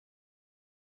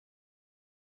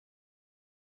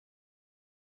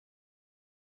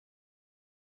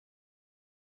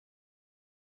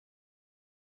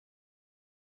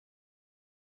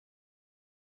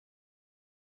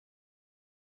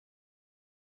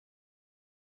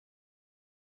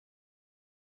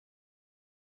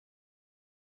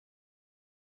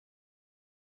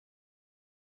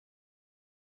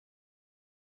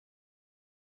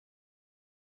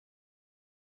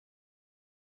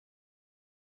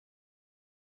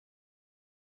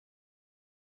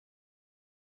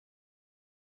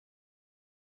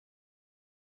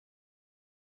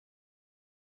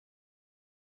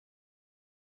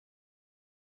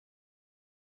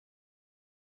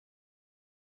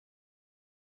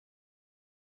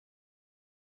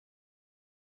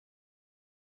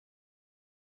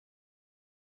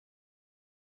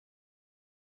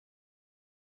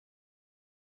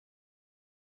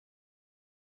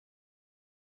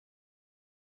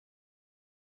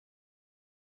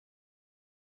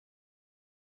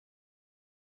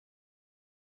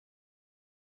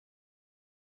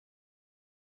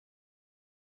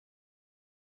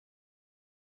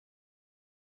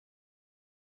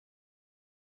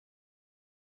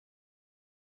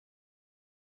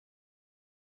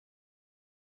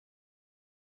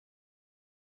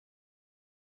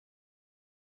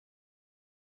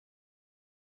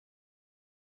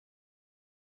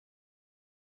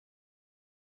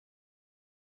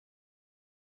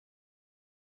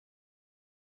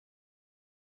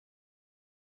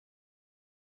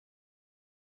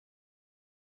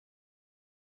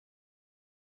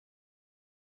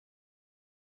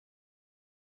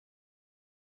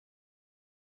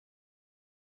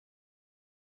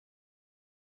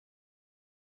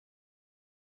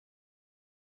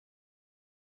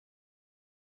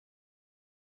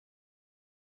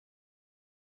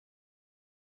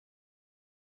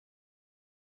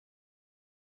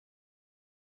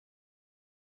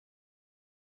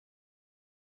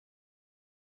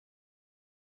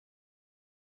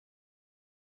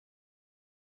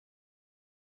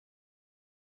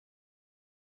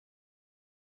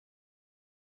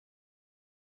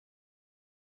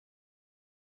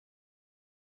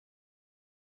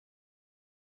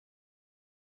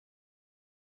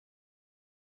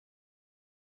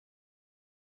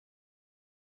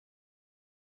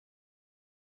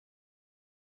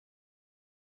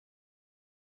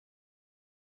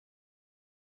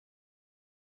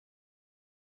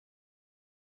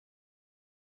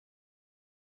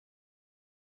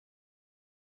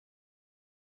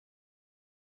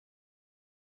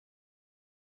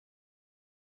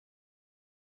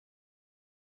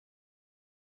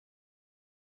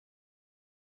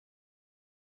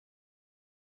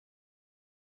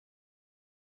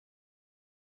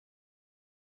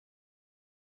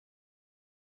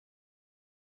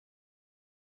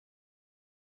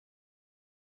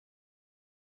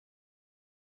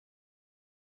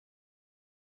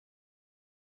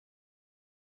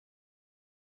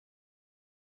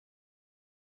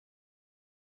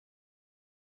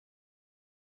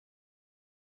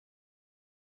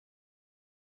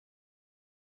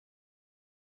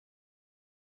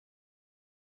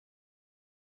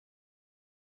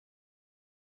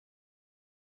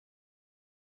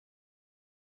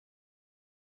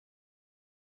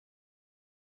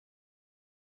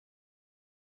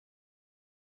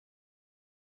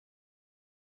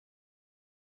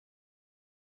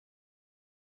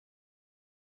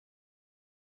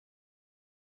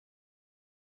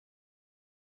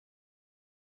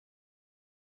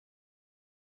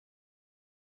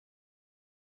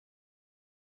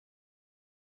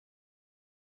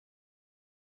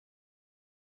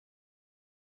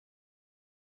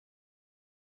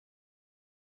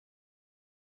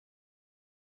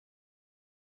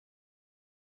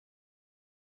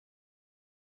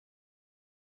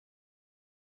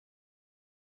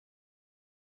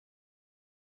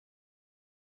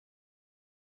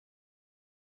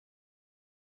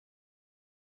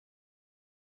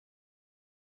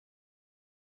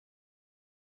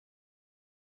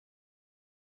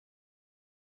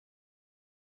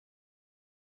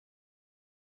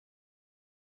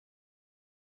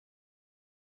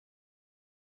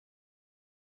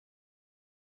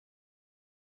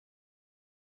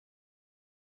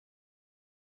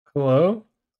Hello?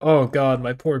 Oh god,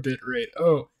 my poor bit rate.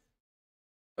 Oh,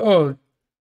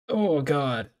 oh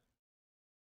god.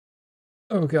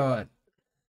 Oh god.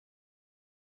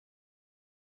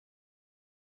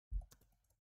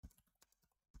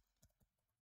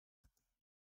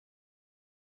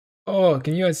 Oh,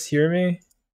 can you guys hear me?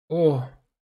 Oh,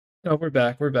 no, we're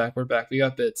back, we're back, we're back. We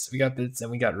got bits,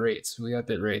 and we got rates. We got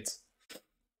bit rates.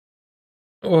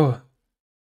 Oh,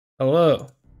 hello.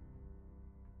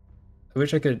 I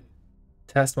wish I could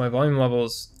test my volume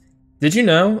levels. Did you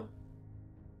know?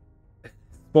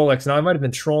 Bolex, now I might have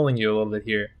been trolling you a little bit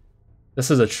here.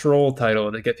 This is a troll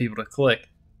title to get people to click.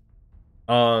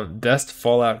 Best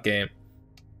Fallout game.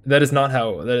 That is not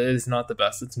the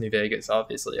best. It's New Vegas,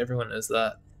 obviously. Everyone knows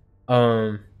that.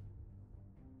 Um,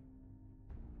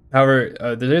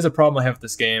 However, there is a problem I have with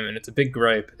this game, and it's a big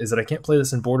gripe, is that I can't play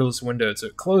this in borderless windowed, so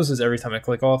it closes every time I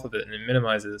click off of it, and it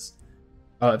minimizes.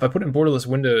 If I put it in borderless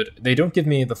windowed, they don't give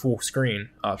me the full screen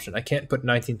option. I can't put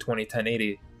 1920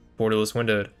 1080 borderless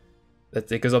windowed.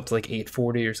 It goes up to like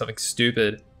 840 or something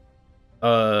stupid.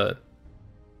 Uh,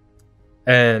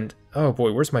 and oh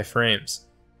boy, where's my frames?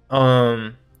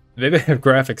 Maybe I have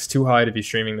graphics too high to be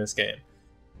streaming this game.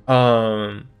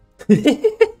 Um,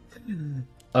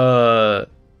 uh.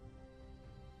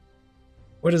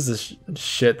 What is this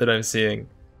shit that I'm seeing?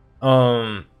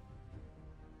 Um,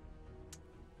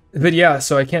 but yeah,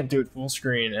 so I can't do it full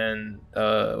screen and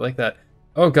like that.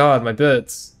 Oh god, my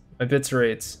bits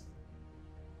rates.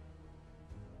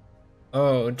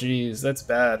 Oh geez, that's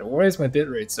bad. Why is my bit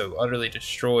rate so utterly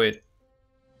destroyed?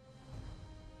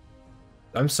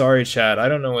 I'm sorry, chat. I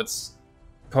don't know what's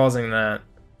causing that.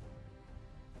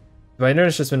 But I know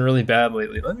it's just been really bad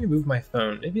lately. Let me move my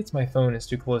phone. Maybe it's my phone is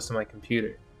too close to my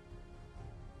computer.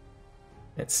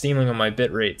 It's stealing on my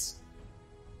bit rates.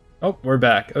 Oh, we're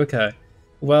back. Okay.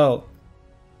 Well,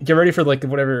 get ready for like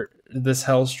whatever this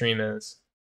hell stream is,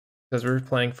 because we're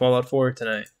playing Fallout 4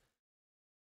 tonight.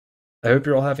 I hope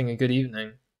you're all having a good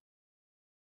evening.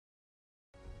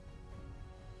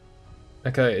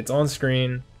 Okay, it's on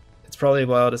screen. It's probably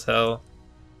loud as hell.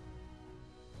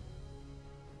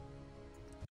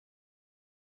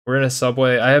 We're in a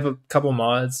subway. I have a couple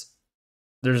mods.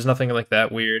 There's nothing like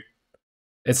that weird.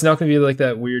 It's not gonna be like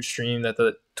that weird stream that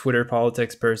the Twitter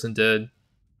politics person did,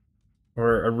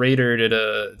 or a raider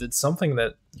did something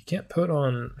that you can't put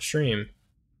on stream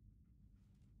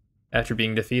after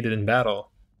being defeated in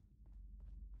battle.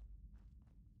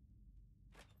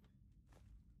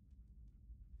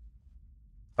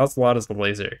 How loud is the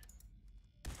laser?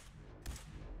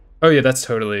 Oh yeah, that's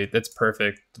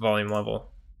perfect volume level.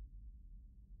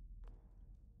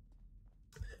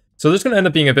 So there's gonna end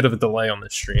up being a bit of a delay on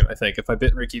this stream, I think, if my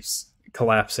bitrate keeps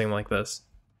collapsing like this.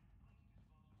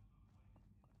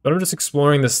 But I'm just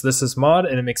exploring this mod,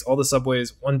 and it makes all the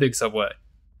subways one big subway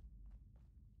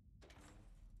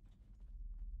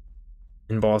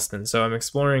in Boston. So I'm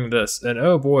exploring this, and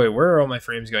oh boy, where are all my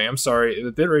frames going? I'm sorry,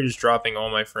 the bitrate is dropping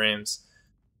all my frames.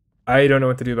 I don't know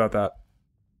what to do about that.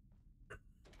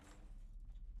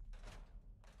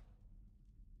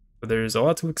 But there's a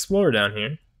lot to explore down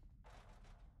here.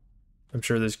 I'm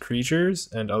sure there's creatures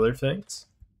and other things.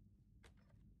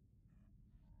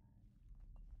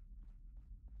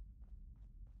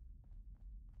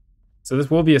 So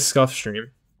this will be a scuff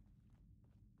stream.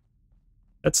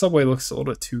 That subway looks a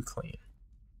little too clean.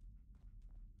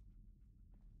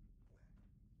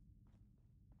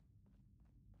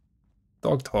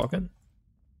 Dog talking?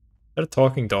 Is that a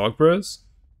talking dog, bros?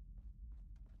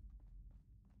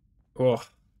 Ugh.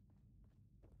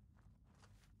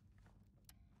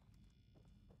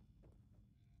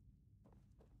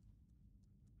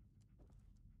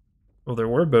 Well, there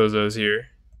were bozos here.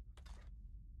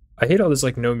 I hate how there's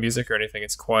like no music or anything.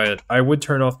 It's quiet. I would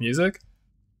turn off music.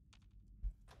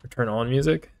 Or turn on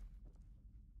music.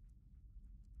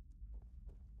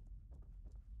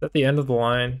 Is that the end of the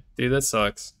line? Dude, that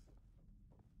sucks.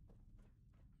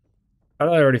 How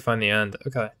did I already find the end?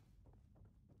 Okay.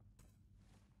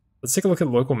 Let's take a look at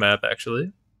local map,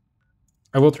 actually.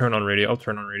 I will turn on radio. I'll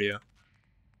turn on radio.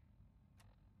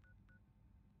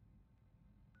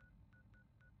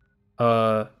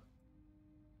 Uh...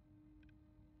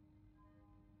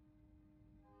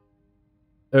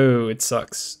 Oh, it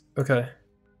sucks. Okay.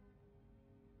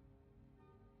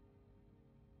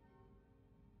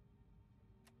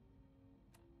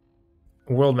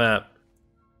 World map.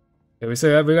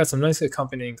 Okay, we got some nice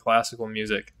accompanying classical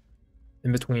music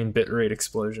in between bitrate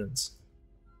explosions.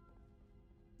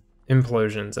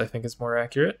 Implosions, I think is more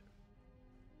accurate.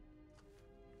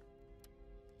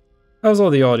 How's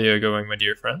all the audio going, my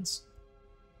dear friends?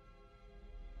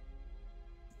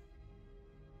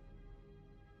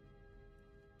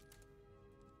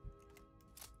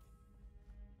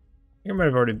 think I might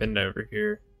have already been over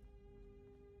here.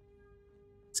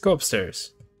 Let's go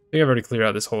upstairs. I think I've already cleared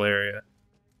out this whole area.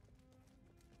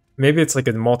 Maybe it's like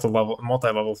a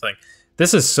multi-level thing.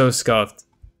 This is so scuffed.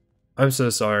 I'm so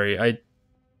sorry. I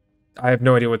have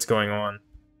no idea what's going on.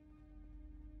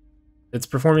 It's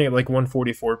performing at like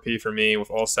 144p for me with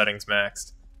all settings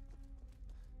maxed.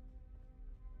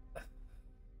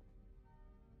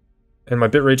 And my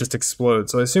bitrate just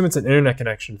explodes, so I assume it's an internet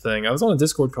connection thing. I was on a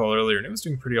Discord call earlier and it was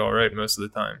doing pretty alright most of the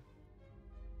time.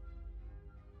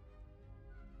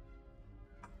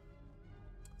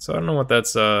 So I don't know what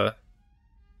that's I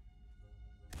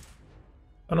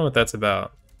don't know what that's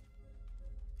about.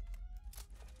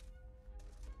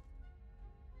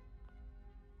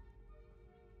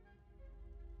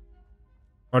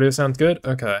 Audio sounds good?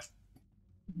 Okay.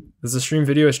 Is the stream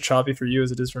video as choppy for you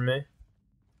as it is for me?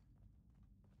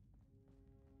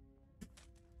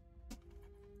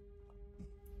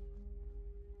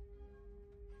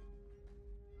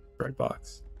 Red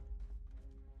box.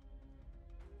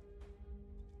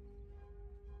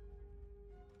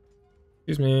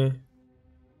 Excuse me.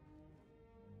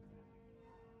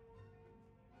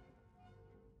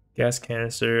 Gas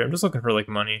canister. I'm just looking for like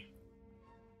money.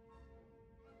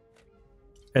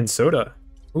 And soda.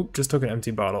 Oop, just took an empty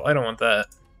bottle. I don't want that.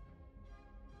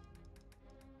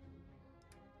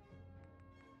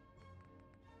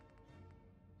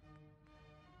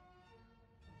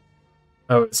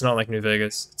 Oh, it's not like New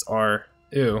Vegas. It's R.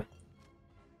 Ew.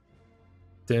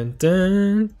 Dun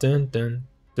dun dun dun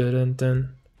dun dun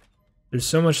dun. There's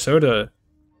so much soda.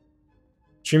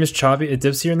 Stream is choppy. It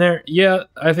dips here and there. Yeah,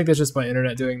 I think that's just my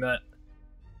internet doing that.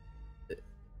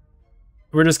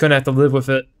 We're just gonna have to live with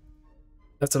it.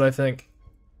 That's what I think.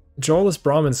 Jawless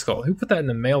Brahmin skull. Who put that in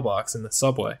the mailbox in the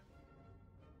subway?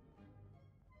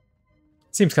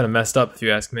 Seems kind of messed up if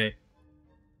you ask me.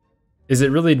 Is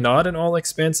it really not an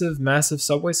all-expansive, massive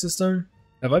subway system?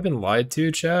 Have I been lied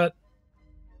to, chat?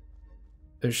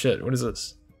 Oh shit, what is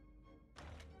this?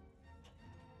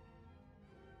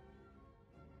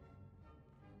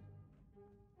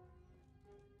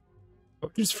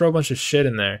 Oh, just throw a bunch of shit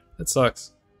in there. That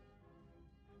sucks.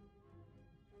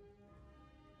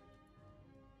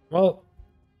 Well,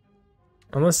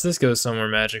 unless this goes somewhere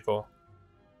magical.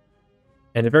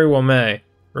 And it very well may.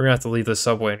 We're gonna have to leave the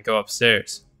subway and go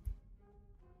upstairs.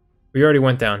 We already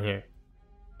went down here.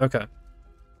 Okay.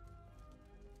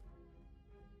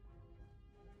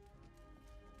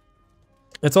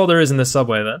 That's all there is in this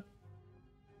subway then.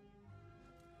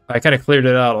 I kind of cleared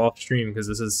it out off stream because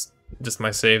this is just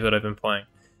my save that I've been playing.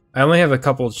 I only have a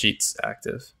couple cheats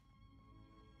active.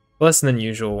 Less than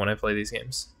usual when I play these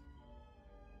games.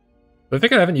 But I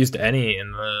think I haven't used any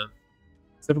in the...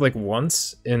 except like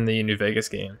once in the New Vegas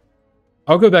game.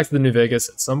 I'll go back to the New Vegas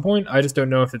at some point, I just don't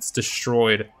know if it's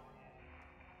destroyed.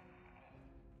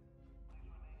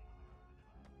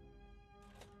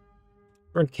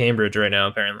 We're in Cambridge right now,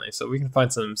 apparently, so we can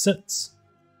find some synths.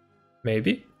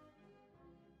 Maybe?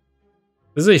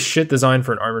 This is a shit design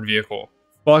for an armored vehicle.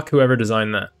 Fuck whoever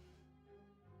designed that.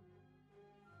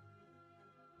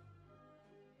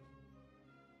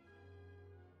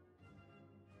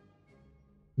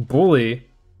 Bully?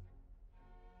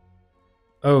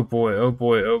 Oh boy, oh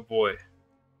boy, oh boy.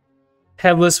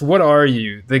 Headless, what are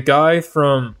you? The guy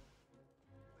from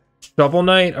Shovel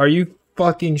Knight? Are you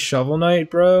fucking Shovel Knight,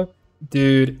 bro?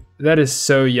 Dude, that is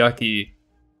so yucky.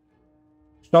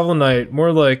 Shovel Knight,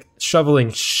 more like shoveling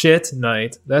shit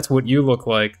night. That's what you look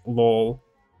like, lol.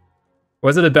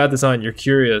 Was it a bad design? You're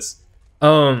curious.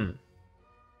 The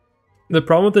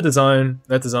problem with the design,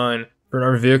 that design for an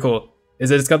armored vehicle, is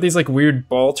that it's got these like weird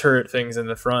ball turret things in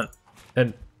the front.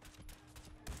 And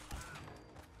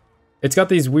it's got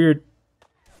these weird...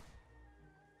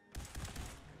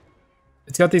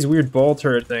 it's got these weird ball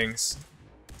turret things.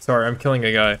 Sorry, I'm killing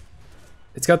a guy.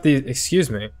 It's got these... excuse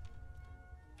me.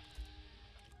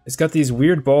 It's got these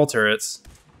weird ball turrets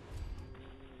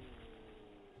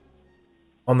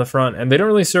on the front, and they don't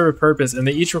really serve a purpose, and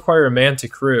they each require a man to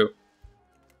crew.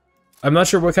 I'm not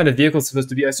sure what kind of vehicle it's supposed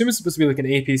to be. I assume it's supposed to be like an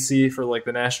APC for like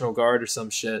the National Guard or some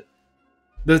shit.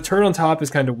 The turret on top is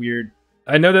kind of weird.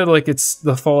 I know that like it's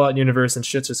the Fallout universe and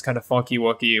shit's just kind of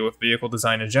funky-wucky with vehicle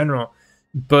design in general,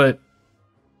 but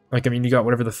like, I mean, you got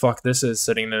whatever the fuck this is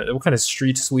sitting there. What kind of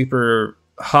street sweeper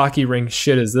hockey ring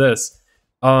shit is this?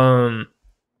 Don't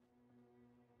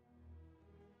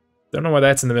know why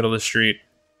that's in the middle of the street.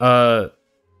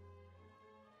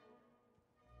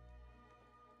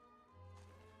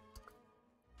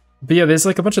 But yeah, there's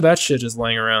like a bunch of that shit just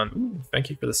laying around. Ooh, thank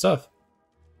you for the stuff.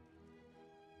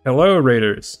 Hello,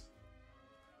 Raiders.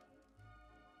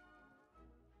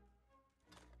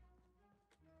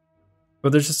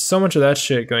 But there's just so much of that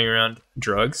shit going around.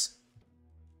 Drugs.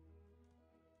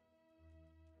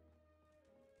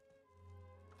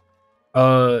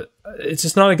 It's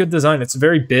just not a good design. It's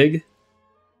very big.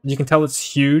 You can tell it's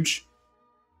huge.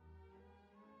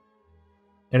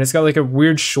 And it's got like a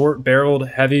weird short-barreled,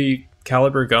 heavy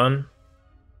caliber gun.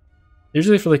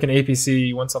 Usually for like an APC,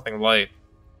 you want something light.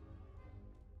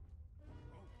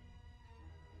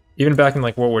 Even back in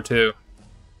like World War II.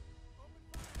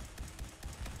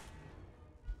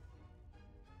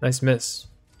 Nice miss,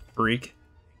 freak.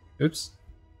 Oops.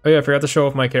 Oh yeah, I forgot to show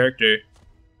off my character.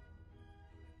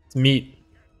 It's meat.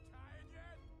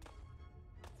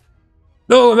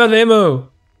 No, I'm out of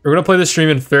ammo! We're gonna play this stream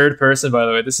in third person, by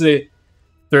the way. This is a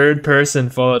third person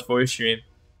Fallout 4 stream.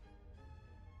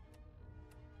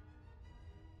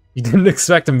 You didn't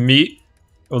expect a meat?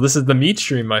 Well, this is the meat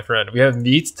stream, my friend. We have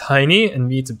meat tiny and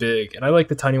meat big. And I like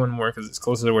the tiny one more because it's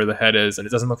closer to where the head is and it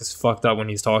doesn't look as fucked up when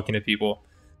he's talking to people.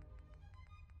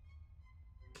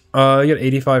 You got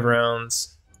 85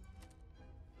 rounds.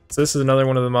 So this is another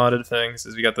one of the modded things,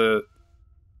 is we got the...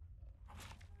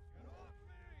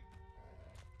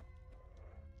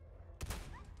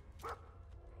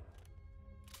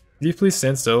 Could you please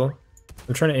stand still?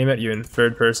 I'm trying to aim at you in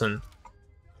third person.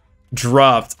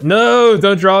 Dropped. No,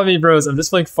 don't drop me, bros. I'm just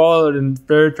playing Fallout in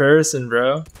third person,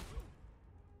 bro.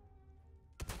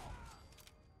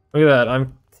 Look at that.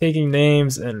 I'm taking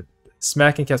names and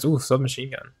smacking cats. Ooh,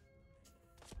 submachine gun.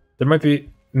 There might be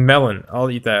melon. I'll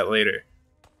eat that later.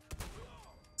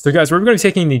 So guys, we're going to be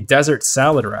taking the desert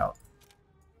salad route.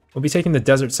 We'll be taking the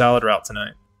desert salad route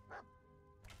tonight.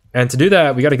 And to do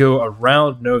that, we got to go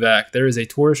around Novak. There is a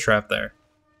tourist trap there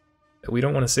that we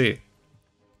don't want to see.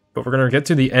 But we're going to get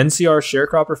to the NCR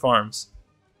Sharecropper Farms.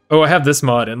 Oh, I have this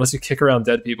mod, unless you kick around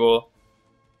dead people.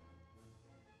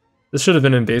 This should have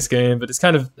been in base game, but it's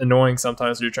kind of annoying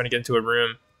sometimes when you're trying to get into a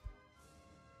room.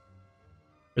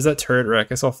 Where's that turret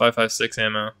wreck? I saw 5.56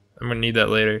 ammo. I'm going to need that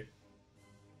later.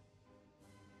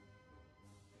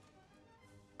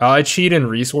 I cheat in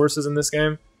resources in this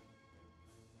game.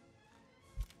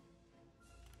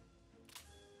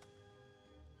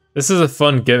 This is a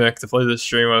fun gimmick to play this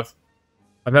stream with.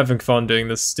 I'm having fun doing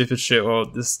this stupid shit while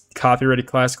this copyrighted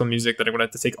classical music that I'm gonna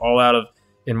have to take all out of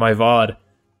in my VOD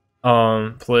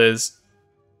plays.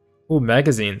 Ooh,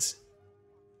 magazines. Is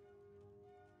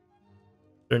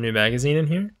there a new magazine in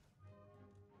here?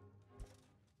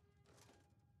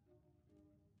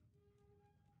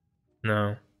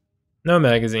 No. No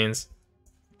magazines.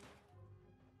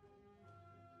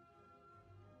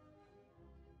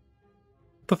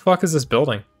 What the fuck is this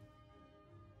building?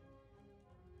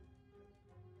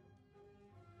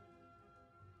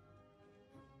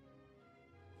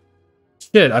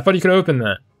 Shit, I thought you could open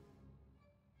that.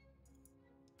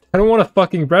 I don't want a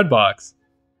fucking bread box.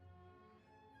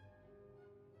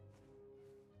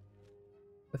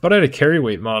 I thought I had a carry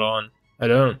weight mod on. I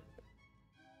don't.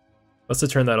 Must have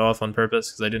turned that off on purpose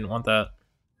because I didn't want that.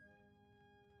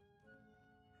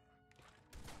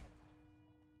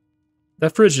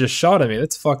 That fridge just shot at me.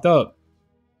 That's fucked up.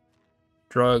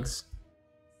 Drugs.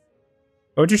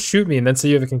 Why would you shoot me and then say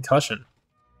you have a concussion?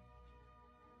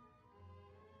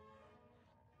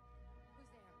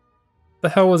 The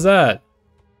hell was that?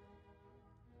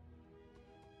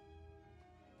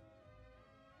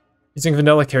 Using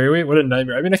vanilla carry weight? What a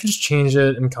nightmare. I mean, I could just change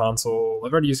it in console.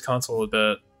 I've already used console a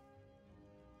bit.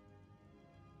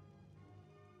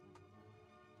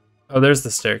 Oh, there's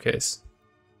the staircase.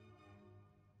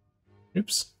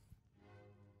 Oops.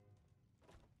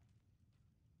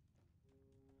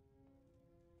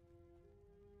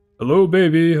 Hello,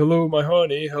 baby. Hello, my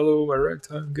honey. Hello, my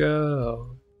ragtime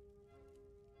gal.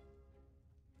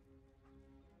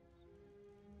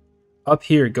 Up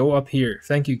here. Go up here.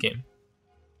 Thank you, game.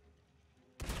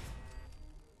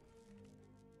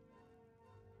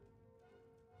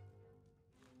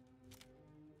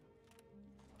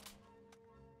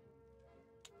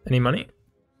 Any money?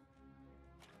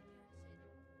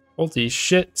 Holy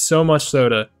shit, so much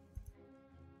soda.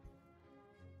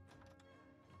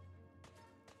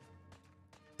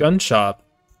 Gun shop.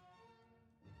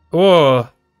 Oh.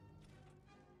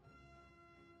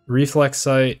 Reflex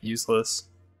sight, useless.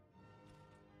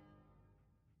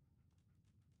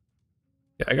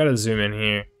 Yeah, I gotta zoom in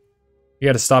here. You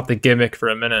gotta stop the gimmick for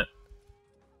a minute.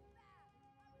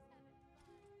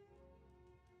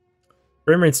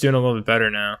 Frame rate's doing a little bit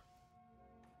better now.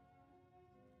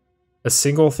 A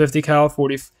single 50 cal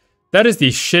 40. That is the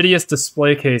shittiest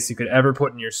display case you could ever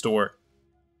put in your store.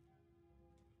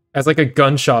 As like a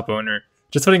gun shop owner,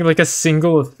 just putting like a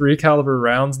single of 3 caliber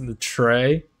rounds in the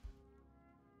tray.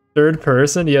 Third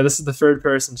person? Yeah, this is the third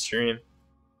person stream.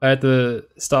 I had to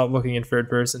stop looking in third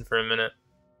person for a minute.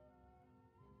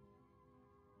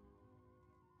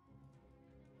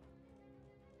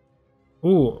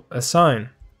 Ooh, a sign.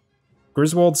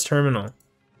 Griswold's Terminal.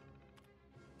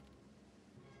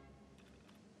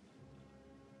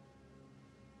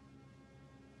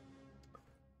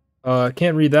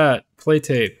 Can't read that. Play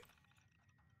tape.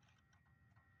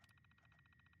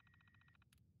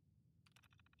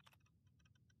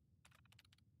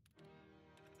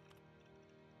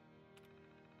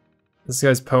 This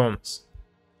guy's poems.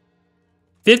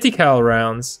 50 cal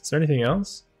rounds. Is there anything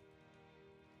else?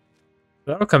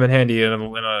 That'll come in handy in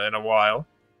a while.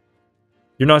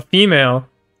 You're not female.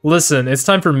 Listen, it's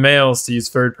time for males to use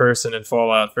third person in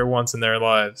Fallout for once in their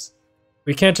lives.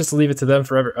 We can't just leave it to them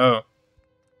forever. Oh.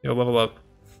 You'll level up.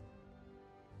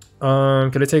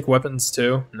 Could I take weapons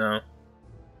too? No.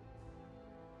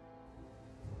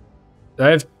 I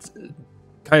have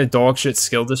kind of dog shit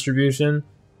skill distribution.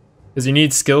 Because you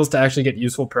need skills to actually get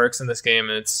useful perks in this game,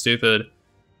 and it's stupid.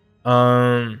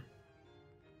 Where's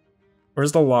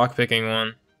the lockpicking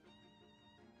one?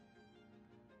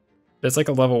 It's like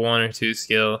a level 1 or 2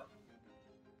 skill.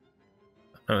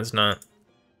 No, it's not.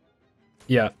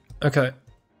 Yeah, okay.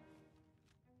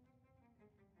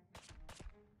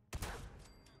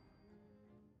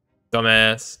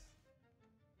 Dumbass.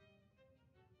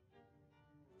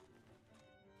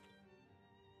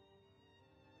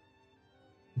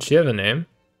 Did she have a name?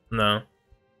 No.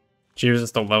 She was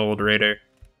just a leveled raider.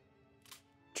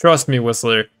 Trust me,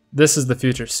 Whistler. This is the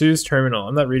future. Sue's Terminal.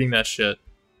 I'm not reading that shit.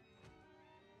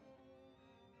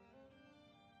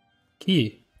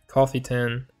 Key. Coffee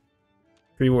tin.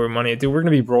 Pre-war money. Dude, we're gonna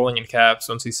be rolling in caps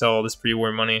once we sell all this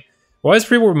pre-war money. Why is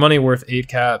pre-war money worth 8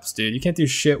 caps, dude? You can't do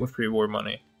shit with pre-war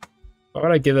money. Why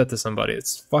would I give that to somebody?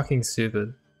 It's fucking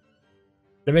stupid.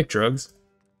 Did I make drugs?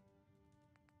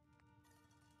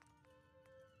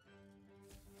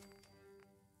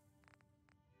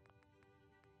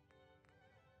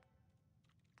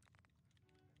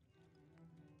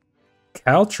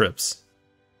 Cal trips.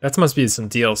 That must be some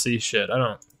DLC shit.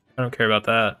 I don't care about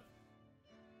that.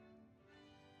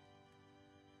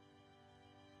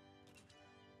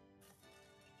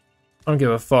 I don't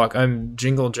give a fuck. I'm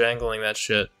jingle jangling that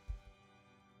shit.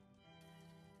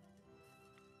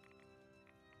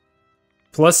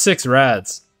 Plus 6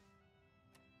 rads.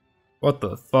 What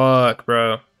the fuck,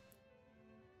 bro?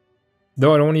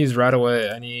 No, I don't want to use rad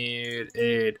away. I need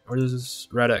aid. Where's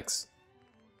Radex?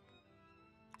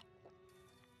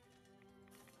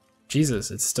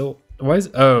 Jesus, it's still... Why is...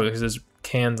 Oh, because there's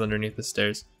cans underneath the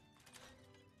stairs.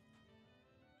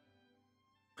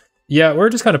 Yeah, we're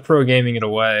just kind of pro-gaming it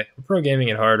away. We're pro-gaming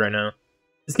it hard right now.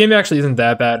 This game actually isn't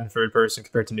that bad in third person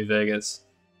compared to New Vegas.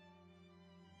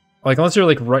 Like, unless you're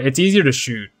like... right, it's easier to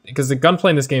shoot. Because the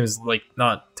gunplay in this game is, like,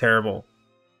 not terrible.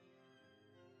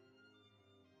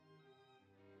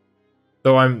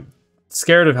 Though I'm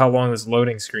scared of how long this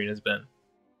loading screen has been.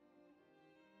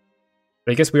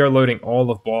 But I guess we are loading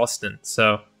all of Boston,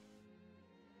 so...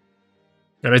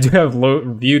 And I do have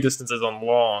low view distances on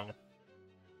long.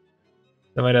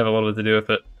 That might have a little bit to do with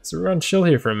it. So we're on chill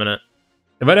here for a minute.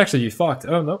 It might actually be fucked.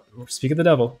 Oh, no. Speak of the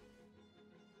devil.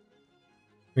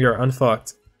 We are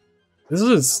unfucked. This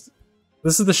is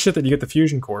the shit that you get the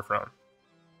fusion core from.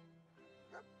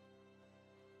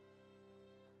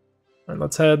 Alright,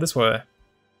 let's head this way.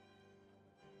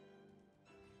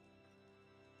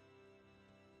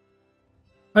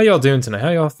 How y'all doing tonight? How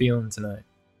y'all feeling tonight?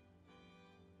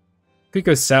 We could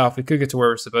go south. We could get to where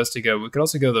we're supposed to go. We could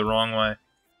also go the wrong way.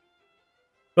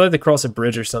 I'd like to cross a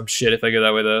bridge or some shit if I go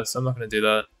that way, though, so I'm not going to do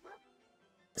that.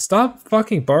 Stop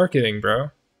fucking barking,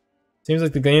 bro. Seems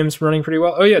like the game's running pretty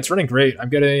well. Oh yeah, it's running great. I'm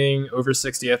getting over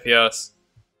 60 FPS.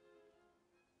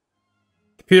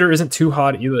 Computer isn't too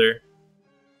hot either.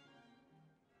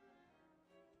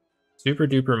 Super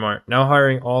duper mart. Now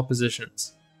hiring all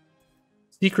positions.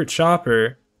 Secret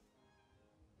shopper.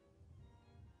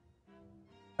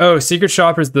 Oh, secret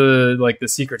shopper's the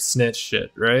secret snitch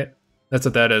shit, right? That's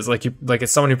what that is. Like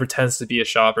it's someone who pretends to be a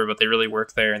shopper, but they really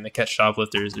work there and they catch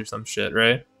shoplifters or some shit,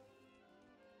 right?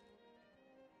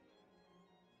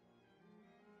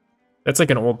 That's like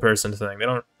an old person thing.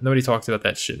 Nobody talks about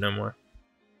that shit no more.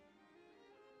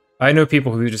 I know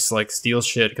people who just like steal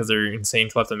shit because they're insane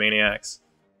kleptomaniacs.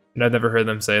 And I've never heard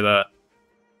them say that.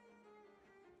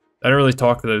 I don't really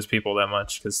talk to those people that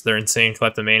much because they're insane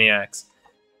kleptomaniacs.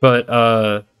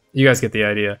 But, you guys get the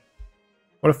idea.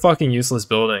 What a fucking useless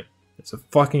building. There's a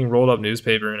fucking rolled up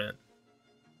newspaper in it.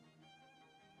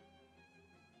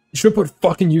 You should put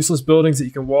fucking useless buildings that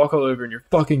you can walk all over in your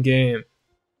fucking game.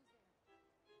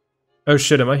 Oh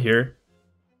shit, am I here?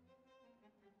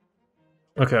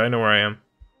 Okay, I know where I am.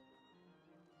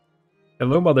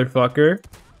 Hello, motherfucker.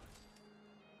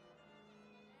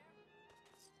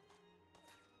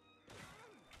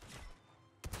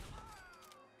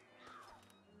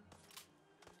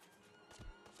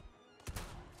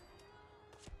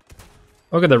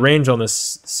 Look at the range on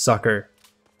this sucker.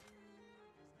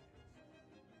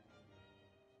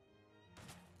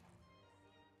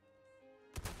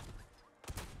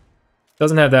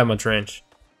 Doesn't have that much range.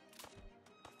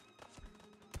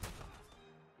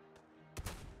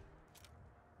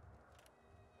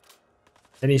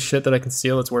 Any shit that I can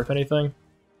steal that's worth anything?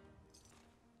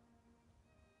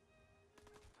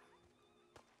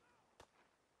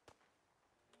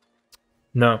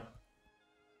 No.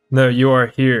 No, you are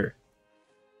here.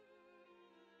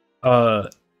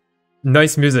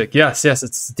 Nice music. Yes,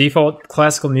 it's default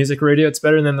classical music radio. It's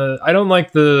better than the... I don't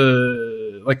like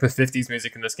the 50s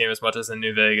music in this game as much as in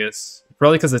New Vegas.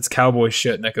 Probably because it's cowboy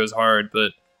shit and that goes hard,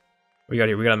 but... What we got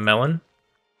here? We got a melon.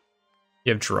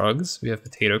 You have drugs. We have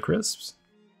potato crisps.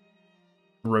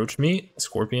 Roach meat.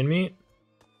 Scorpion meat.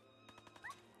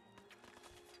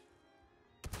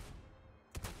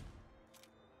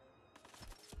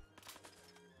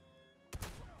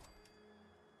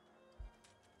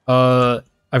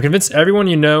 I'm convinced everyone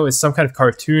you know is some kind of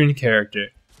cartoon character.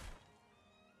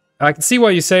 I can see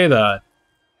why you say that.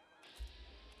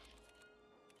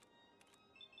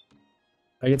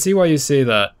 I can see why you say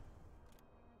that.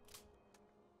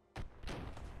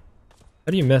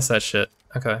 How do you miss that shit?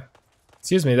 Okay.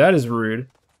 Excuse me, that is rude.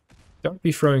 Don't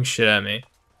be throwing shit at me.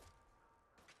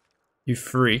 You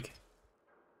freak.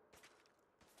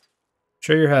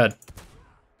 Show your head.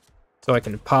 So I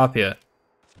can pop you.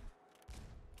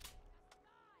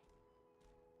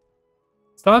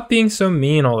 Stop being so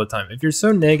mean all the time. If you're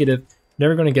so negative, you're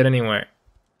never going to get anywhere.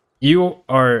 You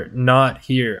are not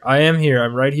here. I am here.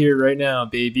 I'm right here, right now,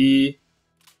 baby.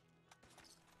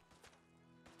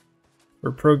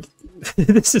 We're pro...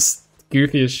 This is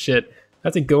goofy as shit. I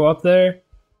have to go up there?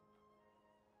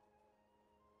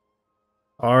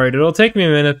 Alright, it'll take me a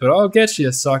minute, but I'll get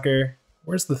you, sucker.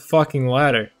 Where's the fucking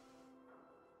ladder?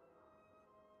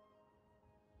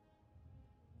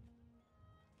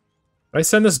 I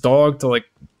send this dog to, like,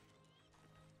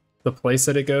 the place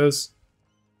that it goes?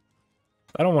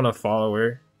 I don't want to follow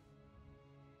her.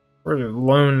 We're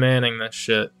lone manning this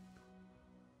shit.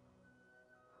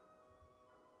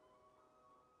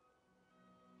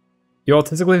 You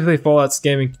authentically play Fallout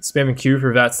spamming Q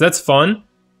for VATs. That's fun,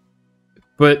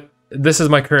 but this is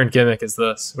my current gimmick, is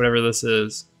this. Whatever this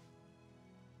is.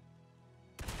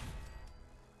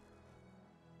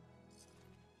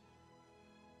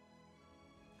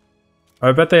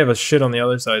 I bet they have a shit on the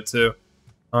other side too.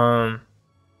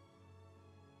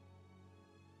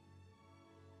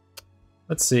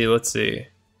 Let's see.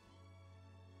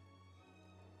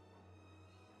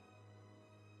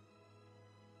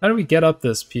 How do we get up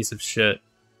this piece of shit?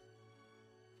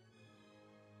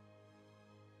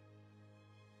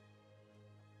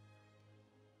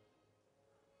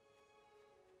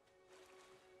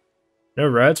 No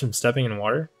rads from stepping in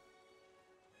water?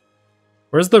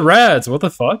 Where's the rads? What the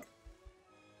fuck?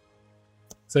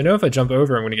 So I know if I jump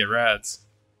over, I'm gonna get rads.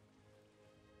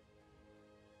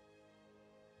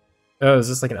 Oh, is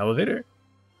this like an elevator?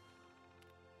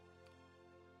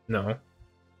 No.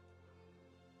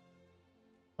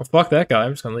 Well, fuck that guy.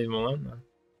 I'm just gonna leave him alone then.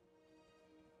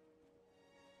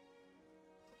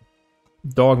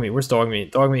 Dog meat. Where's dog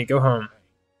meat? Dog meat, go home.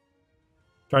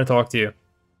 I'm trying to talk to you.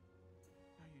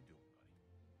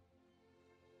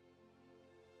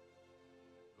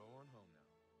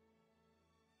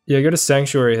 Yeah, go to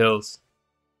Sanctuary Hills.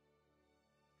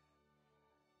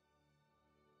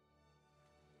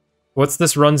 What's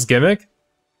this run's gimmick?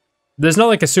 There's not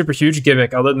like a super huge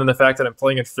gimmick other than the fact that I'm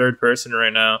playing in third person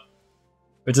right now.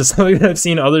 Which is something that I've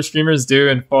seen other streamers do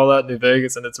in Fallout New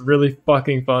Vegas, and it's really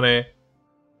fucking funny.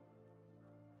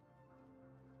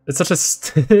 It's such a...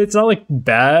 it's not like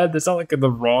bad, it's not like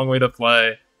the wrong way to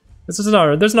play.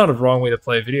 There's not a wrong way to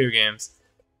play video games.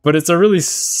 But it's a really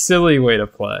silly way to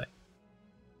play.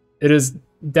 It is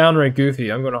downright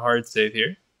goofy. I'm going to hard save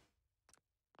here.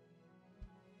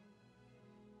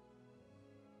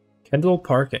 Kendall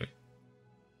parking.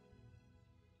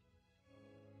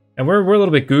 And we're a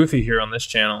little bit goofy here on this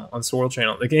channel, on Sorrel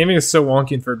channel. The gaming is so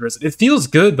wonky in third person. It feels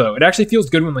good though. It actually feels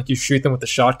good when like you shoot them with the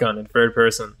shotgun in third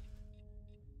person.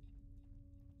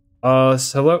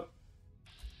 Hello?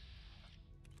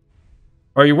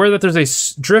 Are you aware that there's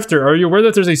a drifter? Are you aware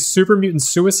that there's a super mutant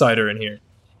suicider in here?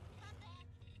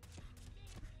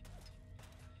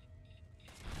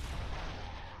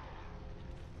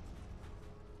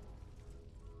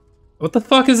 What the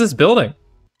fuck is this building?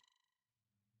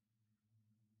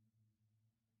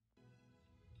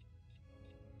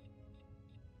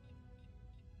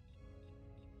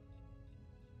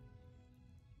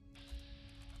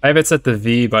 I have it set to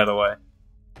V, by the way.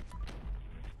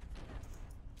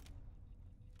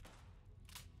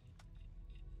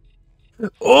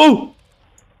 Oh!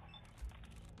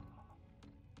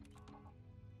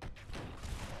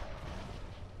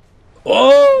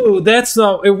 Oh, that's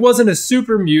not. It wasn't a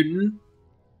super mutant.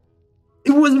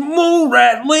 It was mole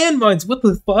rat landmines. What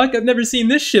the fuck? I've never seen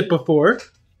this shit before.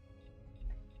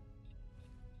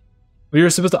 We were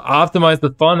supposed to optimize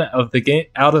the fun of the game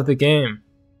out of the game.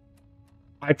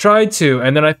 I tried to,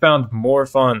 and then I found more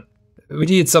fun. We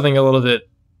needed something a little bit.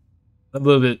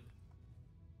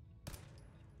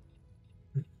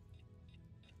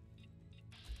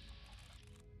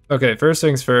 Okay, first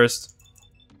things first.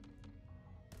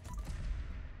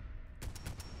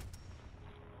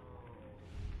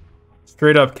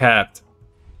 Straight up capped.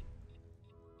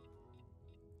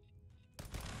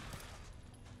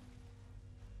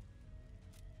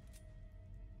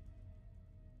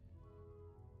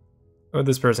 What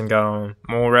this person got on?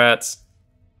 Mole rats.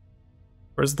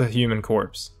 Where's the human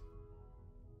corpse?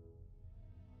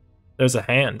 There's a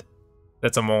hand.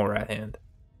 That's a mole rat hand.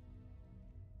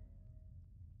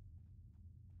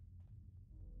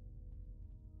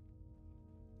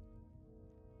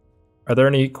 Are there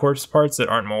any corpse parts that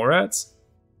aren't mole rats?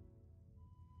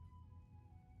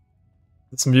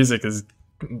 This music is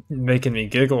making me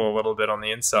giggle a little bit on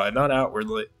the inside, not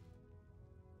outwardly.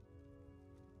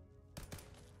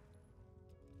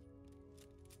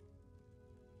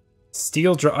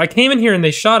 Steel drum. I came in here and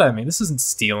they shot at me. This isn't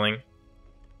stealing.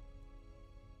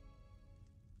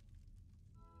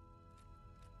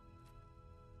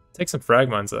 Take some frag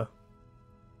mines though.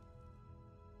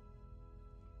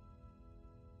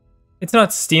 It's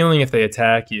not stealing if they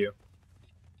attack you.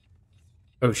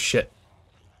 Oh shit.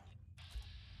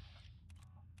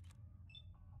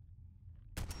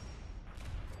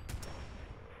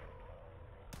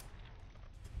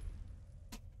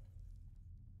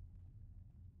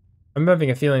 I'm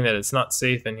having a feeling that it's not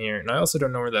safe in here, and I also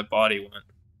don't know where that body went.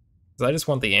 Because I just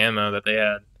want the ammo that they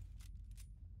had.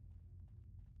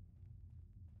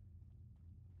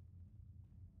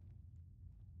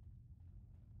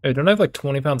 Hey, don't I have like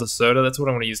 20 pounds of soda? That's what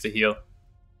I want to use to heal.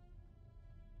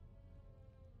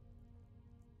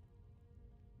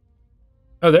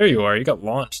 Oh, there you are. You got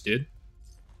launched, dude.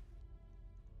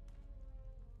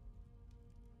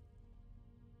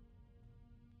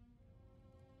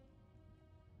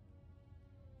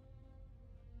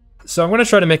 So I'm going to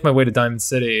try to make my way to Diamond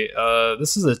City.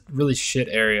 This is a really shit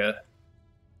area.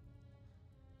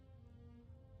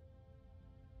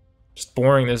 Just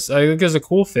boring. I think there's a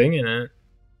cool thing in it.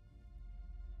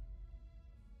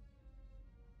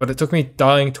 But it took me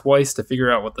dying twice to figure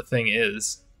out what the thing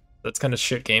is. That's kind of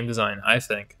shit game design, I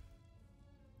think.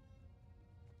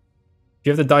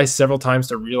 You have to die several times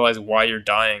to realize why you're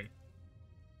dying.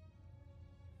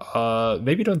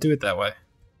 Maybe don't do it that way.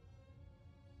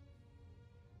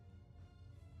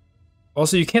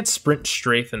 Also, you can't sprint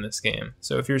strafe in this game.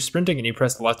 So if you're sprinting and you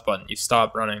press the left button, you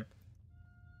stop running.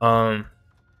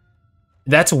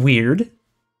 That's weird.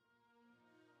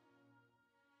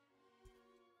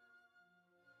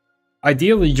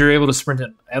 Ideally, you're able to sprint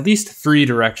in at least 3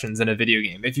 directions in a video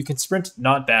game. If you can sprint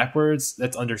not backwards,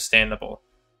 that's understandable.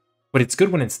 But it's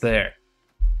good when it's there.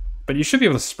 But you should be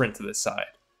able to sprint to this side.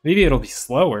 Maybe it'll be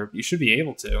slower, but you should be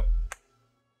able to.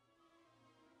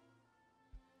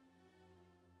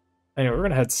 Anyway, we're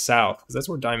gonna head south, because that's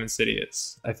where Diamond City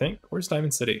is, I think. Where's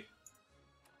Diamond City?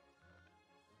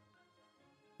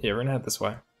 Yeah, we're gonna head this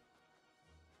way.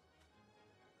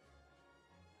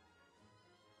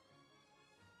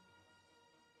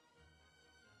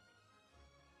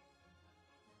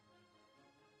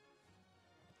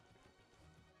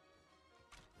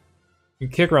 You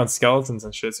can kick around skeletons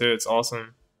and shit too, it's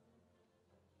awesome.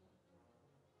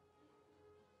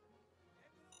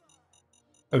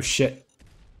 Oh shit.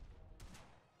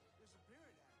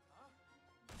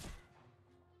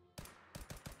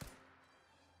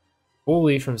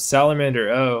 Bully from Salamander,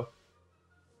 oh.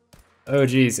 Oh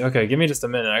geez, okay, give me just a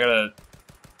minute, I gotta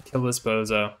kill this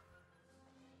bozo.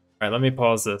 Alright, let me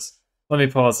pause this. Let me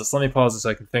pause this so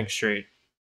I can think straight.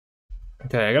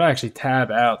 Okay, I gotta actually tab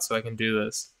out so I can do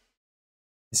this.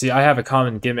 You see, I have a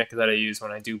common gimmick that I use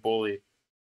when I do bully.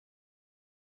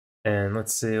 And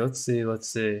let's see.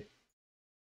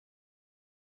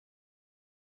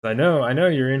 I know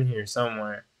you're in here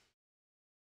somewhere.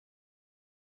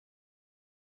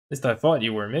 At least I thought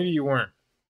you were. Maybe you weren't.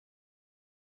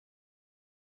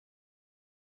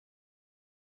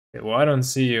 Okay, well, I don't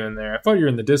see you in there. I thought you were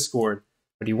in the Discord,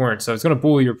 but you weren't. So I was gonna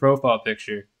bully your profile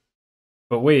picture.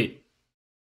 But wait.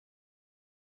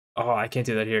 Oh, I can't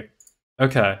do that here.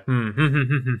 Okay.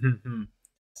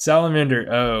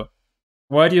 Salamander, oh.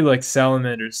 Why do you like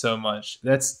salamanders so much?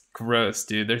 That's gross,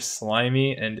 dude. They're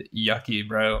slimy and yucky,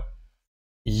 bro.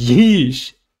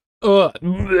 Yeesh. Ugh.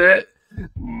 Bleh.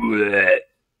 Bleh.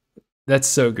 That's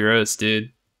so gross,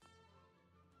 dude.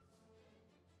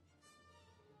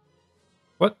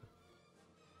 What?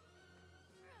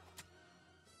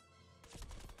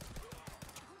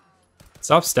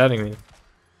 Stop stabbing me.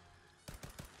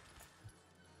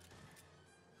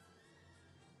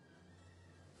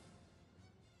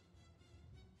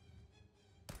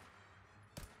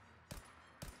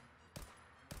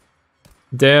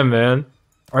 Damn, man.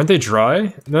 Aren't they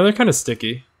dry? No, they're kind of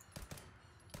sticky.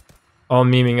 All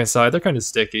memeing aside, they're kind of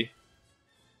sticky.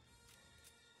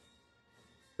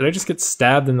 Did I just get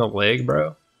stabbed in the leg,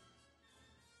 bro?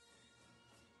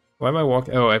 Why am I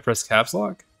walking? Oh, I pressed caps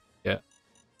lock? Yeah.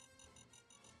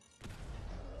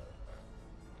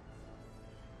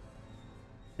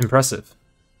 Impressive.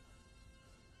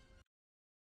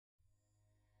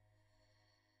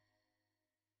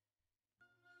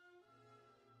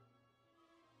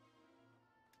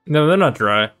 No, they're not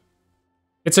dry.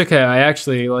 It's okay. I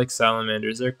actually like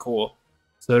salamanders. They're cool.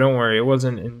 So don't worry. It was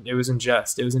in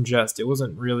jest. It was in jest. It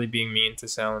wasn't really being mean to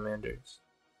salamanders.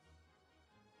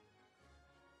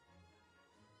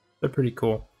 They're pretty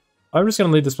cool. I'm just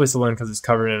gonna leave this place alone because it's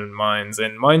covered in mines,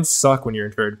 and mines suck when you're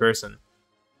in third person.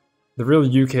 The real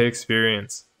UK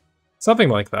experience. Something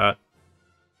like that.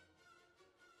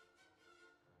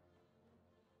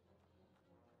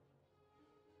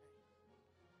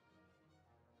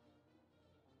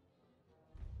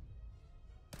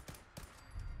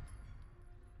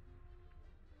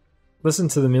 Listen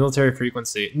to the military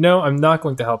frequency. No, I'm not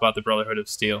going to help out the Brotherhood of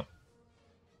Steel.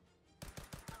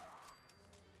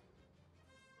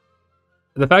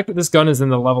 The fact that this gun is in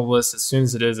the level list as soon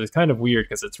as it is kind of weird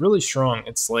because it's really strong.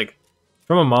 It's like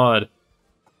from a mod,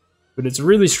 but it's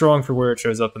really strong for where it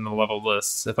shows up in the level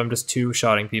lists if I'm just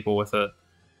two-shotting people with it.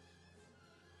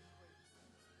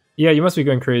 Yeah, you must be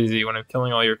going crazy when I'm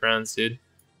killing all your friends, dude.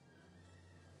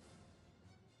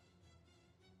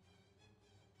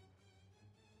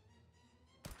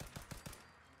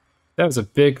 That was a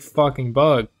big fucking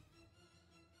bug.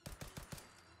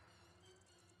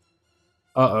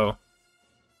 Uh-oh.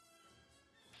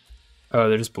 Oh,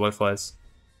 they're just blowflies.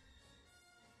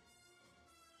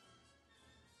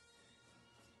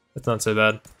 That's not so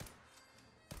bad.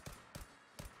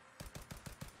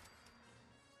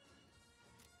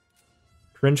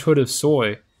 Cringe hood of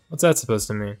soy. What's that supposed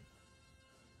to mean?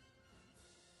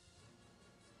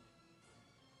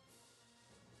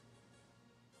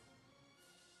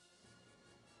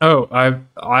 Oh,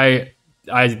 I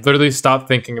literally stopped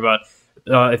thinking about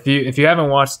if you haven't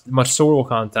watched much Sorrel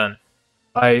content,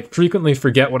 I frequently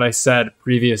forget what I said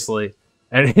previously,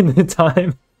 and in the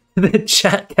time the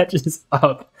chat catches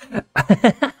up,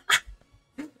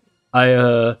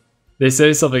 they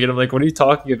say something and I'm like, what are you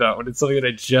talking about? When it's something that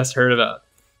I just heard about.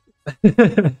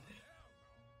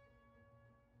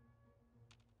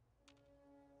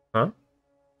 Huh?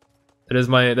 That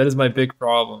is my big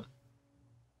problem.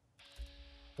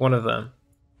 One of them.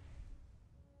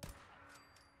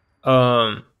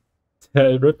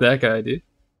 Rip that guy, dude.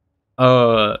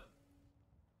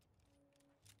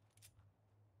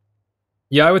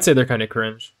 Yeah, I would say they're kind of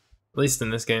cringe, at least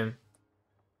in this game.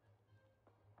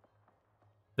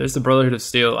 There's the Brotherhood of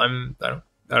Steel. I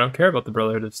don't care about the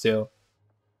Brotherhood of Steel.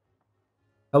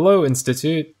 Hello,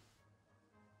 Institute.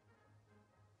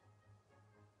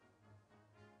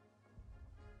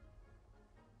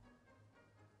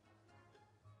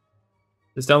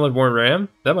 Just download more RAM?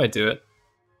 That might do it.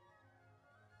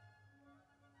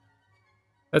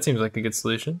 That seems like a good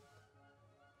solution.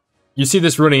 You see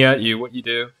this running at you, what you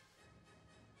do?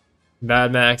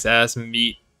 Mad Max ass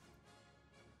meat.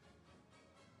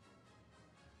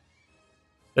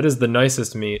 That is the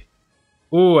nicest meat.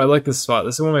 Ooh, I like this spot.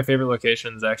 This is one of my favorite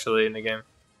locations, actually, in the game. I'm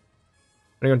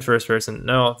gonna go in first person.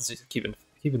 No, let's just keep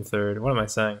in third. What am I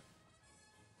saying?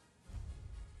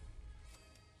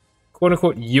 Quote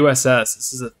unquote USS.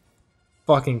 This is a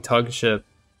fucking tug ship.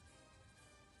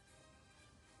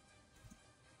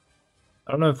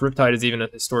 I don't know if Riptide is even a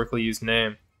historically used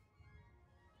name.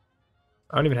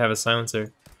 I don't even have a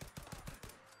silencer.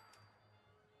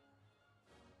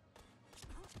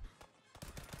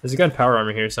 There's a gun power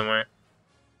armor here somewhere.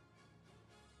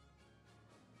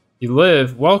 You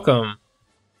live. Welcome.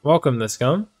 Welcome, the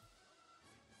scum.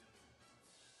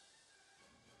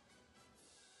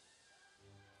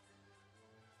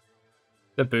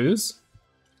 The booze?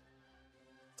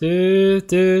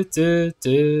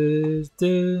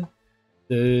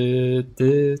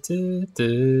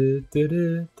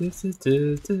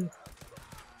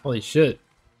 Holy shit.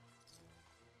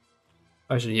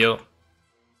 I should heal.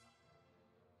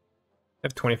 I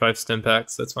have 25 stim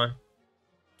packs, that's fine.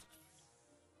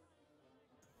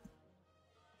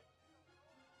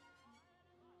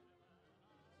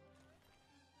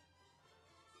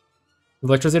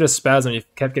 Electricity to spasm, you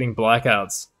kept getting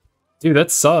blackouts. Dude, that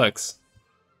sucks.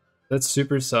 That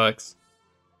super sucks.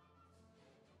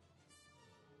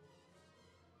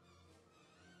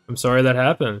 I'm sorry that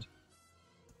happened.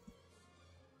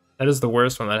 That is the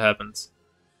worst when that happens.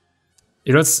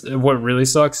 You know what really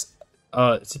sucks?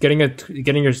 Getting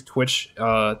your Twitch,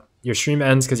 your stream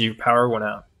ends because your power went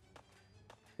out.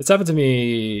 It's happened to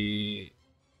me.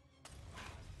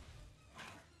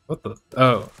 What the?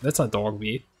 Oh, that's not dog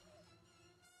meat.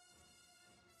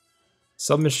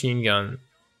 Submachine gun.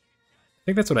 I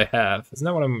think that's what I have. Isn't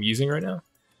that what I'm using right now?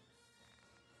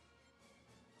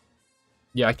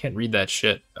 Yeah, I can't read that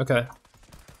shit. Okay.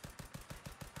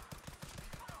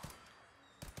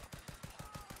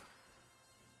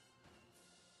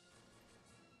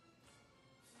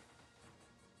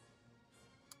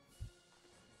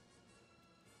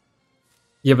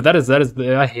 Yeah, but that is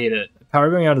I hate it.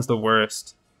 Power going out is the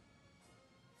worst.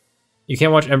 You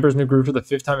can't watch Emperor's New Groove for the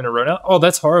 5th time in a row now? Oh,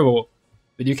 that's horrible.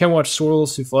 But you can watch Sorrel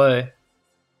Souffle.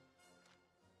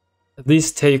 At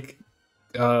least take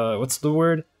what's the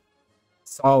word?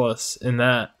 Solace in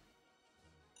that.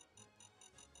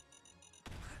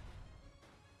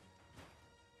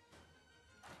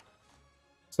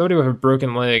 Somebody with a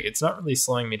broken leg, it's not really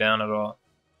slowing me down at all.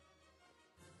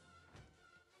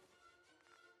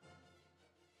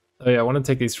 Oh yeah, I want to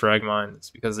take these frag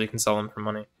mines because they can sell them for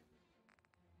money.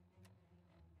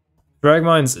 Frag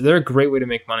mines, they're a great way to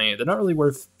make money. They're not really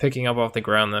worth picking up off the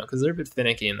ground though, because they're a bit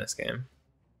finicky in this game.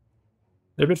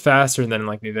 They're a bit faster than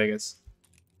like New Vegas.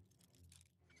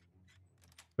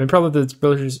 I mean, probably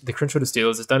the crunch with the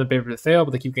Steelers is done a paper to fail,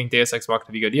 but they keep getting Deus Ex Machina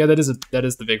to be good. Yeah, that is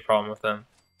the big problem with them.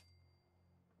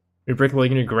 You break a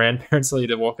leg and your grandparents tell you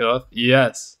to walk it off?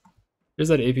 Yes. There's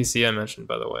that APC I mentioned,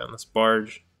 by the way, on this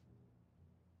barge.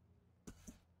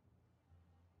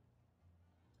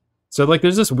 So, like,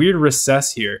 there's this weird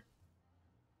recess here.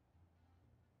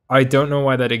 I don't know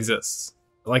why that exists.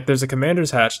 Like, there's a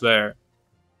commander's hatch there.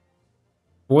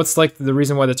 But what's, like, the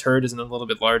reason why the turret isn't a little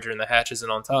bit larger and the hatch isn't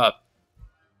on top?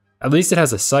 At least it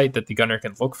has a sight that the gunner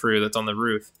can look through that's on the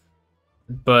roof.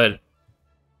 But...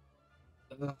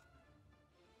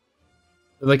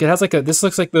 like, it has, like, this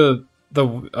looks like the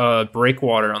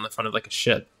breakwater on the front of, like, a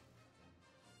ship.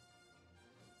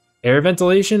 Air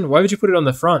ventilation? Why would you put it on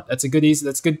the front? That's a good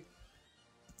that's good.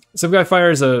 Some guy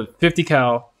fires a 50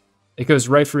 cal. It goes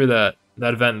right through that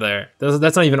vent there.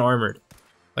 That's not even armored.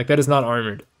 Like, that is not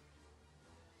armored.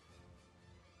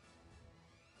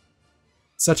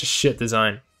 Such a shit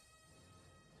design.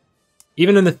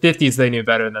 Even in the 50s, they knew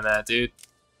better than that, dude.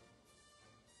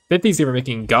 50s, they were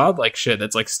making godlike shit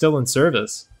that's, like, still in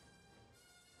service.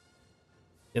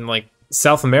 In, like,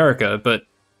 South America, but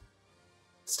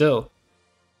still.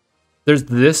 There's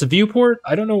this viewport?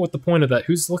 I don't know what the point of that.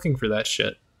 Who's looking for that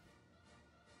shit?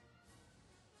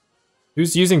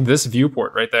 Who's using this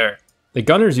viewport right there? The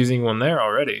gunner's using one there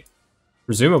already.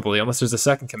 Presumably, unless there's a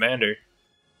second commander.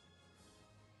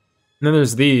 And then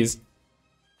there's these.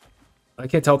 I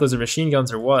can't tell if those are machine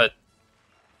guns or what.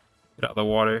 Get out of the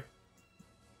water.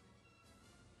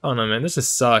 Oh no, man, this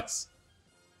just sucks.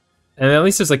 And at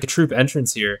least there's like a troop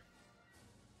entrance here.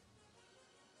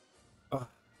 Oh.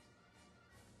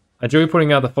 I enjoy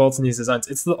pointing out the faults in these designs.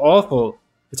 It's awful.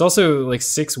 It's also like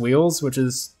 6 wheels, which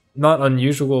is not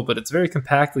unusual, but it's very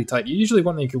compactly tight. You usually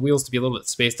want like your wheels to be a little bit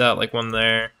spaced out, like one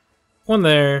there,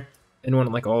 and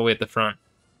one like all the way at the front.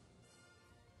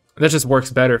 That just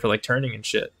works better for like turning and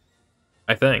shit,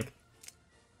 I think.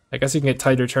 I guess you can get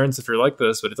tighter turns if you're like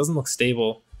this, but it doesn't look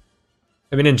stable.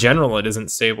 I mean, in general, it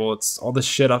isn't stable. It's all this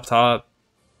shit up top.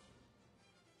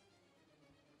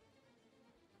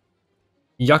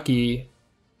 Yucky.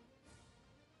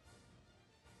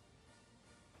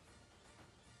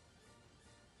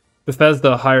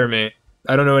 Bethesda, hire me.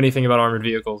 I don't know anything about armored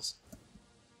vehicles.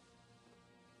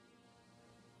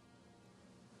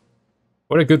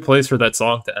 What a good place for that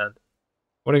song to end.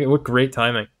 What great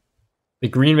timing. The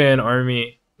Green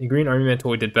Army Man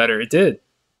toy did better. It did.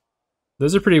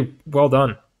 Those are pretty well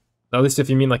done. At least if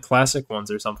you mean like classic ones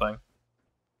or something.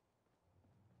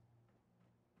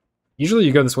 Usually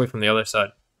you go this way from the other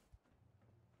side.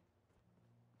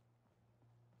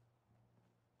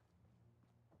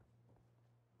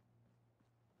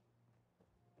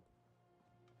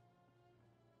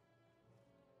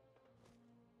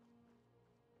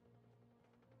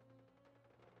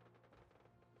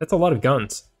 That's a lot of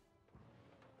guns.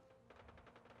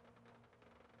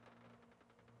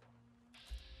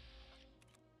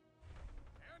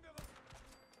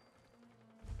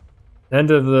 End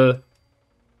of the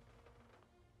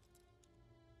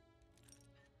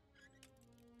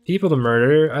people to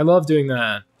murder. I love doing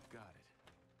that.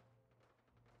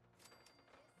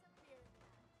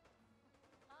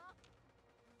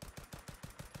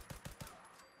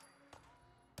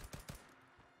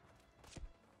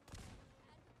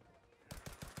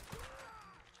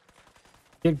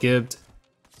 Get gibbed.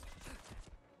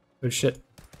 Oh shit.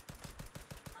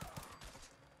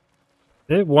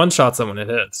 It one-shot someone, it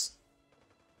hits.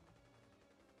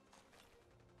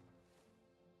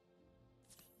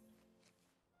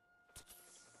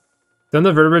 Then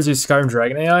the vertebrates use Skyrim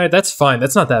Dragon AI? That's fine,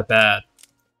 that's not that bad.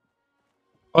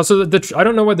 Also, I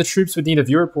don't know why the troops would need a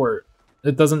viewer port.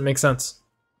 It doesn't make sense.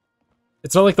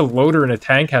 It's not like the loader in a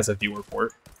tank has a viewer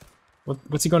port.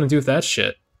 What's he gonna do with that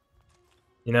shit?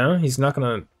 You know, he's not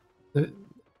gonna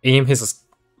aim his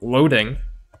loading,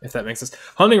 if that makes sense.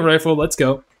 Hunting rifle, let's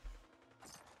go.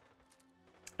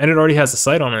 And it already has a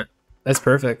sight on it. That's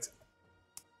perfect.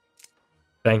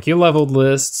 Thank you, leveled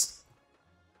lists.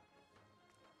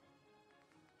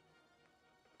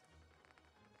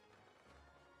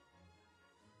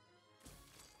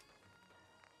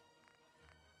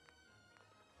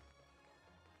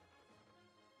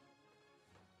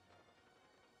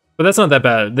 But that's not that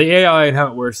bad. The AI and how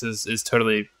it works is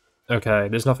totally okay.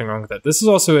 There's nothing wrong with it. This is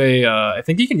also a, I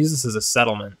think you can use this as a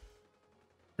settlement.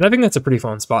 And I think that's a pretty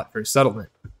fun spot for a settlement.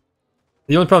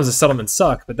 The only problem is the settlements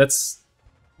suck, but that's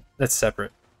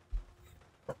separate.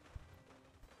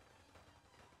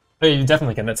 Oh, you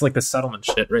definitely can. That's like the settlement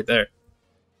shit right there.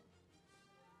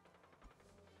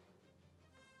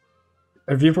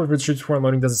 A viewport for troops before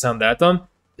unloading doesn't sound that dumb.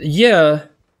 Yeah,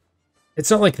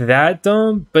 it's not like that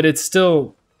dumb, but it's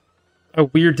still a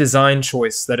weird design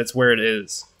choice that it's where it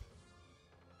is.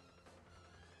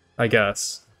 I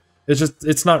guess.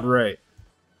 It's not right.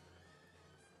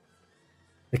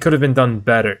 It could have been done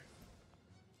better.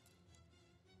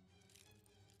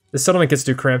 The settlement gets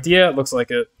too cramped. Yeah, it looks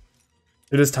like it.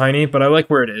 It is tiny, but I like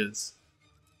where it is.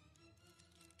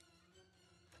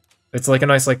 It's like a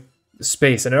nice like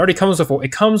space, and it already comes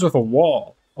with a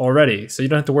wall already, so you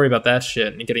don't have to worry about that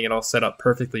shit and getting it all set up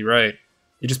perfectly right.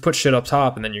 You just put shit up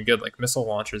top, and then you're good, like missile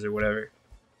launchers or whatever.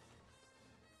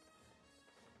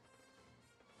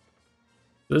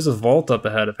 There's a vault up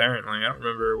ahead, apparently. I don't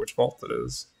remember which vault it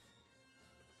is.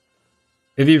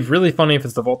 It'd be really funny if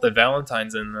it's the vault that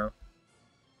Valentine's in, though.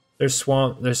 There's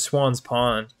Swan's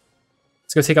Pond.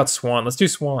 Let's go take out Swan. Let's do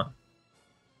Swan.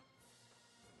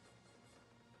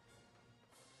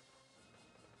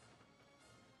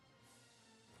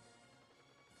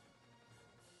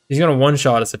 He's gonna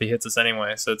one-shot us if he hits us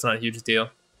anyway, so it's not a huge deal.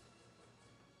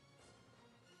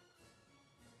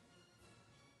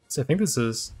 So I think this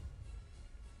is...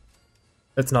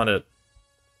 That's not it.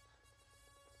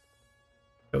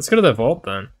 Let's go to that vault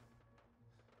then.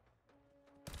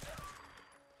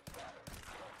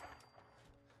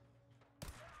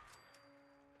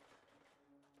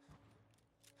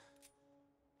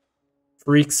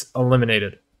 Freaks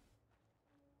eliminated.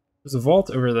 There's a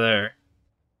vault over there.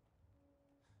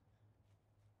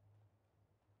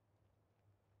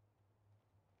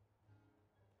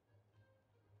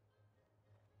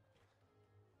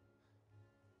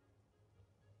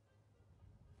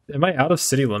 Am I out of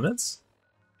city limits?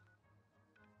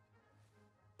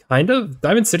 Kind of.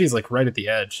 Diamond City is like right at the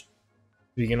edge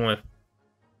to begin with.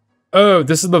 Oh,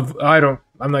 this is the...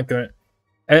 I'm not going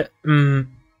to...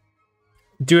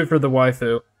 Do it for the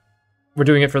waifu. We're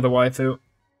doing it for the waifu.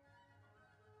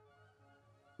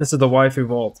 This is the waifu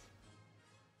vault.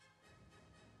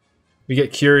 We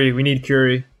get Curie. We need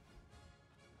Curie.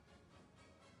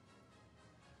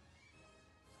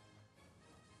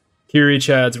 Curie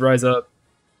Chads, rise up.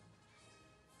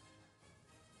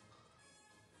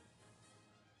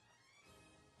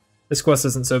 This quest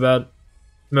isn't so bad.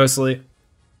 Mostly.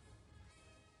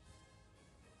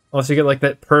 Unless you get like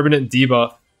that permanent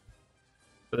debuff.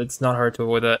 But it's not hard to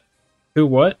avoid that. Who,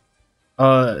 what?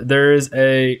 There is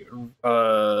a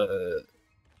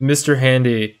Mr.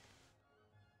 Handy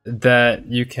that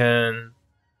you can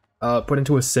put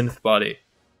into a synth body.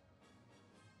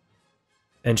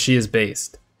 And she is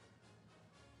based.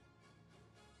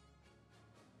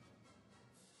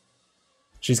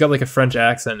 She's got like a French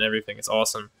accent and everything. It's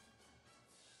awesome.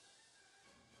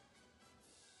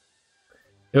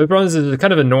 The only problem is it's a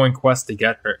kind of annoying quest to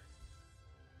get her.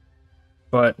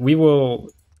 But we will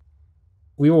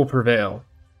prevail.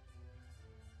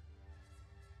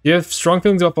 You have strong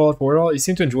feelings about Fallout 4 at all? You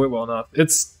seem to enjoy it well enough.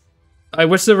 I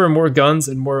wish there were more guns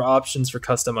and more options for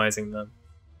customizing them.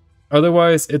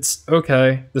 Otherwise, it's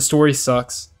okay. The story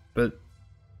sucks, but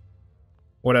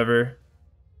whatever.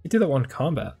 You do that one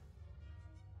combat.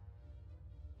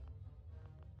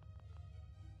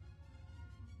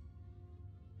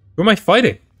 Who am I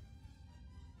fighting?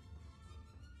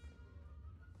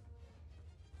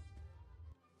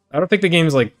 I don't think the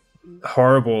game's like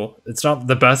horrible. It's not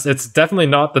the best. It's definitely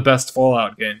not the best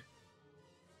Fallout game.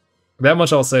 That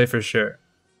much I'll say for sure.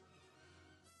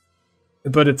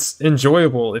 But it's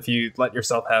enjoyable if you let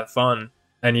yourself have fun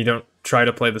and you don't try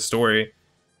to play the story.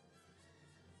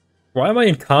 Why am I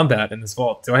in combat in this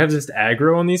vault? Do I have just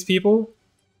aggro on these people?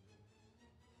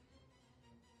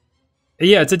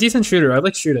 Yeah, it's a decent shooter. I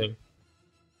like shooting.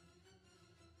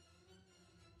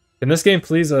 In this game,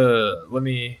 please, let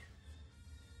me...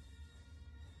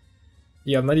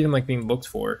 Yeah, I'm not even, like, being looked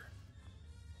for.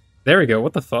 There we go.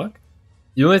 What the fuck?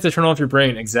 You only have to turn off your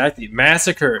brain. Exactly.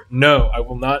 Massacre! No, I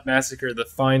will not massacre the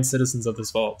fine citizens of this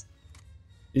vault.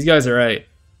 These guys are right.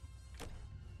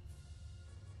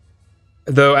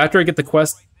 Though, after I get the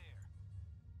quest...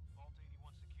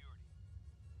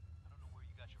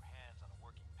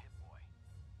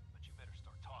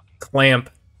 Clamp.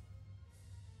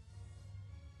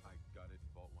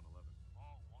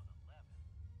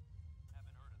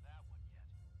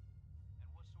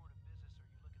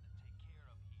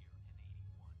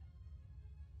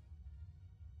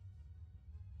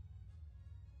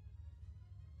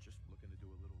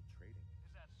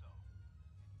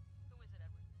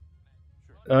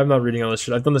 I'm not reading all this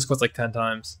shit. I've done this quest like 10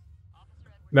 times.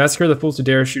 Massacre the fools who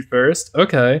dare shoot first.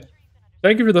 Okay.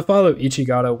 Thank you for the follow,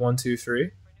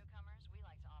 Ichigata123.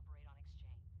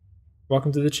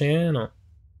 Welcome to the channel.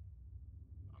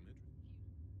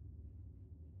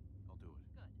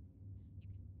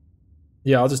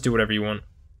 Yeah, I'll just do whatever you want.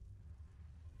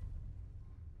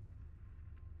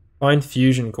 Find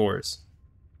fusion cores.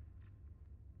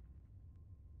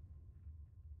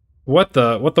 What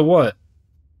the what?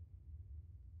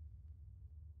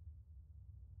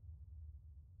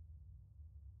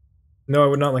 No, I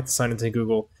would not like to sign into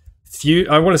Google.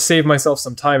 I want to save myself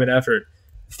some time and effort.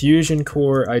 Fusion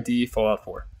Core ID Fallout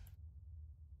 4.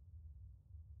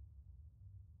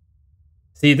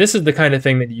 See, this is the kind of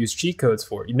thing that you use cheat codes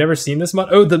for. You've never seen this mod?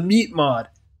 Oh, the meat mod.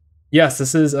 Yes,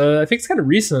 this is, I think it's kind of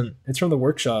recent. It's from the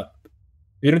workshop.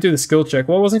 You don't do the skill check.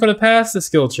 Well, I wasn't going to pass the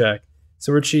skill check,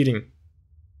 so we're cheating.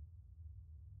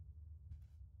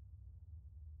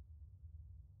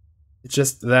 It's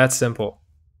just that simple.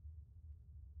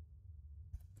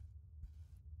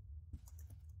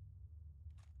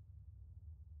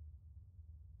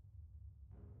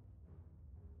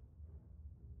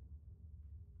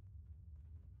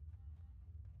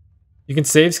 You can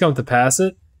save scum to pass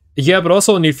it. Yeah, but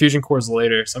also I'll need fusion cores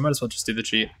later, so I might as well just do the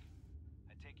cheat.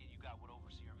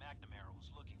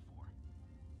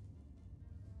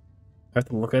 I have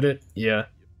to look at it? Yeah.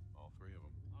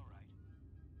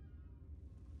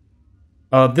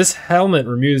 This helmet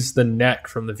removes the neck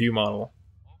from the view model.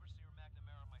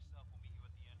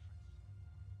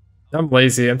 I'm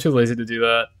lazy. I'm too lazy to do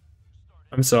that.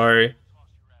 I'm sorry.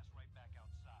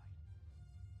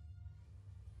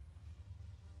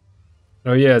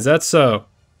 Oh yeah, is that so?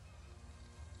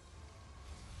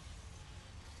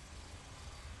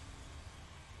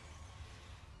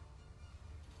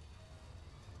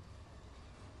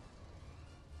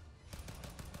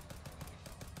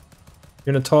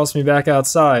 You're gonna toss me back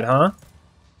outside, huh?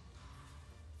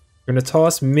 You're gonna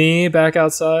toss me back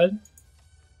outside?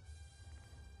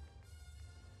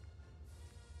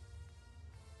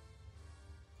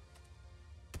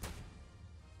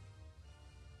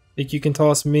 Think you can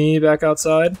toss me back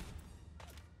outside?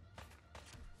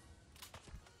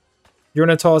 You're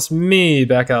gonna toss me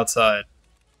back outside.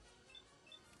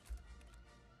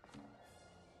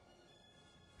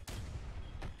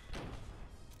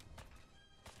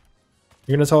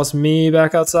 You're gonna toss me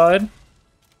back outside?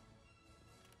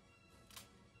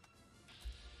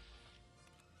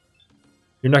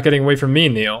 You're not getting away from me,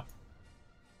 Neil.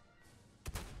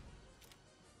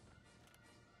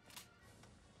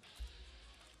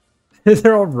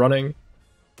 They're all running.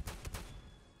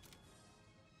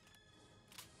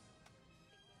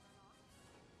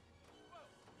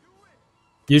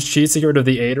 Use cheats to get rid of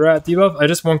the aid rat debuff? I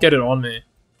just won't get it on me.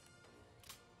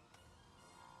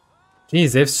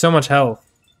 Jeez, they have so much health.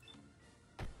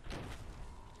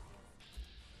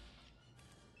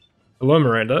 Hello,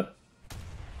 Miranda.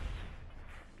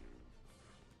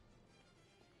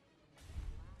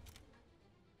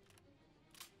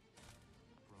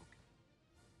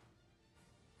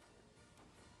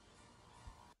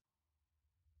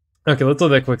 Okay, let's do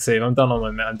that quick save. I'm done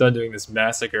on I'm done doing this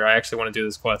massacre. I actually want to do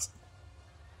this quest.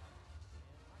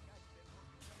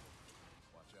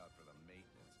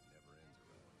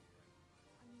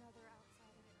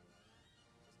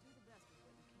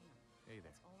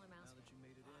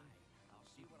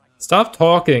 Stop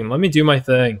talking. Let me do my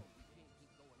thing.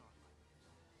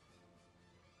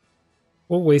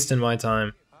 What wasting my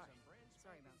time?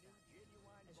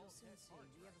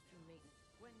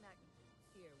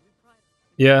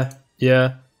 Yeah,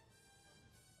 yeah.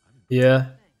 Yeah.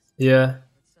 Yeah.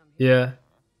 Yeah.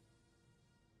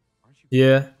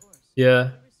 Yeah. Yeah.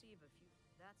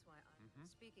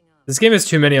 This game has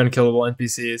too many unkillable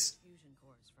NPCs.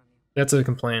 That's a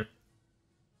complaint.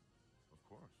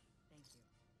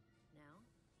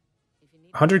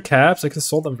 100 caps? I could have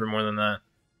sold them for more than that.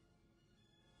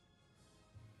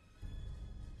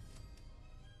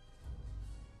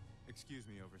 Excuse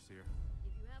me, Overseer.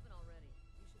 If you haven't already,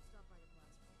 you should stop by the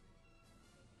platform.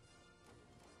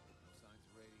 Signs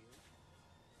of radiation.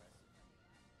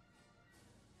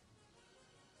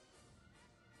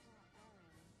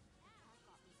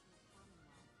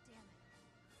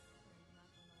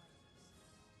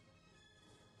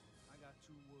 I got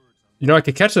 2 words on You know, I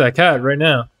could catch that cat right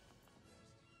now.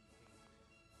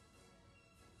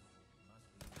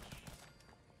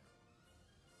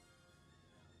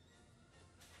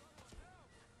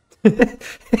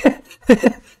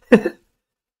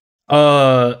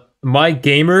 My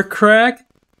gamer crack?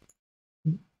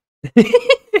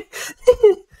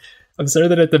 I'm sorry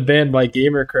that I have to ban my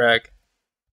gamer crack.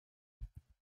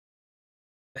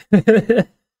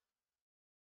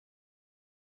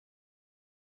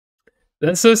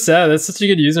 That's so sad. That's such a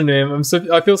good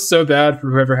username. I feel so bad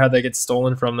for whoever had that get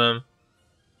stolen from them.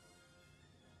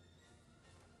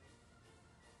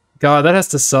 God, that has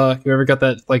to suck. Whoever got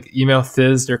that like email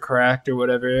fizzed or cracked or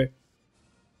whatever.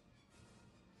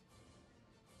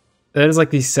 That is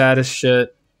like the saddest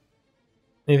shit.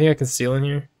 Anything I can steal in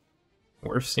here?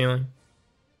 Worth stealing?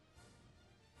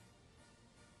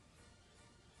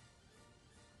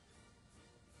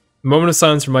 Moment of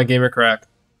silence for my gamer crack.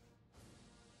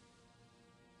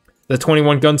 The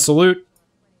 21 gun salute.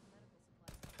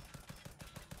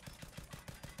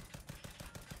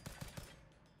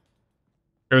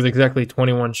 There was exactly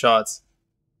 21 shots.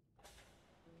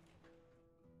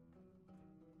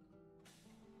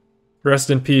 Rest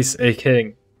in peace, a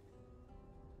king.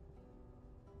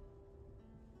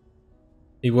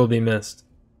 He will be missed.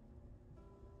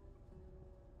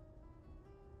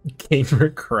 Gamer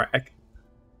crack.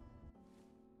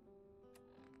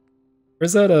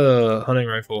 Where's that hunting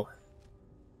rifle?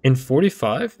 In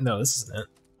 45? No, this isn't it.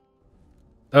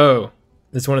 Oh,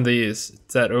 it's one of these.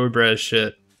 It's that Obraz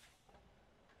shit.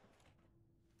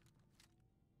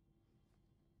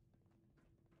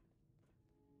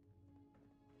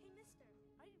 Hey, mister,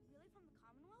 are you really from the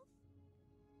Commonwealth?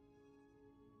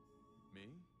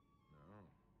 Me? No,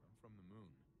 I'm from the moon.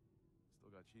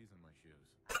 Still got cheese in my shoes.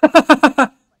 But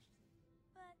I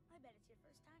bet it's your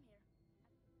first time here.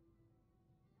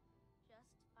 Just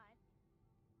 5?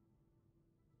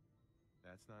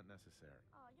 That's not necessary.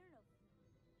 Oh, you're no...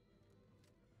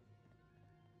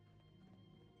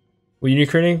 Will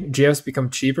Ukrainian GFs become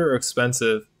cheaper or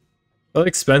expensive? Well,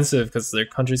 expensive because their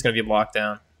country's gonna be locked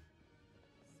down.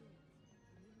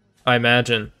 I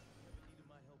imagine.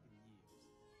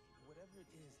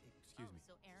 Excuse me.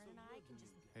 So Aaron and I can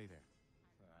just... Hey there.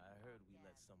 I heard we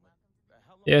let someone.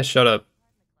 How long? Yeah, shut up.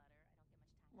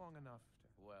 Long enough.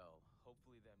 Well,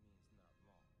 hopefully that means not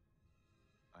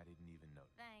long. I didn't even know.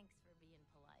 Thanks for being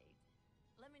polite.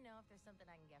 Let me know if there's something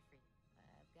I can get for you.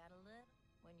 I've got a little.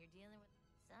 When you're dealing with...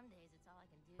 Some days it's all I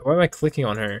can do. Why am I clicking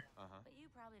on her? But you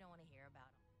probably don't want to hear about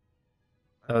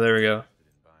them. Oh, there we go. Interested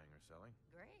in buying or selling?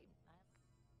 Great.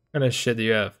 What kind of shit do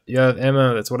you have? You have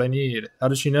ammo, that's what I need. How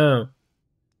does she know?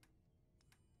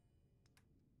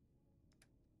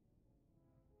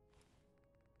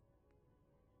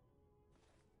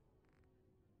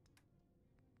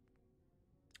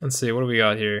 Let's see, what do we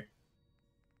got here?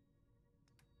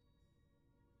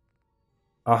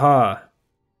 Aha.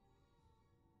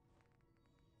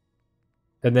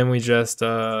 And then we just,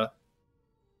 no.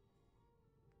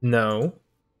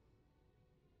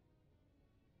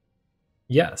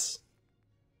 Yes.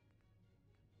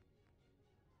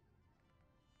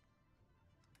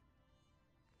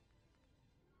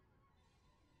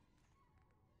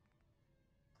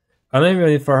 I don't even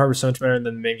think Far Harbor so much better than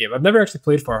the main game. I've never actually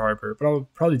played Far Harbor, but I'll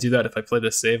probably do that if I play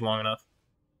this save long enough.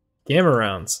 Gamma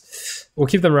rounds. We'll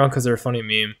keep them around because they're a funny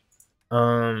meme.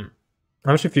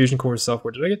 How much of fusion cores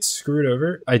self-were? Did I get screwed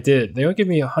over? I did. They only give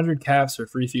me 100 caps for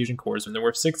free fusion cores when they're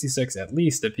worth 66 at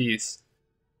least a piece.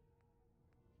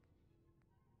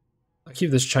 I'll keep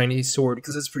this Chinese sword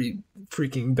because it's pretty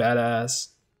freaking badass.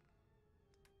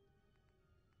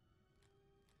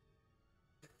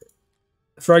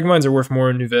 Frag mines are worth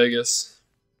more in New Vegas.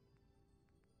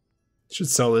 Should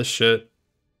sell this shit.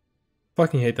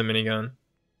 Fucking hate the minigun.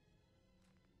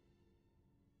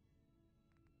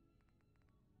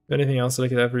 Anything else that I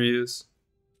could ever use?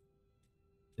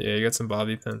 Yeah, you got some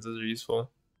bobby pins. Those are useful.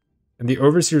 And the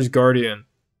Overseer's Guardian.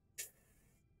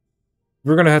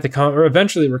 We're gonna have to come, or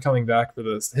eventually we're coming back for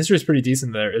this. The history's pretty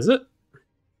decent there, is it?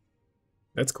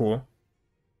 That's cool.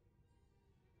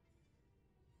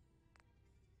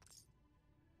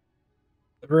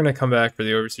 We're gonna come back for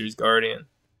the Overseer's Guardian.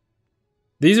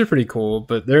 These are pretty cool,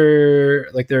 but they're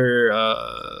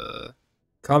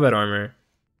combat armor.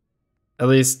 At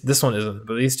least this one isn't,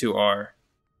 but these two are.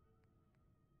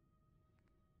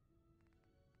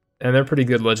 And they're pretty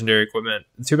good legendary equipment.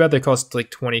 Too bad they cost like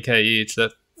 20k each.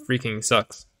 That freaking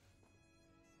sucks.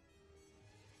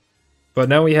 But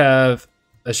now we have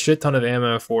a shit ton of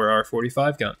ammo for our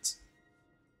 45 guns.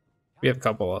 We have a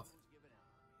couple of.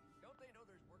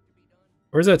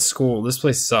 Where's that school? This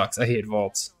place sucks. I hate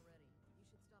vaults.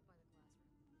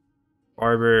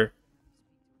 Barber.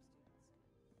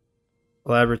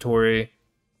 Laboratory.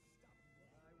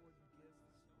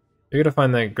 You're gonna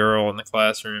find that girl in the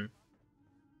classroom.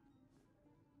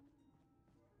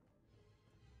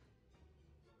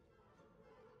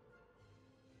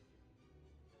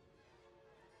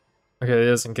 Okay, it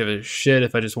doesn't give a shit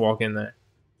if I just walk in there.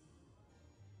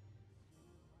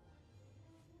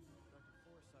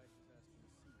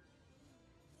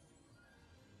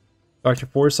 Dr.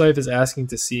 Forsyth is asking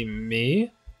to see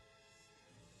me?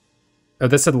 Oh,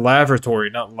 that said laboratory,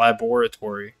 not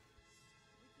laboratory.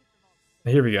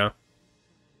 Here we go.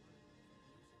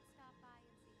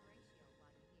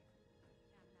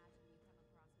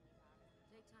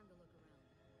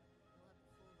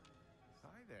 Hi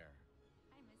there.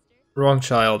 Wrong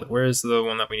child. Where's the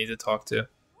one that we need to talk to?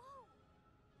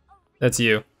 That's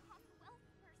you.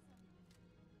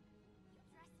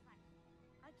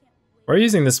 Why are you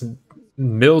using this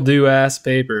mildew-ass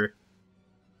paper?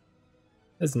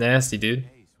 That's nasty, dude.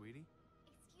 Hey, sweetie.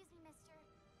 Excuse me, mister.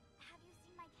 Have you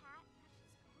seen my cat?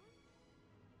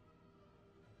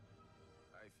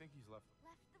 I think he's left.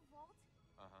 Left the vault?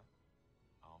 Uh-huh.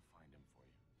 I'll find him for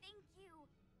you. Thank you.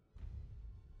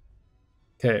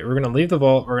 Okay, we're gonna leave the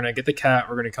vault, we're gonna get the cat,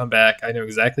 we're gonna come back. I know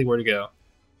exactly where to go.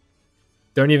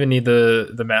 Don't even need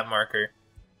the map marker.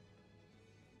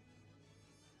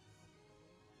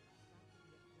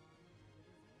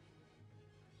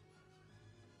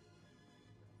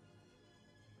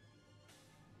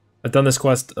 I've done this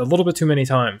quest a little bit too many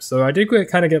times, so I did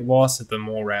kind of get lost at the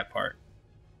mole rat part.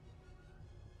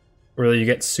 Where you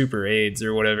get super aids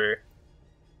or whatever.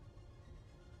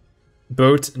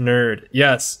 Boat nerd.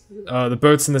 Yes, the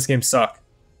boats in this game suck.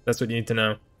 That's what you need to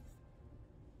know.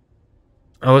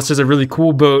 Unless there's a really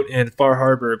cool boat in Far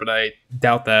Harbor, but I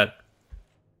doubt that.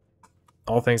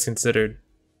 All things considered.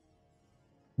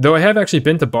 Though I have actually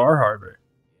been to Bar Harbor.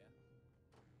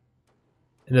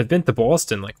 And I've been to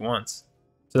Boston like once.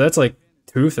 So that's like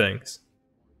 2 things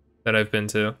that I've been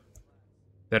to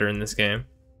that are in this game.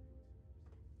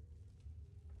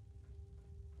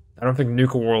 I don't think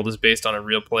Nuka World is based on a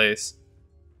real place.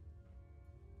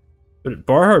 But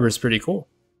Bar Harbor is pretty cool.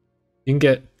 You can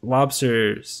get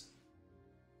lobsters.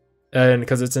 And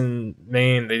because it's in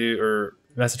Maine, they do, or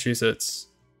Massachusetts.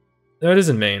 No, it is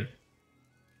in Maine.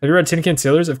 Have you read Tin Can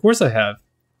Sailors? Of course I have.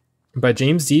 By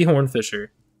James D. Hornfisher.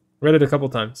 Read it a couple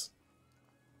times.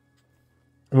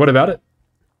 What about it?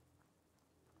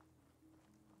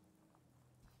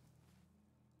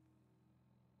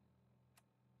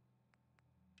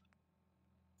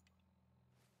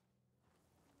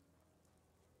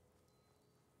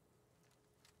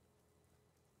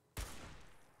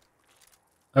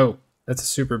 Oh, that's a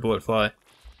super bullet fly.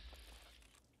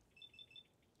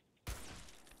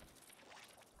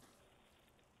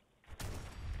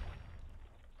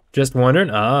 Just wondering?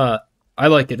 Ah, I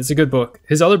like it. It's a good book.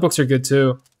 His other books are good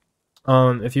too.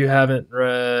 If you haven't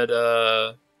read,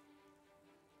 oh,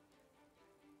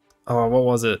 what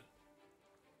was it?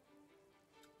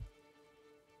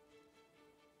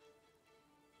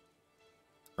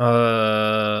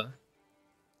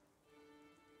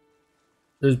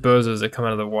 There's bozos that come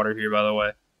out of the water here, by the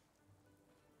way.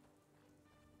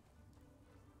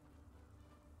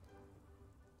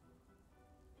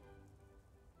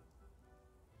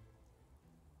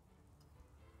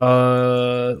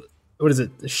 What is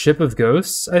it? The Ship of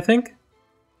Ghosts, I think?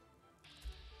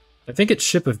 I think it's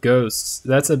Ship of Ghosts.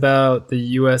 That's about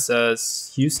the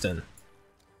USS Houston.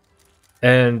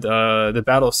 And the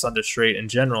Battle of Sunda Strait in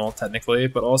general, technically,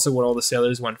 but also what all the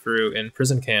sailors went through in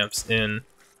prison camps in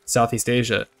Southeast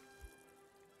Asia.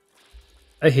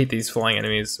 I hate these flying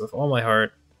enemies with all my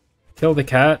heart. Kill the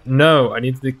cat? No, I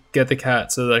need to get the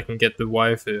cat so that I can get the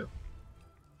waifu.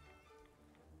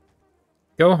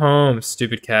 Go home,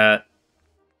 stupid cat.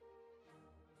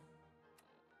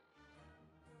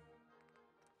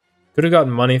 Could have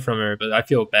gotten money from her, but I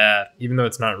feel bad, even though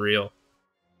it's not real.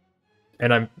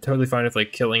 And I'm totally fine with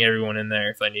like killing everyone in there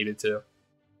if I needed to.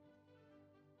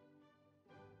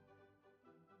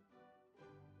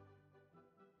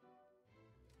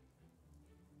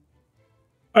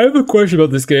 I have a question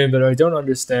about this game that I don't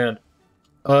understand.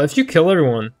 If you kill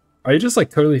everyone, are you just like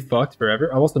totally fucked forever?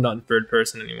 I'm also not in third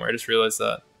person anymore. I just realized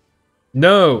that.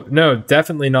 No, no,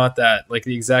 definitely not that. Like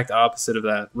the exact opposite of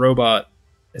that. Robot.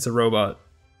 It's a robot.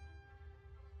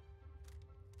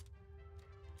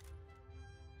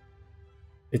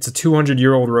 It's a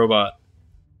 200-year-old robot.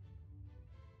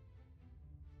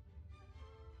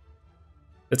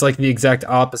 It's like the exact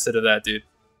opposite of that, dude.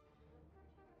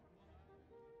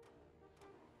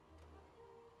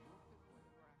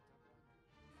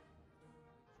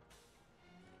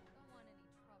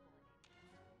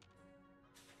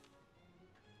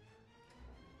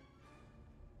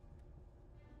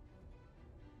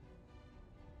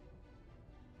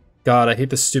 God, I hate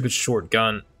this stupid short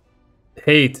gun.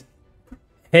 Hate.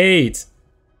 Hate.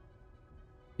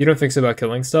 You don't think so about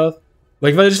killing stuff?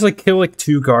 Like if I just like kill like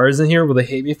 2 guards in here, will they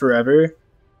hate me forever?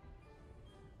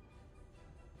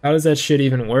 How does that shit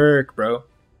even work, bro?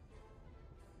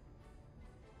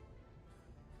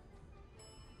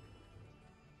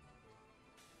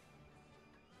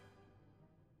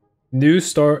 New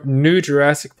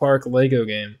Jurassic Park Lego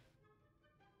game.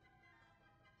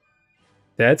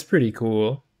 That's pretty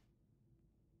cool.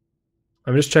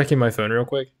 I'm just checking my phone real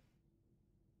quick.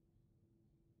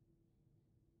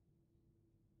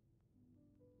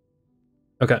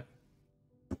 Okay.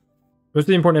 Most of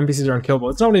the important NPCs are unkillable.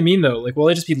 It's not what I mean though. Like, will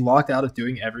I just be locked out of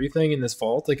doing everything in this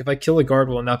vault? Like, if I kill a guard,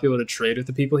 will I not be able to trade with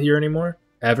the people here anymore?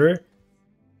 Ever?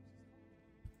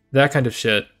 That kind of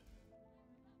shit.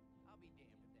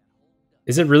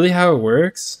 Is it really how it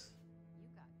works?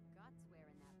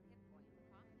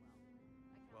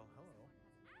 Well, hello.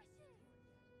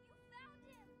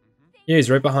 Yeah,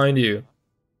 he's right behind you.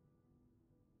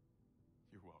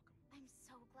 You're welcome. I'm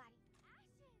so glad.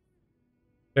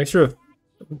 Thanks for...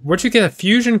 Where'd you get a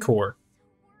fusion core?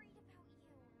 Worried about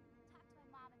you. Talk to my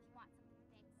mom if you want something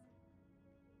fixed.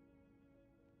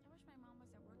 I wish my mom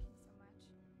wasn't working so much.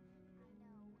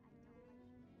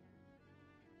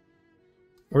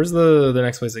 Where's the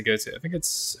next place I go to? I think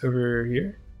it's over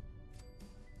here.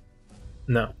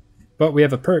 No. But we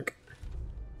have a perk.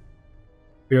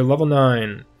 We are level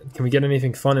 9. Can we get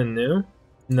anything fun and new?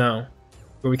 No.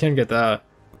 But we can get that.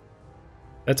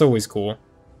 That's always cool.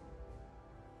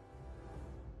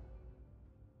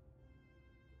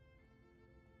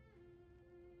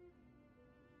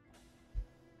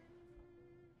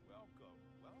 Welcome,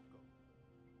 welcome.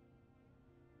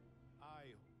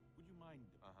 Would you mind?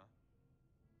 Uh-huh.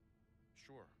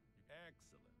 Sure.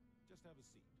 Excellent. Just have a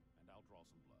seat, and I'll draw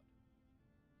some blood.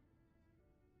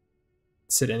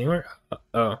 Sit anywhere?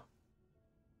 Oh.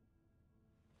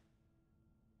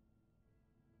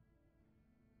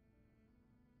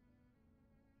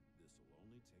 This'll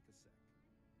only take a sec.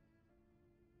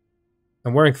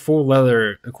 I'm wearing full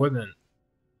leather equipment.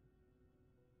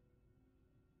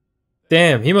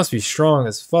 Damn, he must be strong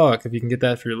as fuck if you can get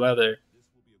that through leather. This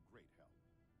will be a great help.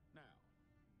 Now,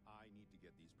 I need to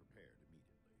get these prepared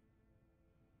immediately.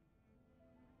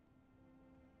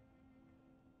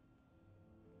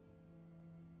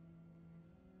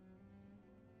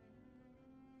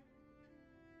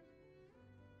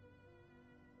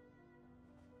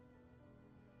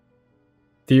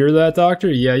 Fear that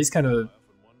doctor? Yeah, he's kind of I a often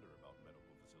wonder about medical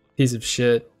facilities. piece of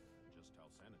shit. Just how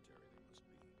sanitary they must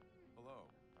be. Hello,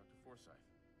 Dr. Forsyth.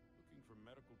 Looking for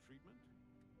medical treatment?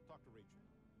 Talk to Rachel.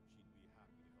 She'd be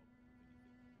happy to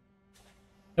help you with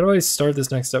anything. How do I start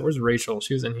this next step? Where's Rachel?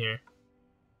 She was in here.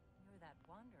 You're that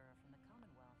wanderer from the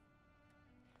Commonwealth.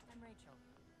 I'm Rachel.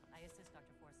 I assist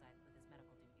Dr. Forsyth with his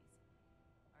medical duties.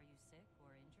 Are you sick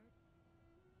or injured?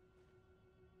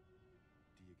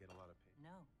 Do you get a lot of pain?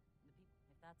 No.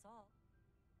 If that's all.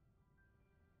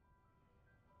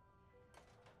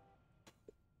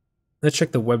 Let's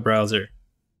check the web browser.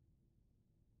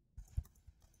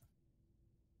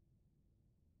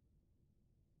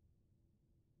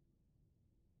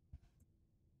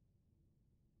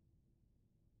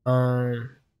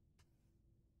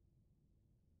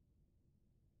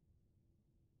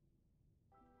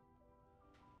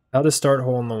 How to start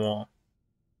hole in the wall.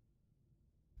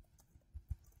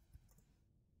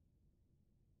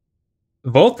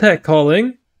 Voltec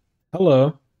calling.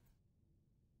 Hello.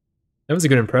 That was a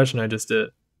good impression I just did.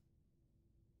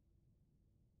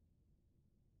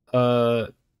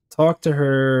 Talk to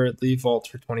her, leave vault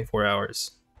for 24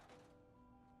 hours.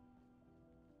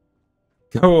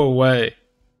 Go away.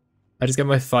 I just got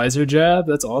my Pfizer jab?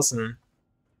 That's awesome.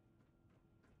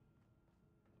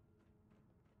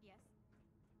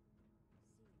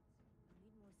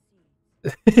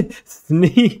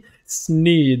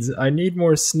 Sneeds. I need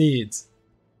more Sneeds.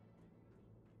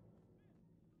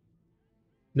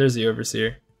 There's the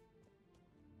overseer.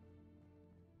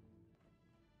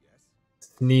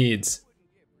 Sneeds.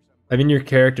 I mean your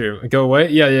character. Go away?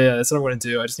 Yeah. That's what I'm gonna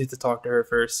do. I just need to talk to her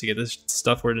first to get this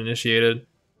stuff word initiated,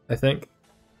 I think.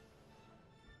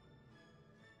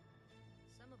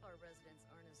 Some of our residents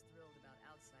aren't as thrilled about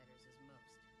outsiders as most,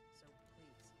 so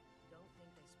please, don't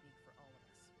think they speak for all of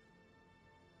us.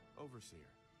 Overseer.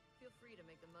 Feel free to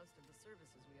make the most of the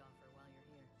services we offer while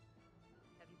you're here.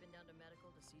 Have you been down to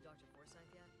medical to see Dr. Forsyth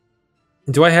yet?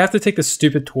 Do I have to take the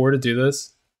stupid tour to do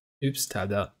this? Oops,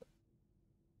 tabbed out.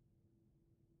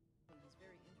 He's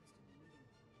very interested in meeting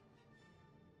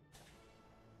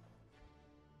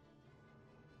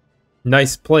you.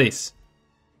 Nice place.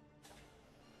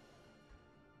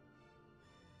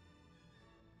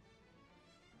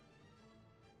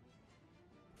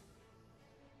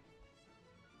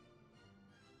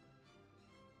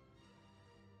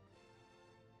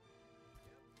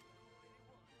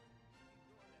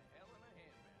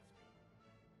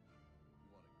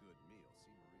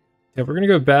 Yeah, we're gonna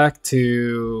go back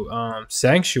to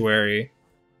Sanctuary,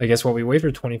 I guess, while we wait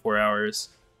for 24 hours.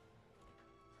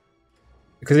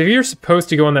 Because if you're supposed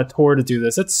to go on that tour to do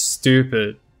this, that's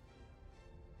stupid.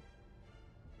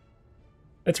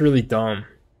 That's really dumb.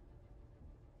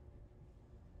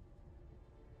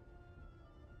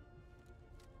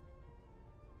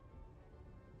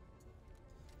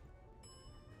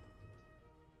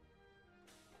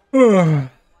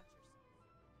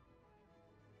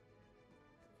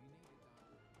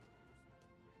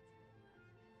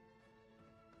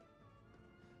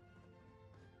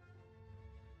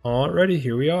 Alrighty,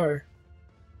 here we are.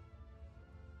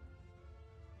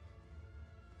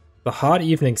 The hot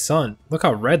evening sun. Look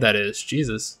how red that is.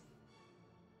 Jesus.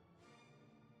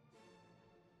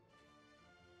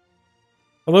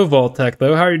 Hello, Vaultech,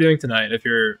 though. How are you doing tonight, if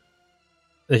you're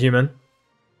a human?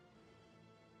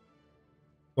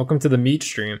 Welcome to the meat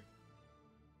stream.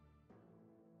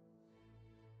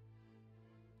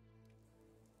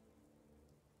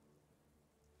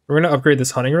 We're going to upgrade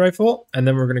this hunting rifle, and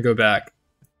then we're going to go back.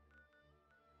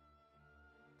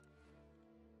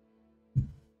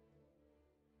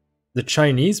 The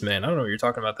Chinese man. I don't know what you're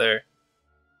talking about there.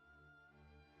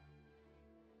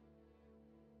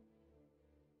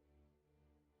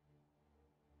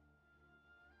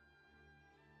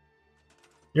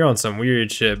 You're on some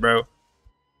weird shit, bro.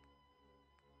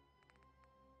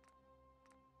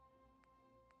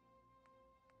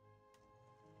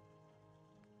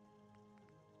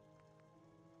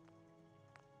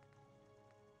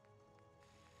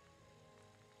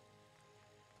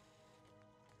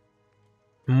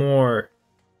 More.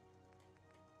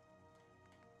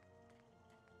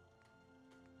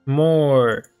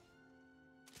 More.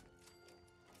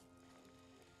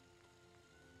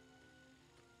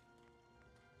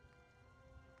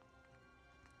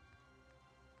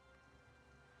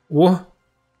 What?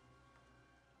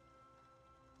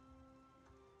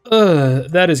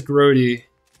 That is grody.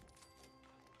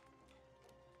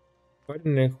 Why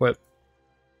didn't it equip?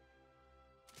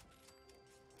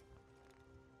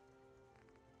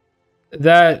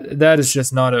 That is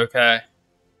just not okay.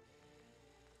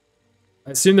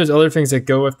 I assume there's other things that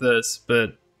go with this,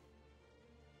 but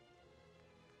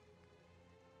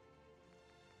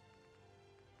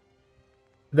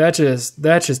that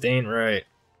just ain't right.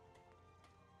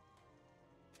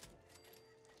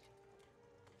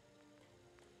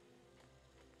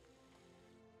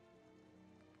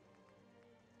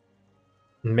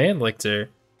 Manlictor.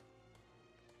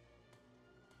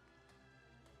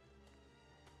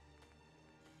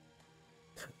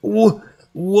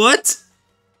 What?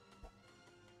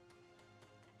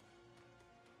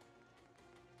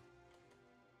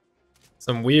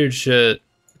 Some weird shit.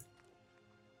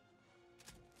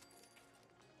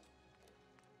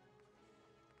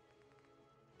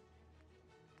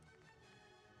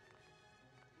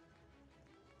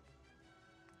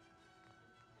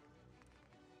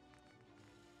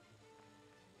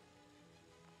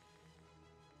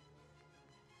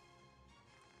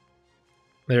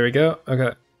 There we go.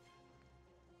 Okay.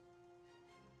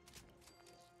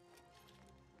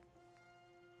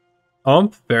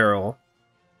 Barrel.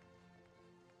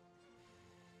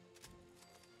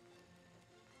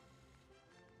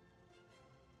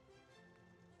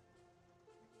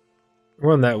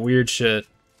 We're on that weird shit.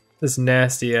 This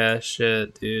nasty ass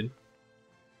shit, dude.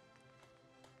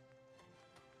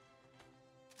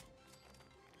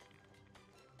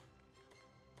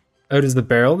 Oh, does the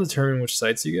barrel determine which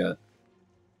sights you get?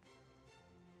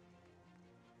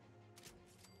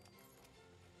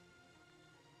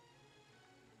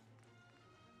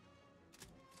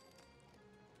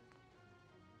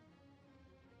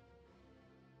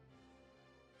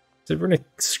 So we're gonna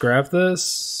scrap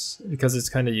this because it's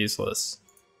kind of useless.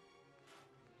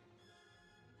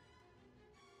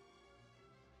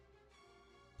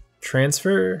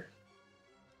 Transfer.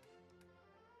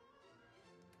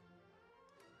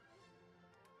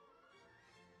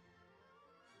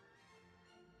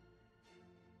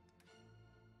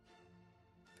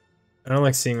 I don't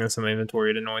like seeing this in my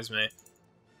inventory, it annoys me.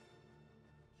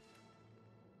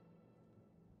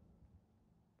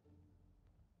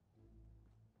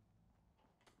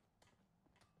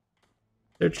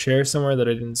 Is there a chair somewhere that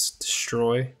I didn't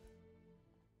destroy?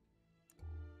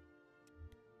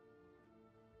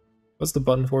 What's the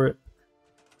button for it?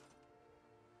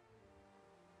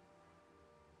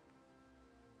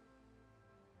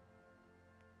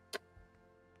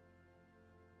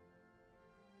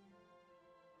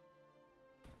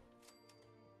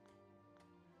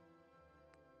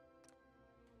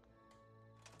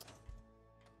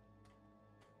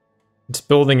 Just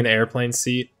building an airplane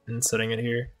seat and setting it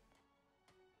here.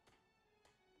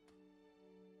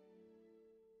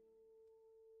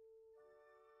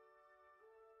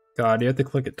 God, you have to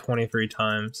click it 23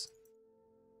 times.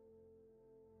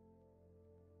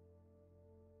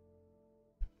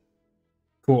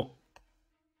 Cool.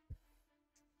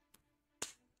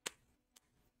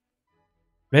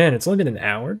 Man, it's only been an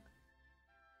hour?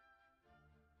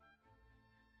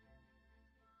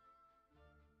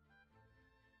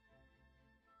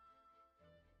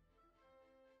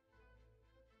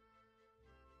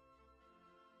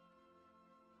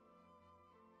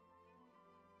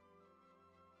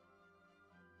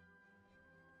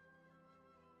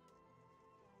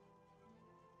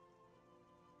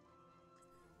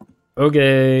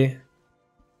 Okay.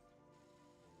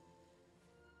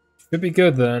 Should be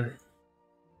good then.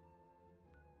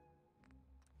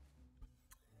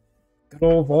 Good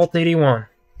old Vault 81.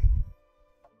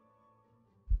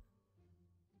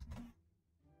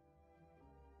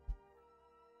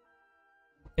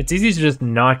 It's easy to just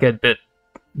not get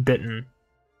bitten.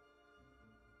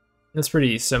 That's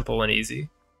pretty simple and easy.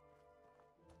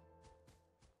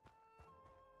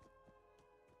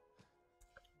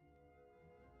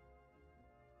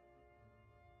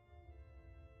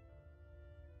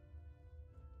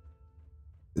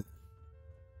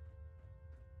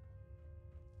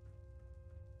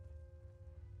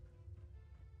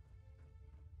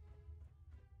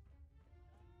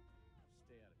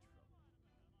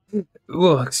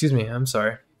 Oh, excuse me. I'm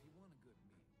sorry.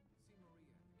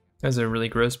 That's a really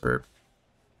gross burp.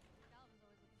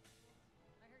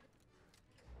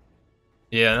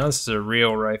 Yeah, now this is a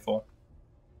real rifle.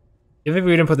 If we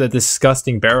didn't put that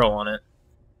disgusting barrel on it.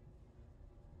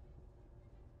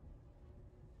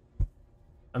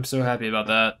 I'm so happy about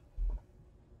that.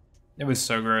 It was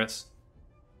so gross.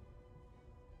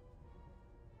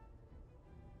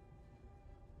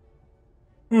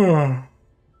 Ugh.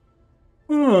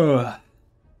 Ugh.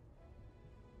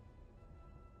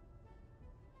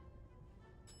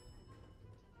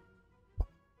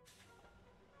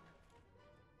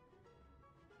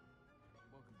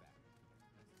 Welcome back.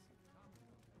 Nice hip boy.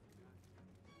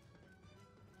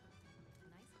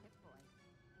 If it ever starts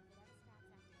acting up on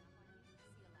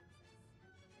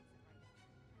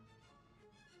you, see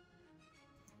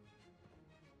Alexis. She'll fix it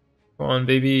right up. Come on,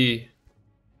 baby.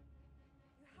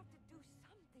 You have to do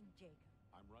something, Jacob.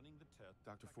 I'm running the test,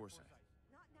 Dr. Forsyth.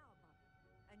 Not now, Bob.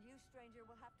 And you, stranger,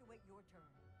 will have to wait your turn.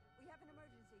 We have an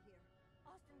emergency here.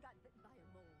 Austin got bitten by a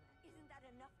mole rat. Isn't that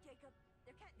enough, Jacob?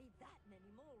 There can't be that many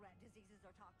mole rat diseases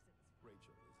or toxins.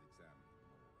 Rachel is examining the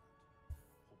mole rat.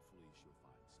 Hopefully she'll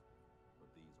find something. But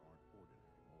these aren't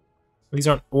ordinary mole rats. These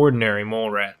aren't ordinary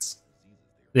mole rats.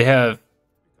 Diseases They have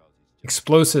because he's just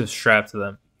explosives strapped to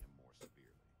them. him more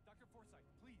severely. Dr. Forsyth,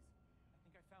 please. I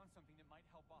think I found something that might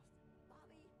help Austin.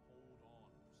 Bobby, Hold on,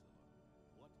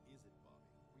 Priscilla. What is it,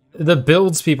 Bobby? The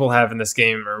builds people have in this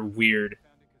game are weird.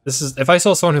 This is, if I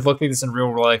saw someone who looked like this in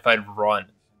real life, I'd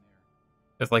run.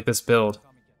 With like this build.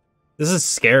 This is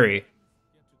scary. Get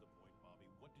to the point, Bobby.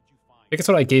 What did you find? I think it's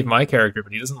what I gave my character,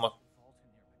 but he doesn't look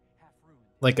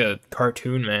like a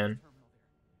cartoon man.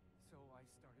 So I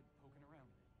started poking around.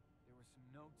 There were some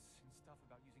notes and stuff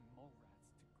about using mole rats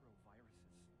to grow viruses.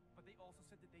 But they also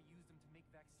said that they used them to make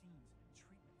vaccines and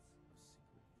treatments. A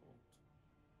secret vault.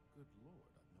 Good Lord,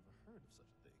 I've never heard of such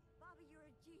a thing. Bobby, you're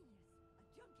a genius. A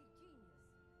junkie genius.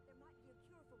 There might be a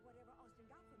cure for whatever Austin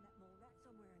got from that mole rat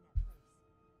somewhere in that place.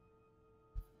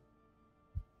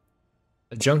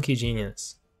 A junkie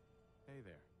genius. Hey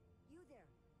there. You there.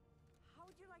 How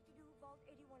would you like to do Vault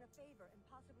 81 a favor and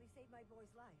possibly save my boy's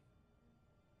life?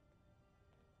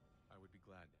 I would be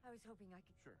glad. I was hoping I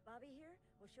could. Sure. Bobby here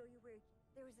will show you where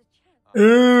There is a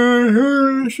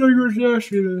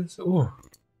chance. Ooh.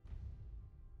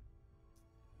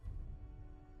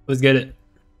 Let's get it.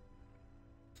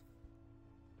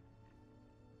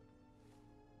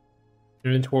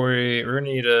 Inventory. We're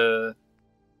gonna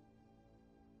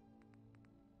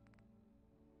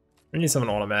need something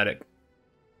automatic.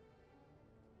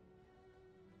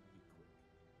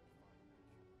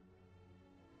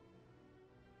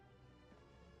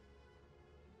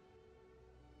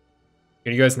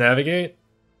 Can you guys navigate?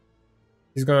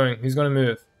 He's gonna move.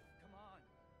 Come on.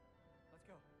 Let's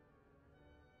go.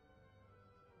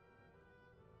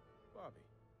 Bobby,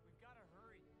 We've gotta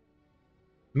hurry.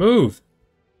 Move!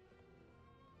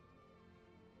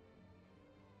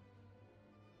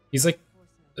 He's like,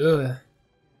 ugh.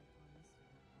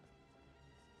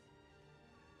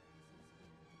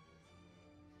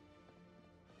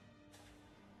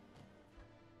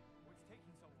 What's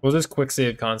taking so long? We'll just quick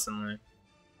save constantly.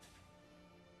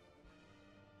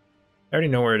 I already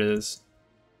know where it is.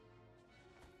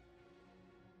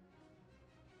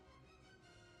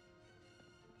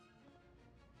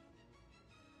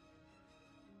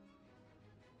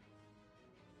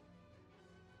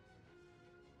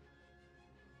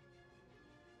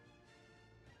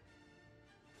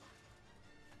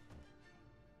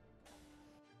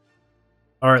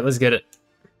 Alright, let's get it.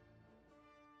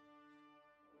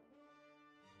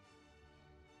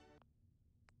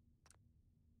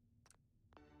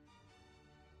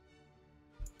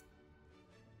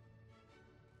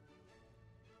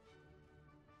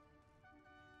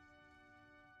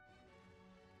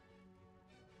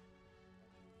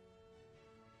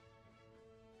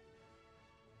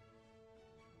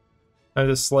 I have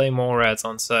to slay mole rats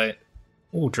on site.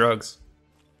 Ooh, drugs.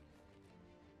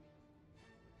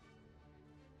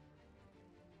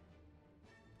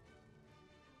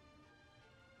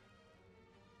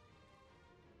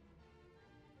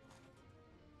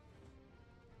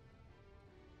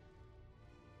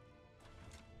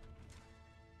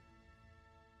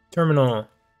 Terminal.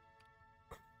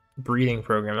 Breeding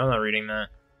program. I'm not reading that.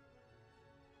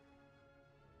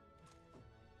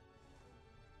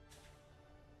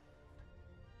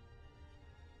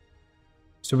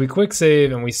 So we quick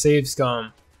save and we save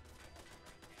scum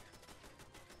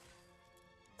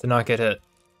to not get hit.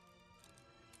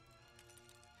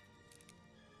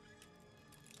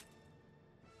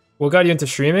 What got you into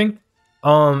streaming?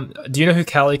 Do you know who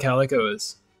Callie Calico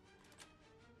is?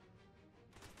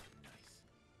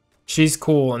 She's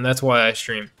cool, and that's why I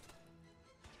stream.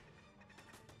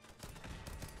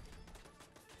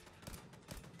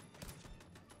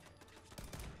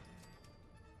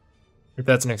 If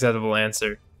that's an acceptable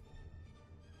answer.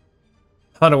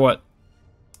 How to what?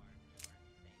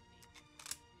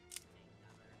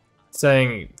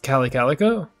 Saying Callie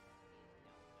Calico?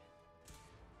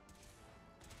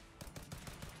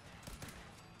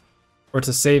 Or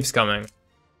to save scumming?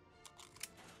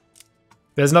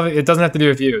 There's nothing. It doesn't have to do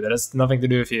with you. That has nothing to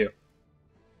do with you.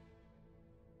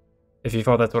 If you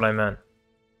thought that's what I meant.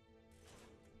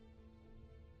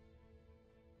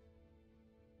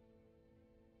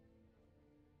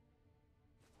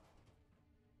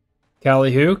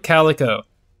 Callie who? Calico.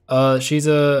 She's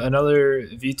another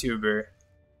VTuber.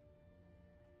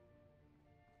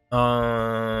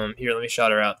 Here, let me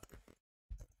shout her out.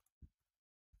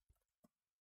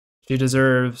 She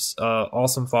deserves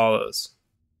awesome follows.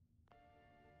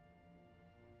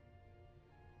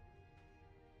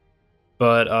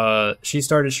 But she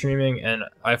started streaming and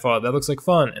I thought that looks like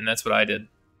fun, and that's what I did.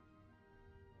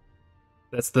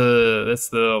 That's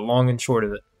the long and short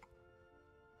of it.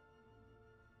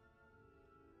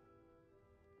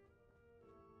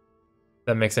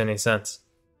 That makes any sense.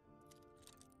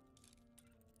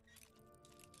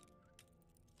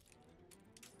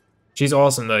 She's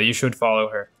awesome though, you should follow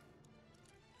her.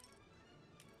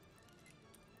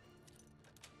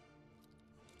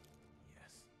 yes.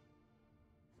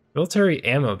 Military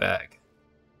ammo bag.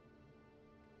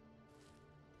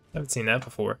 I haven't seen that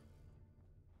before.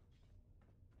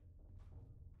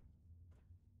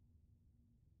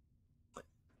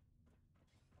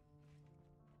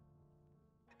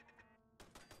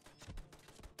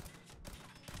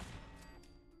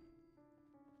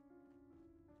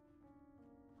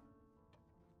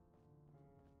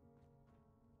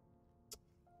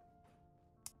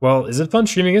 Well, is it fun?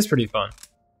 Streaming is pretty fun.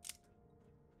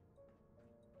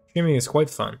 Streaming is quite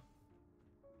fun.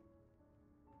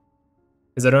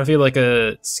 Because I don't feel like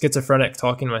a schizophrenic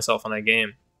talking to myself on that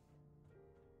game.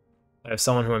 I have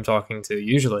someone who I'm talking to,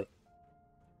 usually.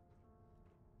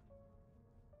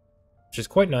 Which is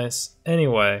quite nice.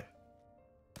 Anyway.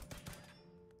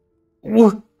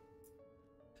 What?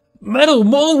 Metal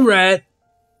mole rat!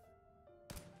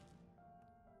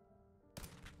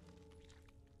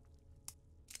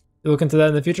 You look into that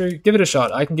in the future, give it a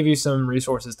shot. I can give you some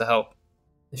resources to help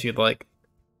if you'd like.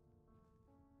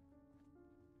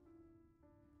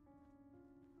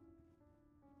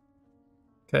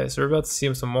 Okay, so we're about to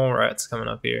see some mole rats coming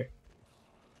up here.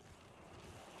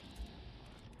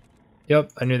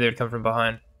 Yep, I knew they would come from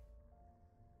behind.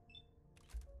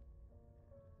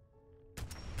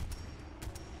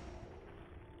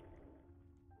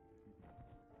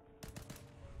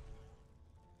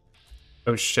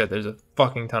 Oh shit, there's a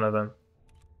fucking ton of them.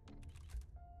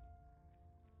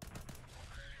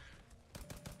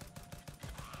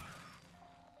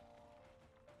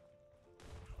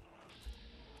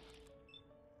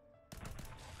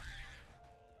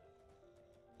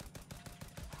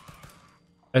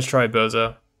 Let's try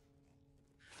Bozo.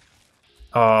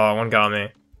 Oh, one got me.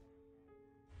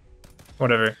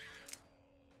 Whatever.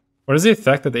 What is the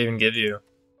effect that they even give you?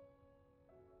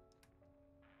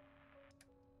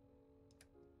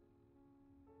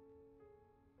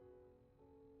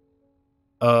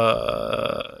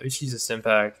 Let's use a sim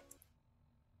pack.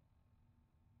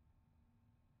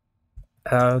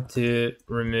 How to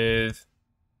remove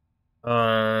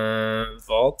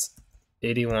Vault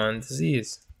 81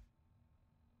 disease.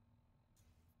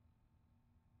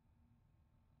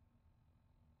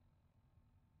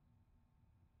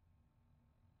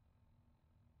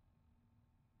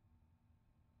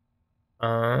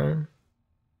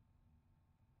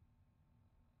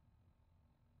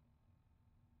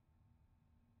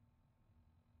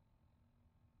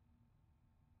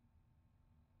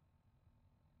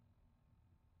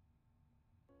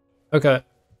 Okay.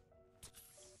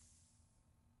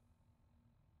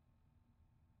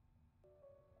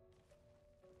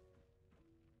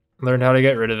 Learn how to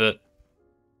get rid of it.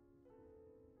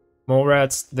 Mole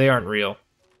rats, they aren't real.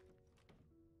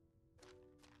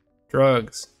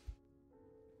 Drugs.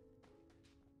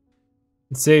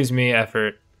 It saves me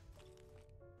effort.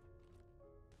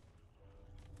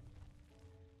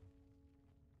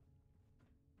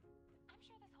 I'm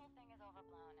sure this whole thing is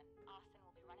overblown and Austin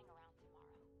will be running around tomorrow.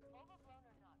 Overblown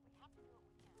or not, we have to do what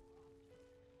we can.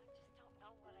 I just don't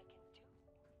know what I can do.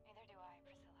 Neither do I,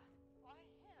 Priscilla. Why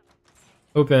him?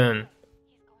 Open.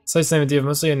 He's going Slice name diva,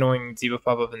 mostly annoying diva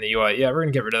pop up in the UI. Yeah, we're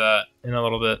gonna get rid of that in a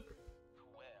little bit.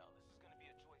 Well, this is gonna be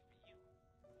a choice for you.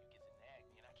 You get to nag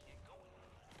me and I can't go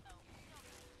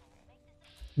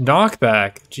anywhere.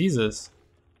 Knockback. Jesus.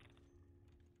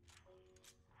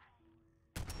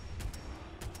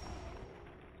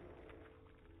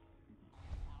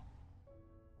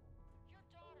 Your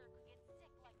daughter could get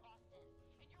sick like Austin,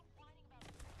 and you're whining about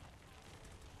it.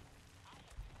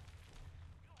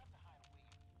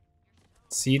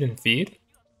 Seed and feed? You have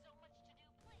so much to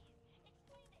do. Please,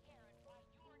 explain to Erin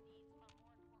why your needs are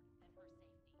more important than her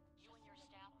safety. You and your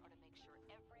staff are to make sure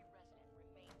every resident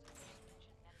remains in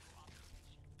stringent medical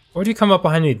observation. Why'd you come up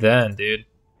behind me then, dude?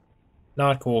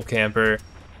 Not cool, camper.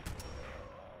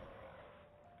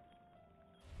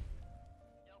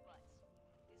 No buts.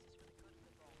 This is for the good of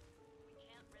the bowl. We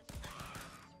can't risk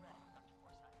this threat, Dr.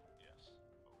 Forsyth. Yes,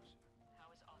 overseer.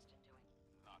 How is Austin doing?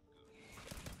 Not good.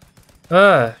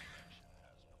 Ah.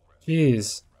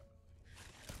 Jeez.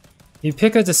 Can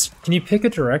you pick a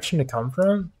direction to come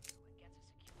from?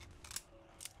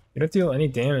 You don't deal any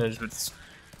damage, but it's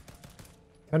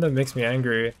kind of makes me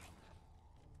angry.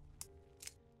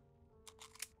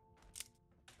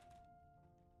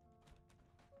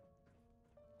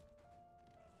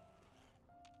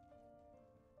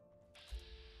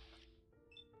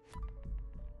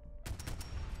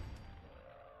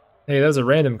 Hey, that was a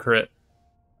random crit.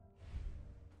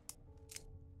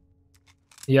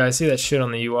 Yeah, I see that shit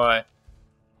on the UI.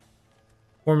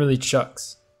 Formerly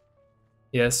Chuck's.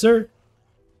 Yes, sir.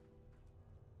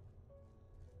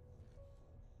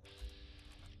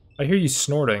 I hear you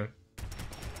snorting.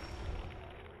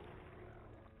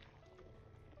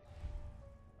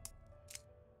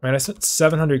 Man, I spent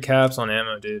 700 caps on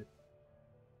ammo, dude.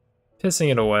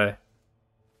 Pissing it away.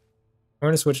 We're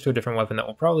gonna switch to a different weapon that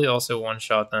will probably also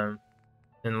one-shot them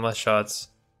in less shots.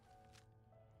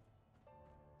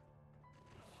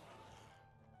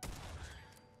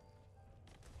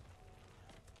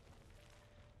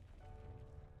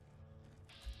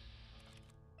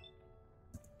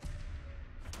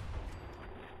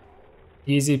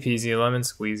 Easy peasy, lemon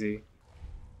squeezy.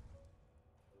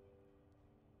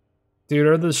 Dude,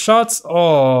 are the shots?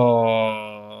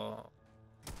 Oh.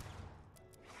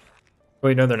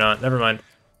 Wait, no, they're not. Never mind.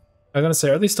 I was gonna say,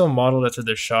 are they still modeled after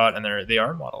their shot? And they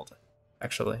are modeled,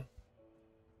 actually.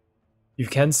 You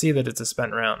can see that it's a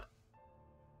spent round.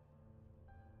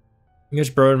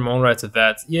 English bro and mole rats of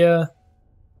vats. Yeah,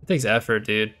 it takes effort,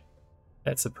 dude.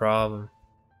 That's the problem.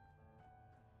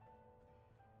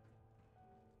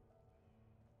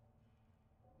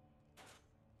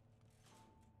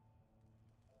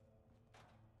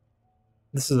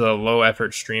 This is a low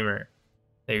effort streamer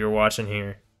that you're watching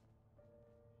here.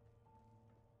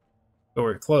 But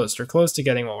we're close. We're close to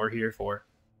getting what we're here for.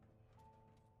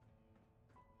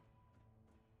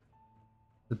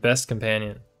 The best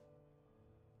companion.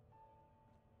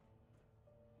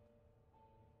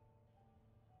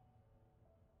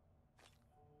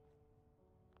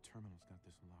 Terminal's not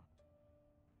dislodged.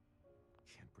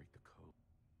 Can't break the code.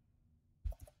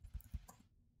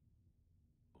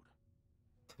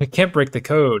 I can't break the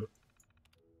code.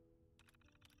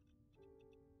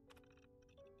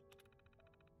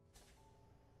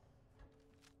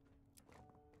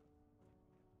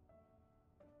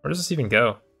 Where does this even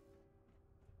go?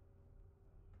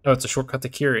 Oh, it's a shortcut to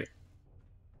Kiri.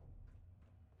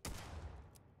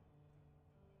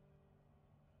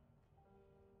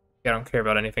 I don't care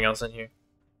about anything else in here.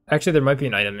 Actually, there might be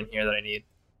an item in here that I need.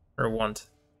 Or want.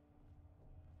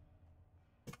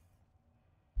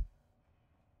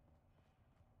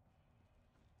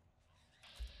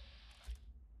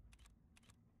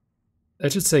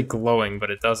 That should say glowing,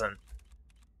 but it doesn't.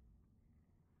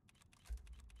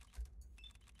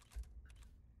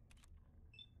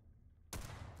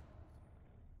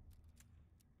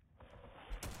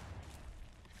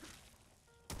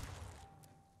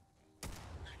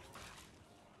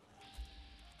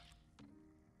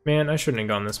 Man, I shouldn't have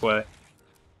gone this way.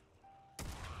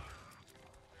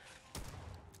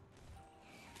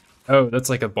 Oh, that's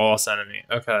like a boss enemy.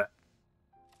 Okay.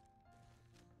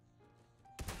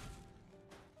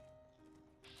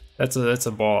 That's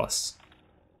a boss.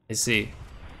 I see.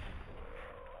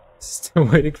 Still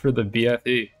waiting for the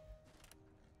BFE.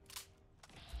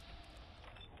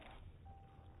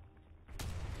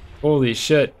 Holy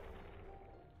shit.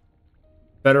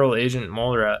 Federal Agent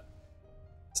Mallrat.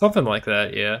 Something like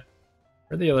that, yeah.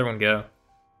 Where'd the other one go?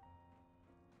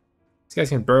 These guys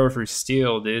can burrow through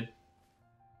steel, dude.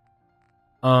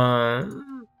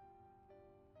 I'm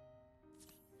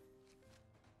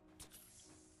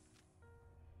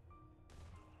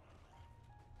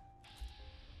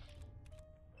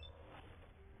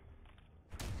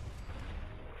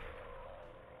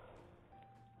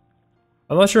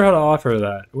not sure how to offer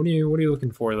that. What are you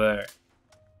looking for there?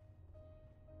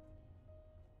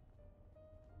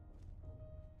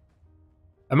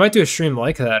 I might do a stream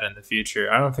like that in the future.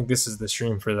 I don't think this is the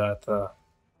stream for that though.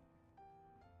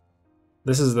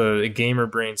 This is the Gamer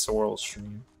Brain Sorrel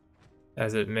stream,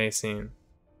 as it may seem.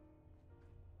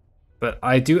 But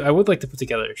I would like to put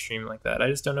together a stream like that. I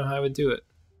just don't know how I would do it.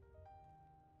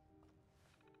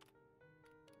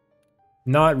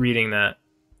 Not reading that.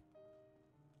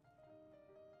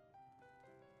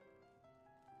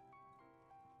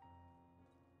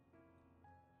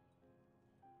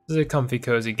 This is a comfy,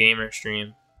 cozy gamer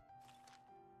stream.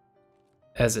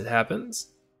 As it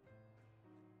happens.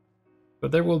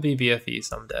 But there will be BFE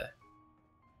someday.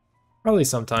 Probably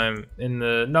sometime in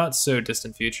the not so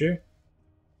distant future.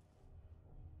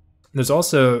 There's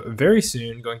also very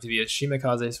soon going to be a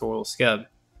Shimikaze Sorrel Skeb.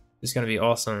 It's going to be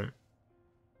awesome.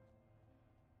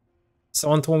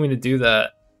 Someone told me to do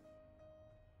that.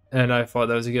 And I thought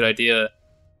that was a good idea.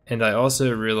 And I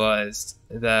also realized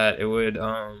that it would,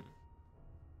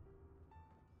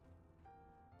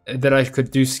 that I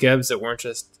could do Skebs that weren't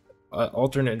just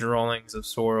alternate drawings of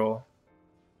Sorrel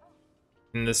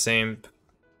in the same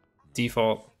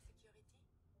default.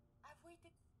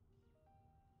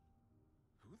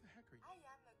 Who the heck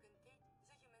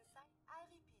are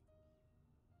you?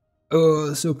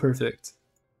 Oh, so perfect.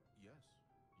 Yes.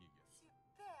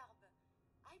 Superb!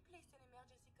 I placed an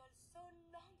emergency call so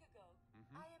long ago.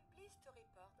 I am pleased to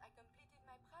report I completed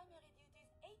my primary duties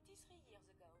 83 years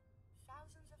ago.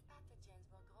 Thousands of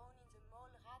pathogens were grown in the mole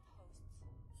rat hosts.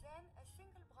 Then a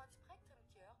single broad spectrum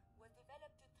cure was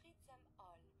developed to treat them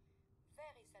all.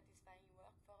 Very satisfying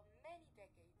work for many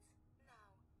decades. Now,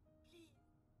 please.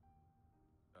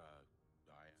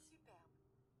 Superb.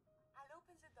 I'll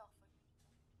open the door for you.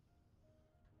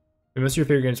 Most of your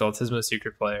favorite games Autismo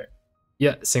secret player.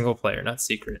 Yeah, single player, not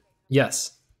secret.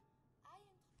 Yes.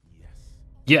 Yes.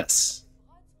 Yes.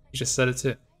 You just said it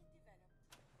too.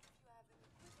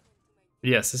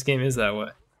 Yes, this game is that way.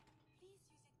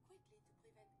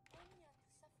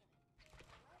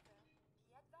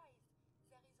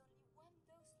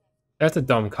 That's a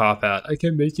dumb cop out. I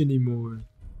can't make any more.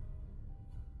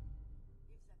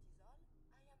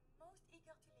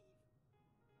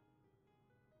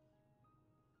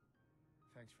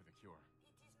 Thanks for the cure.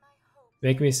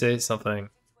 Make me say something.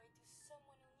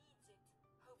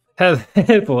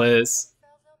 Bliss.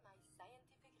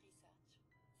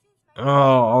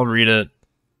 Oh, I'll read it.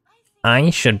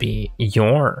 I should be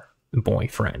your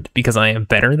boyfriend because I am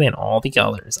better than all the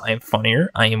others. I am funnier,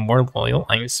 I am more loyal,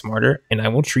 I am smarter, and I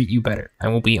will treat you better. I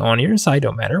will be on your side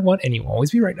no matter what, and you will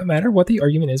always be right no matter what the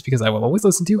argument is because I will always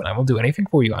listen to you and I will do anything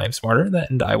for you. I am smarter than,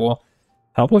 and I will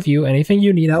help with you anything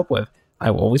you need help with. I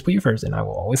will always put you first, and I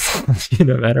will always love you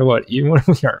no matter what, even when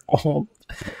we are old.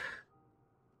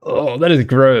 Oh, that is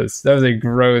gross. That was a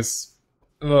gross.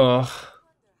 Oh,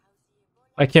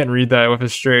 I can't read that with a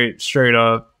straight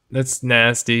up. That's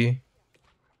nasty.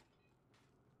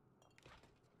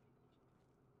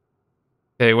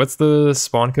 Okay, what's the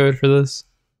spawn code for this?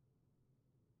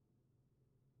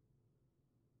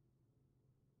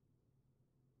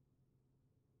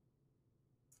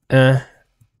 Eh,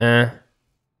 eh.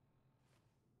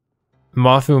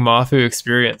 Mafu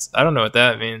experience. I don't know what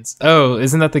that means. Oh,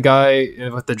 isn't that the guy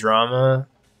with the drama?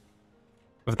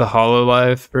 With the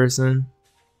HoloLive person?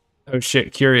 Oh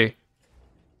shit, Curie.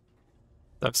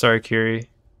 I'm sorry, Curie.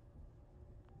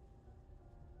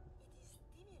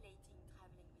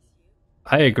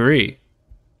 I agree.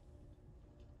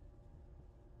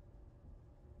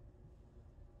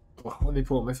 Well, let me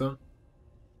pull up my phone.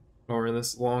 While we're in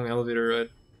this long elevator ride.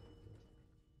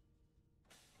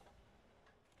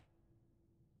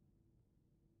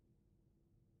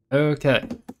 Okay.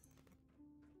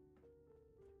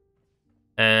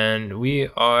 And we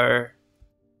are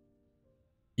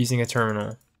using a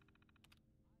terminal.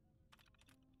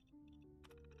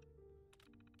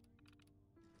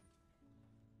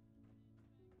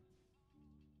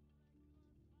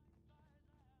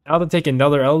 Now to take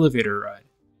another elevator ride.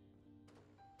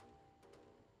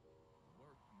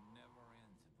 Work never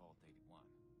ends at Vault 81.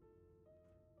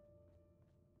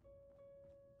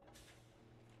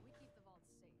 We keep the vault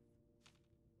safe.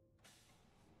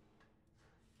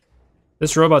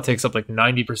 This robot takes up like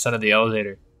 90% of the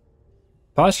elevator.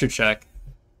 Posture check.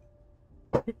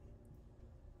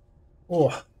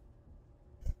 Oh.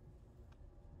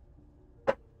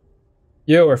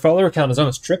 Yo, our follower count is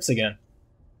almost trips again.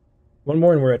 One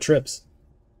more and we're at trips.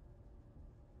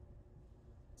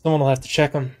 Someone will have to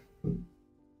check them.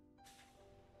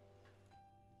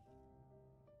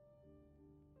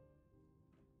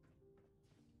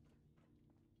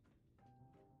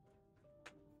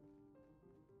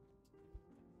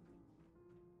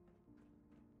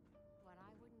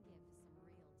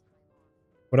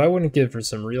 What I wouldn't give for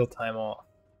some real time off.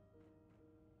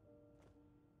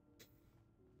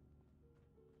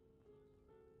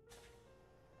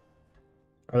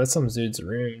 Oh, that's some dude's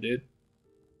room, dude.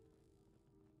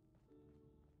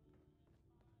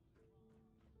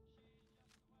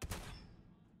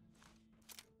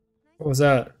 What was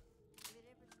that?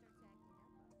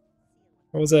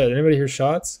 What was that? Anybody hear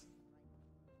shots?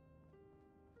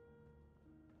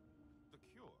 The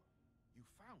cure. You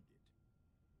found it.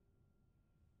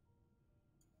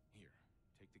 Here,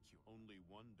 take the cure. Only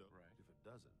one dose. Right. If it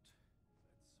doesn't, let's hope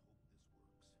this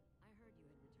works. I heard you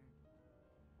had returned.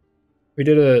 We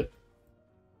did it.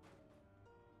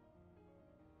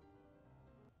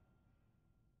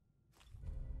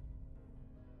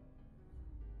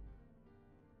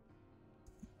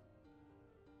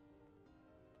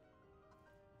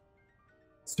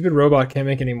 Stupid robot can't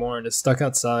make any more and is stuck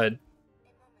outside. It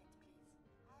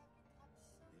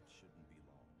shouldn't be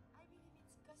long. I believe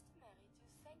it's customary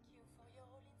to thank you for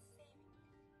your role in saving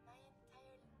my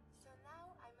entire... So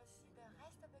now I must see the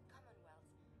rest of the Commonwealth.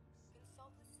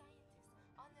 Consult with scientists,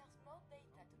 unearth more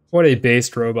data to... What a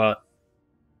based robot.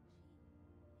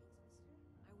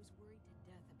 I was worried to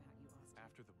death about you, Austin.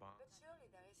 After the bomb. But surely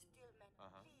there is still man...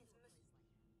 Please,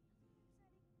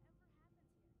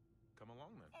 Come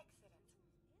along then. Excellent.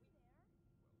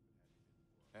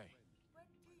 Hey, What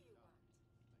do you want?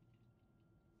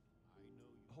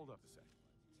 hold up a sec.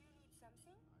 Do you need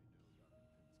something?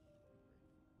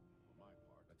 For my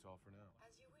part, that's all for now.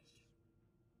 As you wish.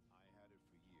 I had it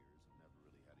for years and never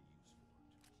really had a use for it.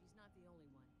 She's not the only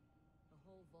one. The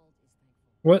whole vault is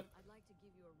thankful. What? I'd like to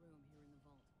give you a room here in the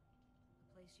vault. A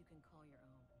place you can call your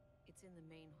own. It's in the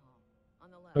main hall.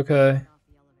 On the left. Okay. Off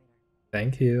the elevator.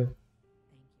 Thank you. Thank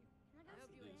you. I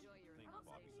hope you enjoy your Think vault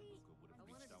Bobby safety. Zaluka would have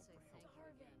I wanted reached to out say for thank help.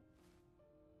 you again.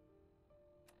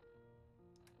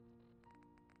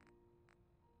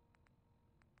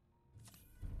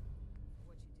 For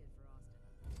what you did for Austin.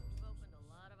 You've opened a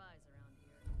lot of eyes around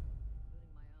here,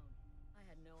 including my own. I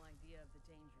had no idea of the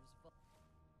dangers.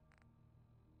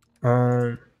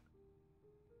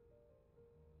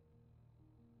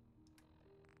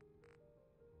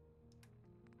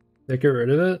 They get rid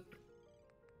of it?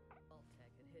 Vault tech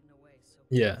had hidden away so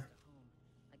Yeah. close to home.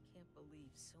 I can't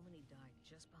believe so many died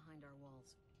just behind our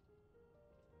walls.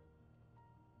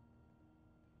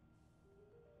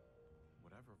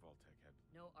 Whatever Whatever Voltec had.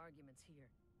 No arguments here.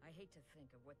 I hate to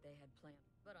think of what they had planned.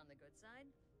 But on the good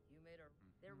side, you made a...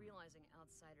 They're realizing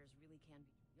outsiders really can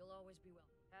be... You'll always be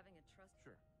welcome. Having a trust...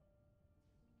 Sure.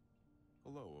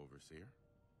 Hello, Overseer.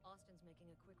 Austin's making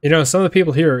a quick... You know, some of the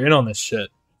people here are in on this shit.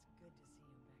 It's good to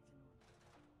see him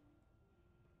back to normal.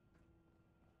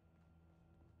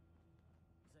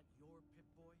 Is that your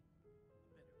Pip-Boy? Better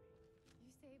be.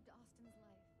 You saved Austin's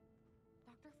life.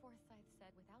 Dr. Forsythe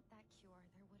said without that cure,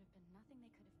 there would have been nothing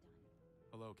they could have done.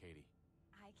 Hello, Katie.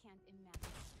 I can't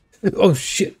imagine. Oh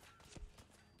shit.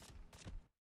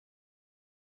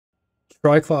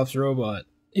 Triclops robot.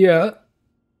 Yeah.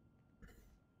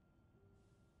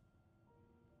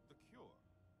 The cure.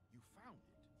 You found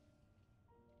it.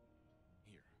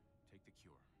 Here, take the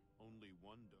cure. Only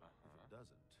one does if it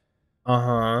doesn't.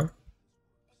 Uh-huh. I heard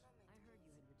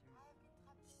you had returned. I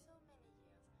have been trapped so many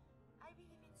years. I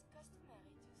believe it's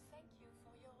customary to thank you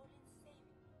for your role in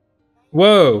saving me. Now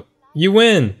Whoa, you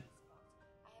win.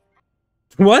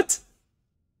 I have What?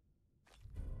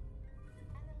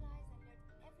 analyzed and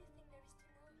learned everything there is to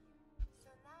know you.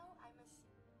 So now I must...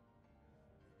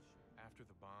 After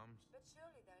the bombs, But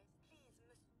surely there is... Please,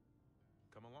 must...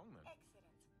 come along then. Excellent.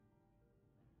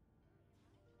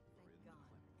 Thank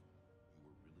God. You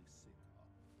were really sick.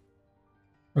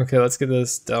 Okay, let's get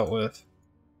this dealt with.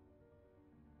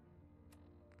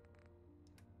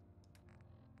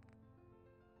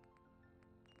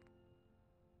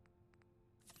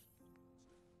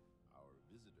 Our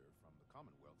visitor from the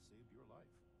Commonwealth saved your life.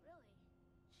 Really?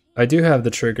 I do have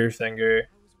the trigger finger.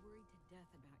 I was worried to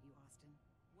death about you, Austin.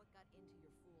 What got into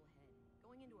your fool head?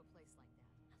 Going into a place like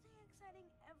that. Nothing exciting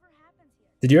ever happens here.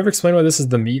 Did you ever explain why this is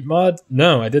the meat mod?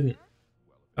 No, I didn't.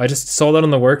 I just saw that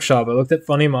on the workshop. I looked at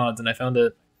funny mods and I found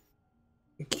it.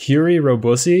 Curie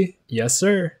Robusi? Yes,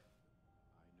 sir.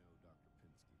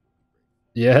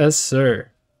 Yes,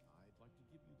 sir. I'd like to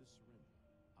give you the syringe.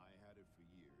 I had it for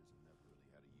years and never really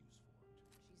had a use for it.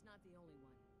 She's not the only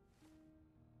one.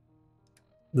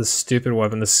 The stupid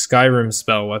weapon, the Skyrim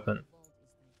spell weapon. Vault is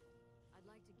thankful. I'd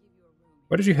like to give you a room.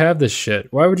 Why did you have this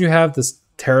shit? Why would you have this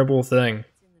terrible thing?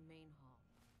 It's in the main hall.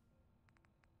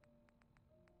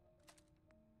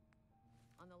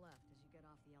 On the left as you get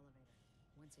off the elevator.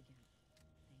 Once again,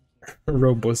 thank you.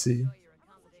 Robusi. Enjoy your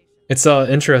accommodation. It's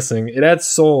interesting. It adds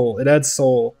soul. It adds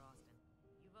soul.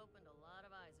 You've opened a lot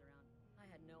of eyes around. I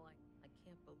had no I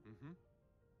can't believe. Mm-hmm.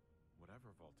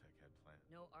 Whatever Voltec had planned.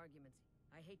 No arguments.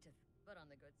 I hate to, but on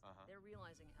the good side, Uh-huh. they're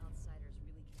realizing outsiders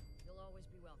really can. You'll always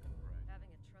be welcome. Right.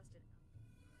 Having a trusted.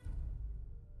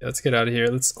 Yeah, let's get out of here.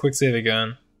 Let's quick save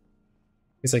again.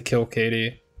 In case I kill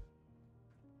Katie.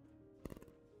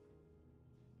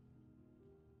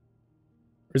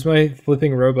 Where's my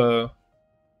flipping robo?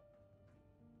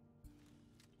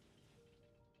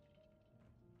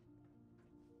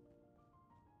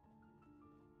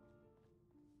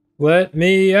 Let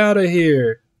me out of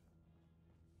here.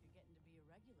 You're getting to be a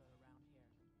regular around here.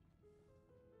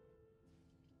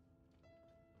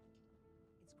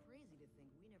 It's crazy to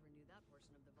think we never knew that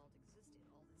portion of the vault existed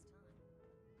all this time.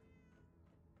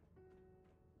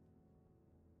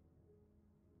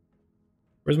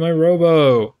 Where's my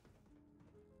robo?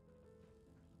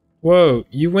 Whoa,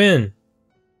 you win.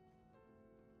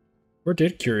 Where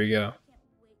did Curie go?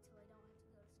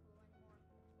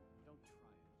 Don't try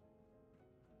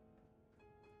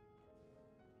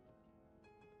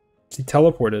it. He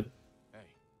teleported. Hey,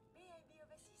 May I be of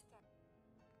assistance?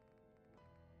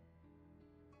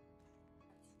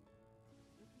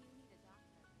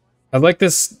 I like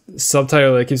this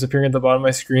subtitle that keeps appearing at the bottom of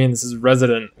my screen. This is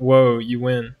Resident. Whoa, you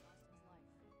win.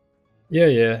 Yeah,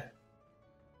 yeah.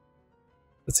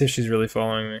 Let's see if she's really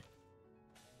following me.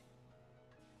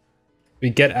 We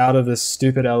get out of this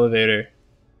stupid elevator.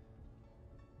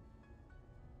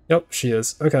 Yep, she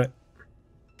is. Okay.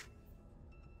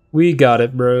 We got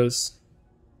it, bros.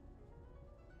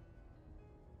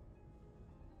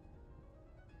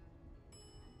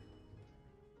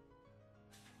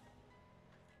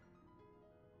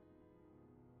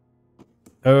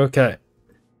 Okay.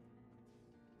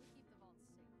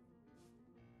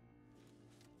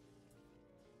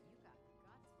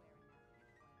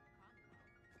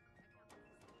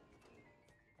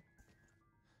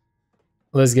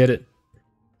 Let's get it.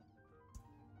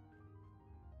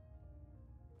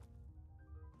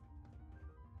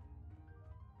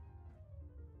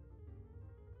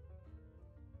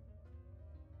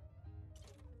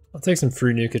 I'll take some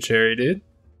free Nuka Cherry, dude.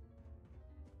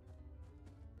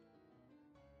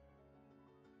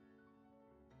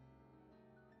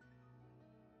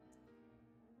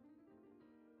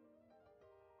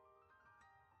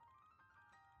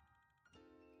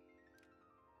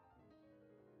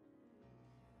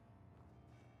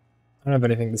 I don't have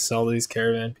anything to sell to these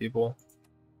caravan people.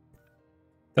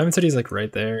 Diamond City's like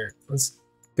right there. Let's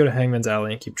go to Hangman's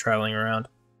Alley and keep traveling around.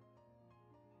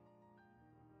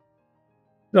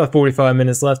 About 45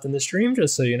 minutes left in the stream,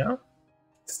 just so you know.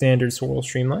 Standard Sorrel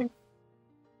stream length.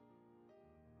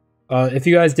 If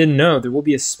you guys didn't know, there will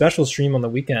be a special stream on the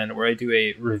weekend where I do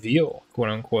a reveal, quote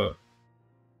unquote.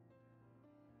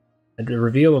 A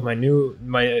reveal of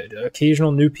my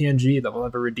occasional new PNG that we'll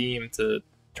have a redeem to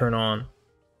turn on.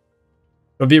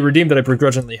 It'll be a redeem that I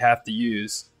begrudgingly have to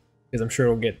use, because I'm sure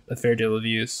it'll get a fair deal of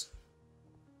use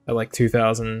at like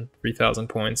 2,000, 3,000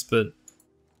 points, but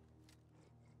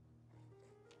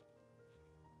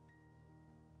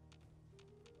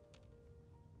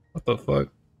what the fuck?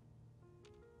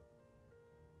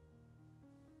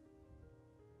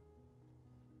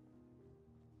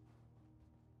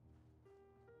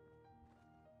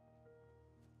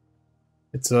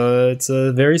 It's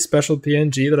a very special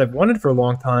PNG that I've wanted for a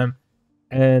long time,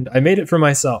 and I made it for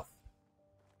myself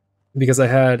because I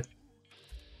had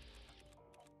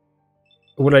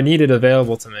what I needed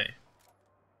available to me.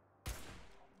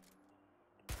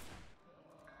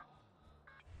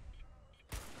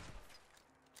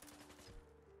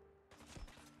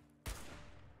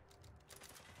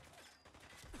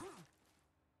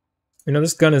 You know,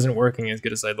 this gun isn't working as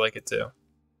good as I'd like it to.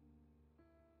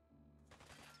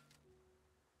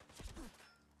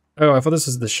 Oh, I thought this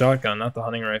was the shotgun, not the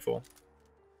hunting rifle.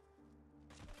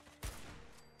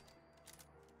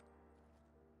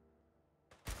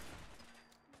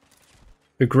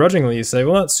 Begrudgingly, you say?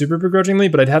 Well, not super begrudgingly,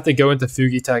 but I'd have to go into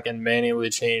Fugitech and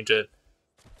manually change it.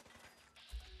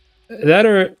 That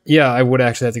or, yeah, I would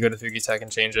actually have to go to Fugitech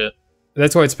and change it.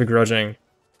 That's why it's begrudging.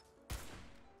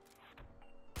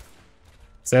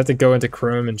 So I have to go into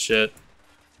Chrome and shit.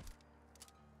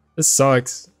 This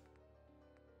sucks.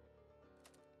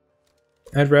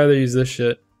 I'd rather use this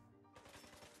shit.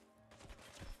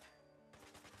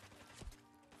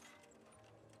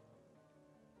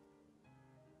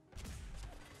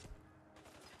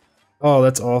 Oh,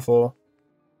 that's awful.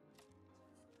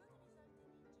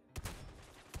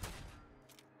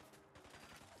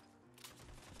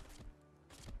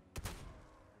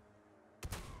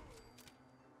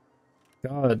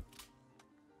 God.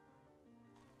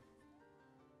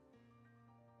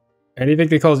 Anything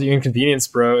that calls you inconvenience,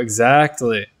 bro.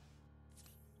 Exactly.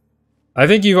 I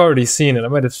think you've already seen it. You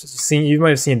might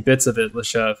have seen bits of it,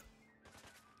 Lechef.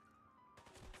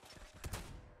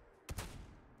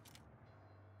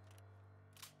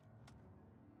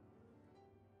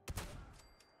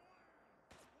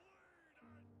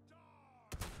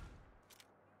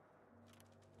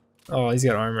 Oh, he's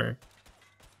got armor.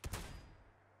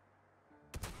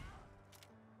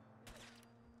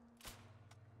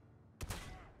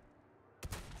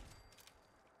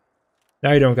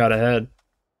 Now you don't got a head.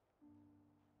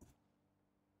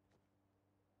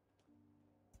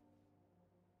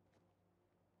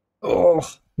 Oh,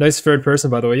 nice third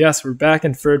person, by the way. Yes, we're back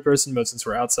in third person mode since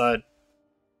we're outside.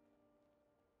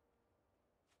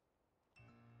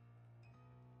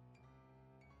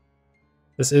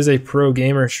 This is a pro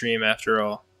gamer stream after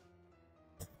all.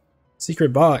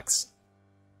 Secret box.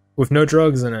 With no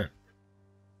drugs in it.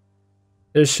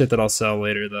 There's shit that I'll sell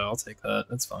later though, I'll take that,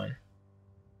 that's fine.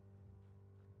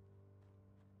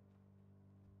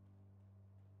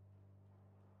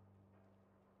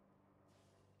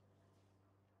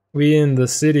 We in the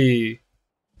city.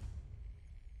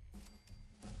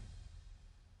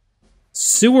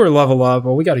 Sewer level up.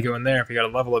 Well, we gotta go in there if we gotta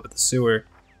level up at the sewer.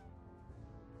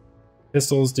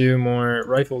 Pistols do more.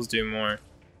 Rifles do more.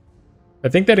 I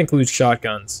think that includes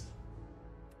shotguns.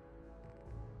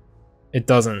 It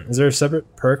doesn't. Is there a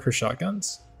separate perk for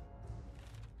shotguns?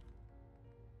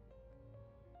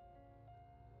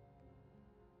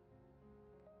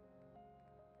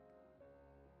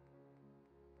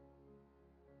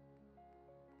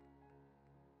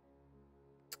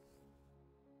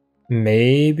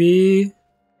 Maybe?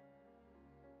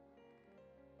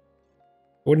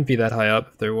 Wouldn't be that high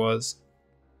up if there was.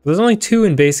 But there's only 2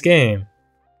 in base game.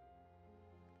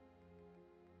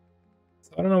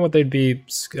 So I don't know what they'd be.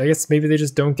 I guess maybe they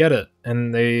just don't get it.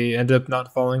 And they end up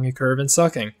not following a curve and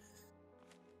sucking.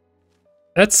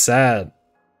 That's sad.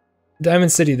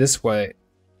 Diamond City this way.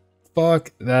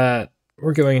 Fuck that.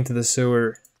 We're going into the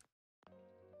sewer.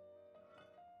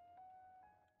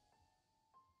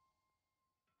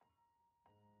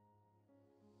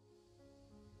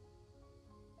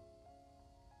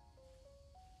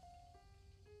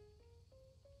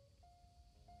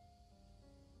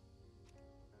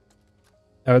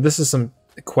 Oh, this is some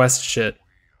quest shit. If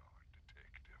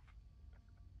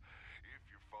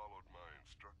you followed my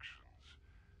instructions,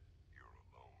 you're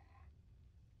alone.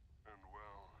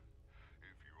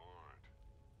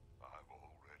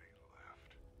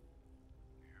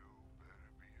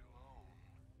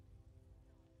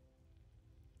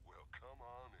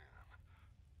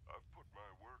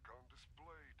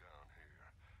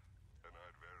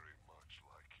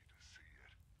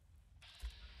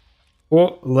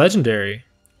 Well, legendary.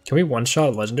 Can we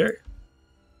one-shot legendary?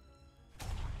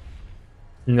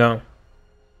 No.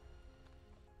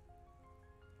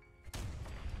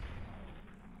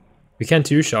 We can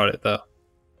two-shot it, though.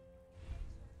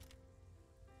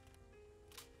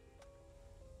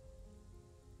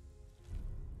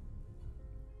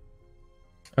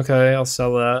 Okay, I'll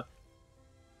sell that.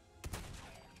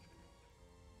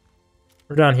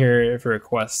 We're down here for a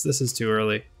quest. This is too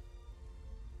early.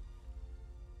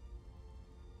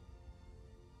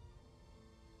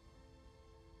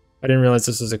 I didn't realize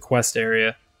this was a quest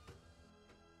area.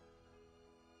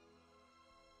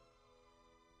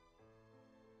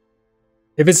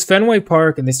 If it's Fenway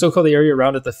Park and they still call the area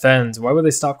around it the Fens, why would they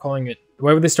stop calling it?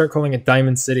 Why would they start calling it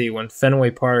Diamond City when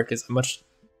Fenway Park is a much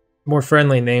more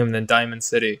friendly name than Diamond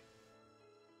City?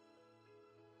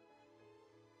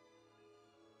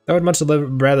 I would much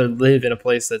rather live in a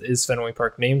place that is Fenway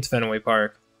Park, named Fenway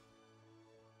Park,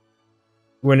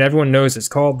 when everyone knows it's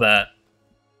called that.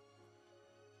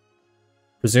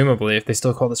 Presumably, if they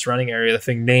still call the surrounding area the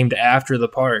thing named after the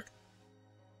park.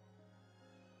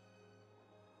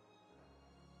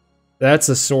 That's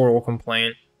a Sorrel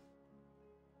complaint.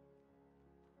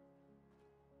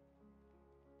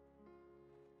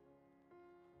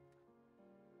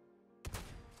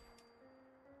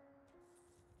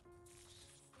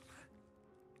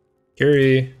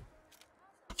 Curie.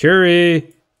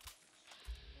 Curie!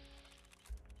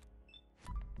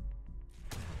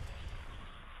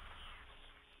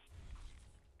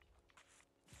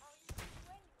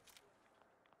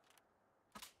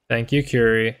 Thank you,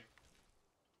 Curie.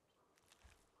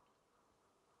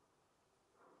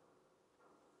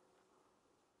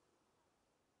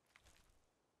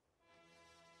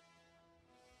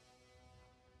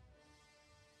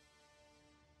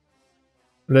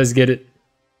 Let's get it.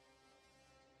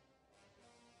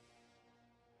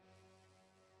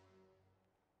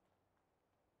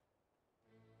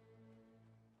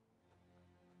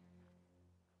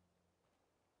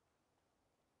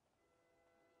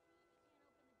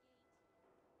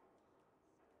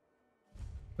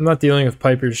 I'm not dealing with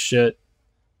Piper's shit.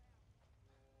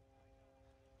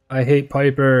 I hate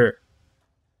Piper.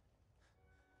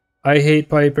 I hate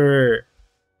Piper.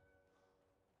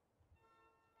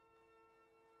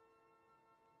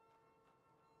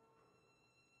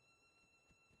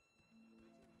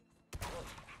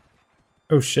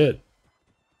 Oh shit.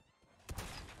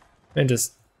 Man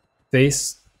just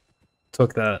face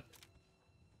took that.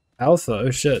 Alpha, oh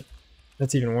shit.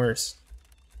 That's even worse.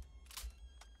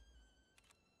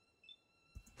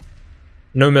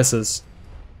 No misses.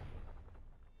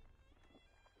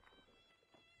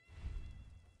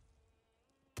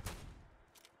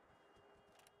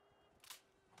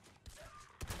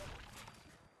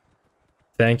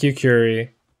 Thank you,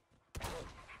 Curie.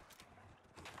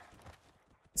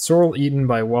 Sorrel eaten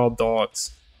by wild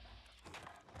dogs.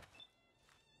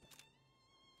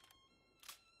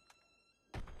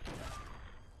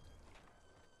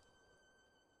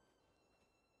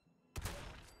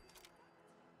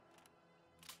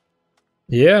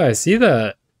 Yeah, I see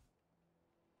that.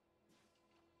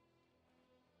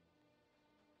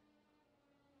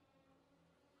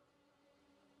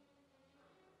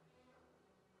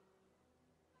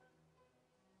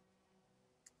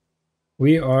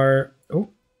 We are... Oh.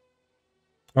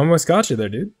 Almost got you there,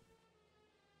 dude.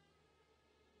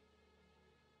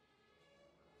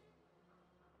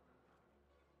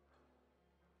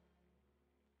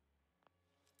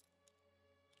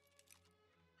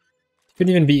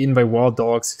 Couldn't even be eaten by wild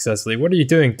dogs successfully. What are you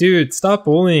doing? Dude, stop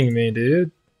bullying me, dude.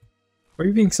 Why are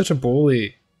you being such a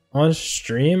bully? On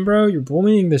stream, bro? You're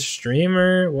bullying the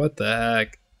streamer? What the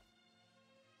heck?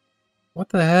 What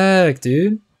the heck,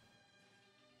 dude?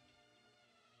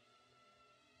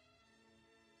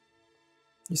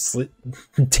 You sleep.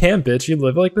 Damn, bitch, you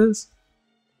live like this?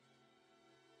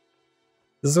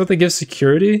 This is what they give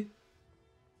security?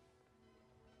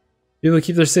 People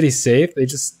keep their city safe? They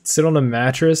just sit on a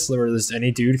mattress where there's any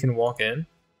dude can walk in?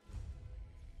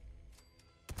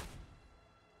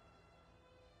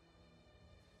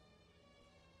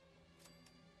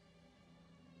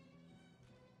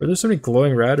 Why are there so many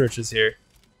glowing radriches here?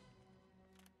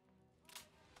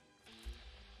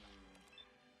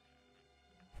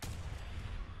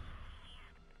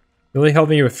 Really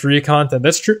helping you with free content.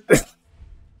 That's true.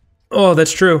 Oh,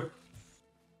 that's true.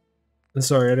 I'm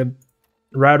sorry, I had a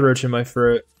radroach in my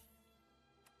throat.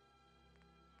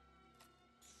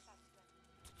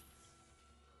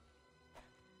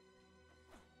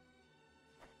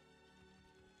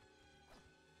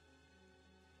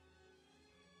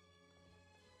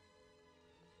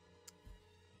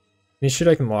 Any shit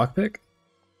I can lockpick?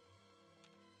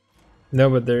 No,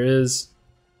 but there is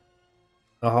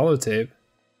a holotape.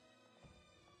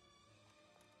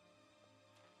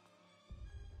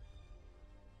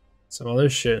 Some other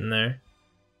shit in there.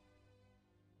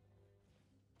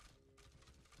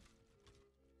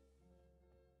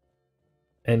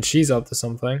 And she's up to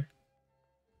something.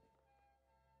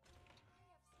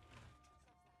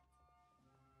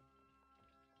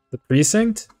 The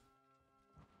precinct?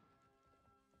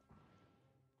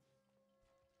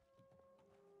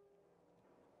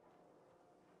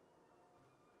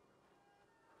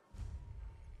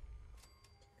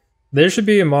 There should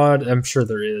be a mod, I'm sure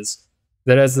there is,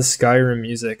 that has the Skyrim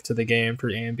music to the game for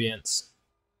ambience.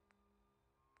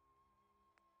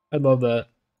 I'd love that.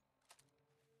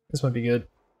 This might be good.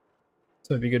 This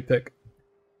might be a good pick.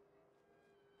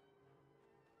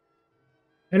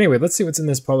 Anyway, let's see what's in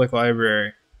this public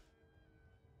library.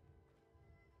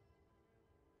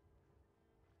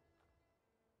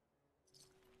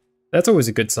 That's always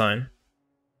a good sign.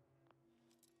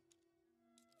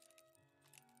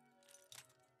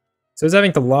 So it's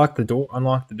having to lock the door,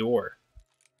 unlock the door.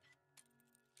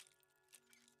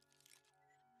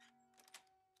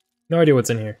 No idea what's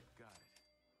in here.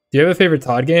 Do you have a favorite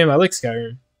Todd game? I like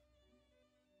Skyrim.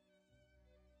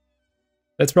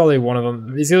 That's probably one of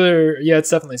them. It's either, yeah, it's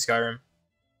definitely Skyrim.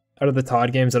 Out of the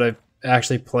Todd games that I've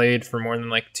actually played for more than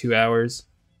like 2 hours.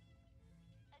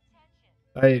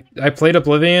 I played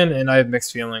Oblivion and I have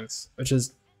mixed feelings, which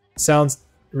is sounds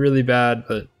really bad,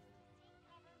 but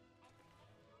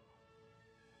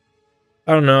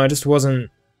I don't know. I just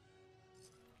wasn't.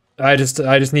 I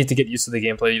just need to get used to the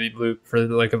gameplay loop for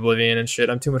like Oblivion and shit.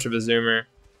 I'm too much of a zoomer.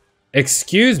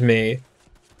 Excuse me.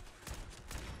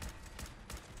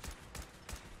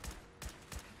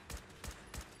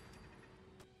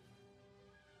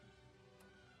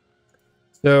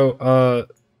 So,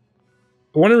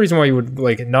 one reason why you would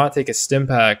like not take a stim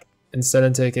pack instead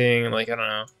of taking like, I don't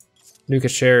know, Nuka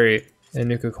Cherry and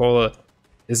Nuka Cola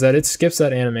is that it skips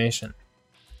that animation,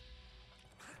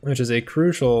 which is a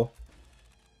crucial.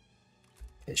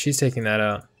 She's taking that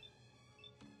out.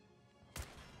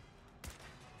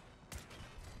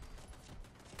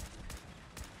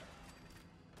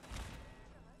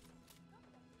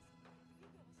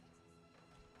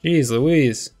 Jeez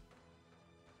Louise.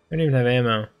 I don't even have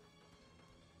ammo.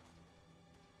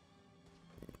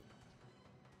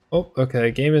 Oh,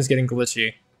 okay. Game is getting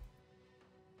glitchy.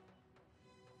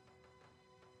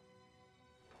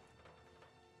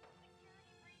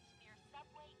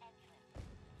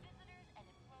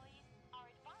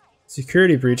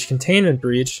 Security breach, containment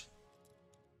breach.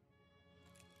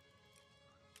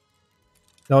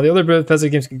 Now the other Bethesda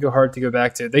games can go hard to go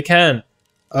back to. They can.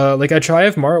 Like I try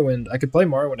of Morrowind. I could play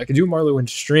Morrowind. I could do a Morrowind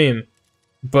stream,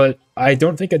 but I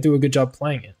don't think I'd do a good job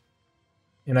playing it.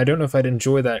 And I don't know if I'd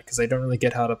enjoy that because I don't really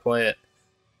get how to play it.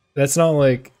 That's not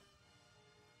like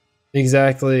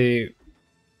exactly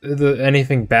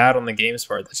anything bad on the game's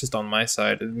part. That's just on my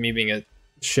side of me being a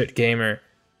shit gamer.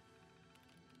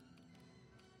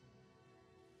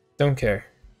 Don't care.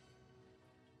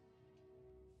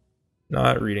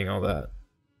 Not reading all that.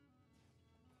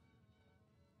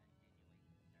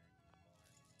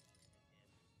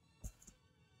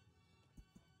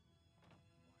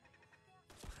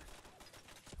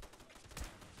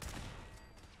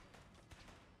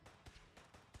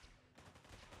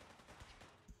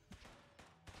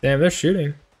 Damn, they're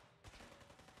shooting.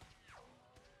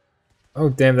 Oh,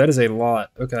 damn, that is a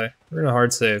lot. Okay, we're in a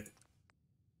hard save.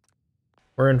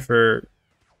 We're in for...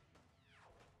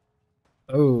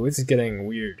 Oh, this is getting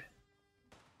weird.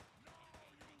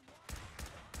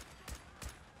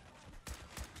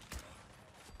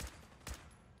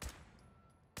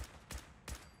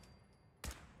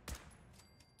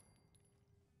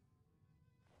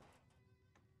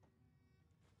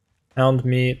 Hound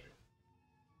meat.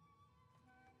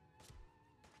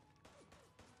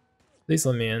 Please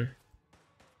let me in.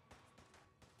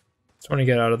 Just want to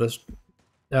get out of this,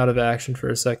 out of action for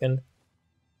a second.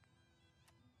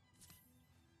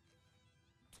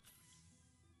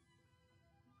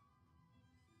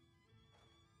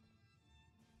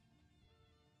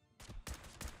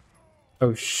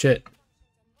 Oh shit.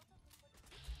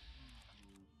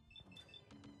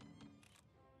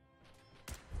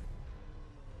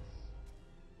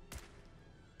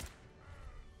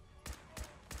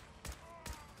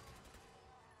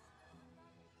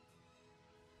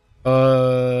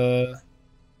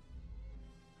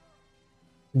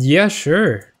 Yeah,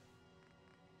 sure. Is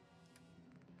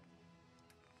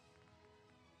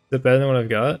it better than what I've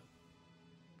got?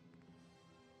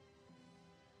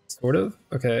 Sort of?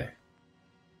 Okay.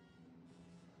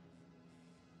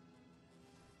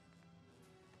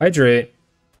 Hydrate.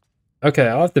 Okay,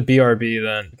 I'll have to BRB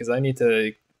then, because I need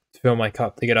to fill my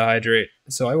cup to get a hydrate.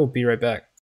 So I will be right back.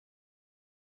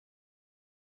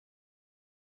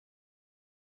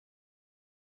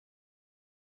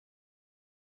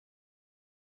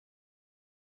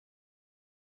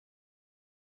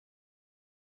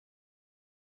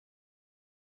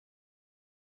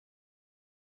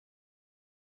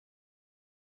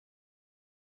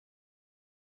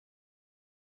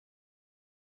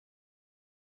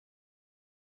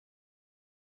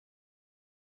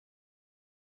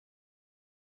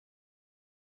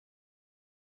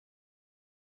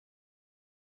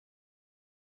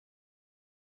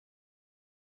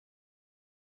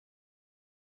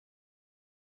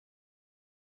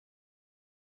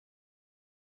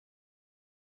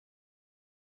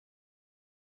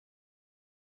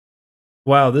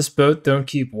 Wow, this boat don't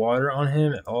keep water on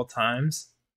him at all times?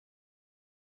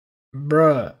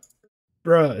 Bruh.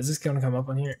 Bruh, is this gonna come up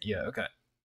on here? Yeah, okay.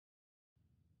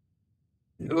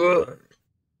 Ugh.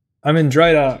 I'm in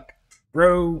dry dock.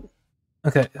 Bro.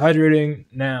 Okay, hydrating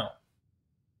now.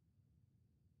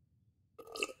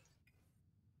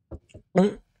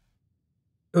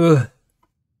 Ugh.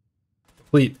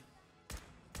 Complete.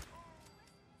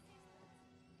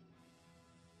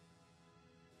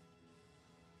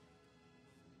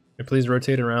 Can you please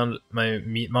rotate around my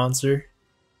meat monster?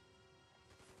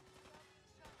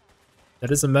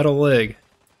 That is a metal leg.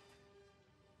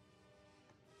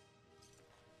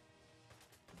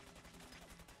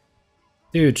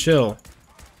 Dude, chill.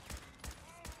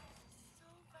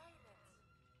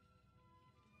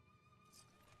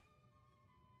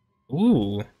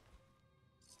 Ooh.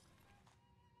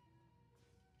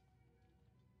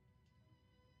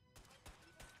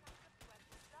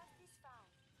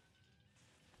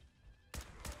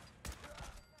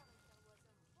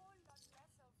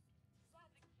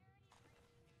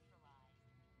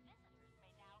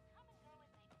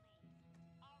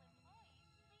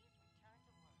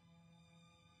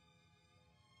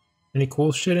 Any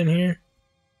cool shit in here?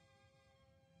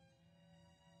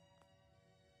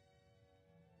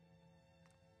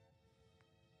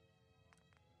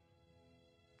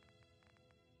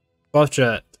 Buff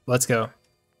jet. Let's go.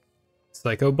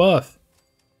 Psycho buff.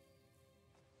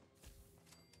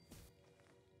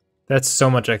 That's so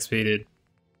much XP, dude.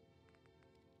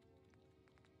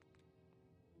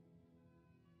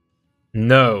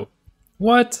 No.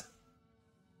 What?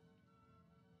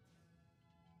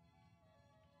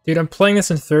 Dude, I'm playing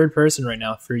this in third person right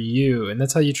now for you, and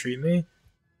that's how you treat me?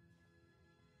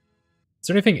 Is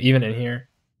there anything even in here?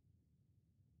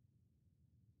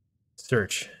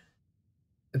 Search.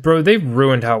 Bro, they've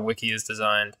ruined how Wiki is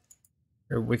designed.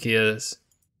 Or Wiki is.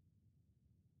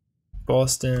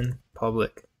 Boston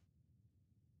Public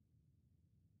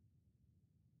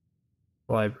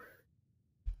Library.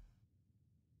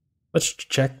 Let's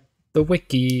check the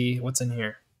Wiki. What's in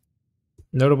here?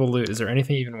 Notable loot. Is there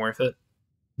anything even worth it?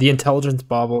 The intelligence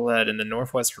bobblehead in the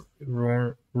northwest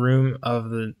room of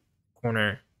the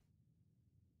corner.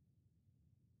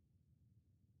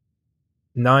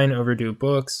 9 overdue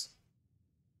books.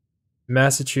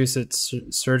 Massachusetts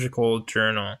Surgical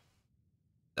Journal.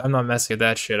 I'm not messing with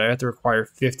that shit. I have to require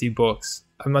 50 books.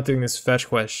 I'm not doing this fetch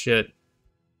quest shit.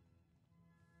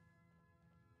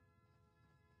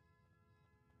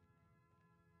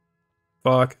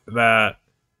 Fuck that.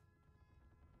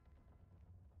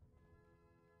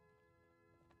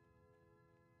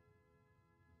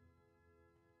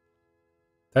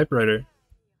 Typewriter.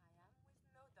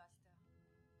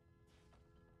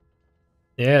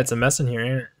 Yeah, it's a mess in here,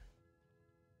 ain't it?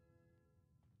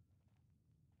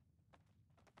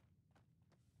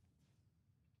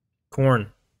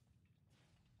 Corn.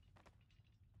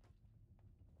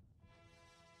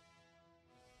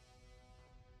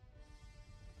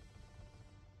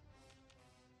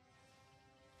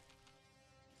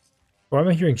 Why am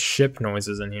I hearing ship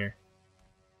noises in here?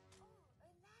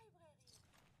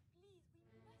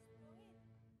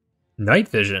 Night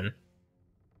vision?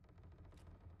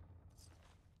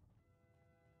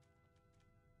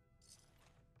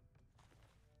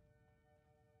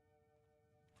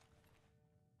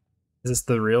 Is this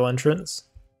the real entrance?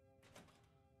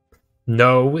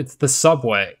 No, it's the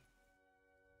subway.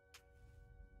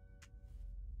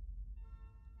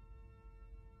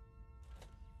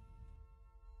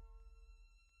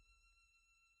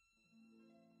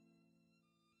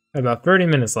 About 30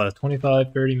 minutes left.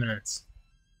 25, 30 minutes.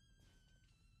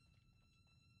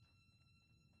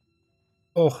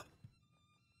 Oh.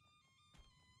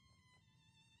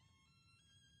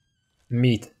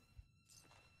 Meat.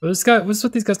 What's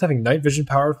with these guys having night vision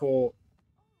powerful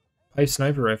pipe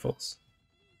sniper rifles?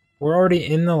 We're already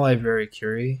in the library,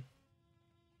 Curie.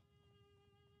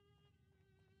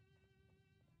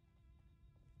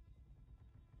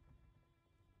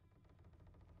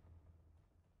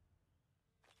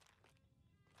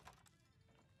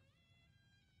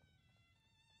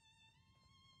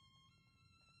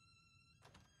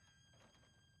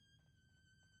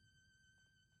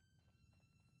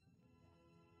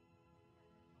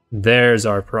 There's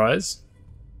our prize.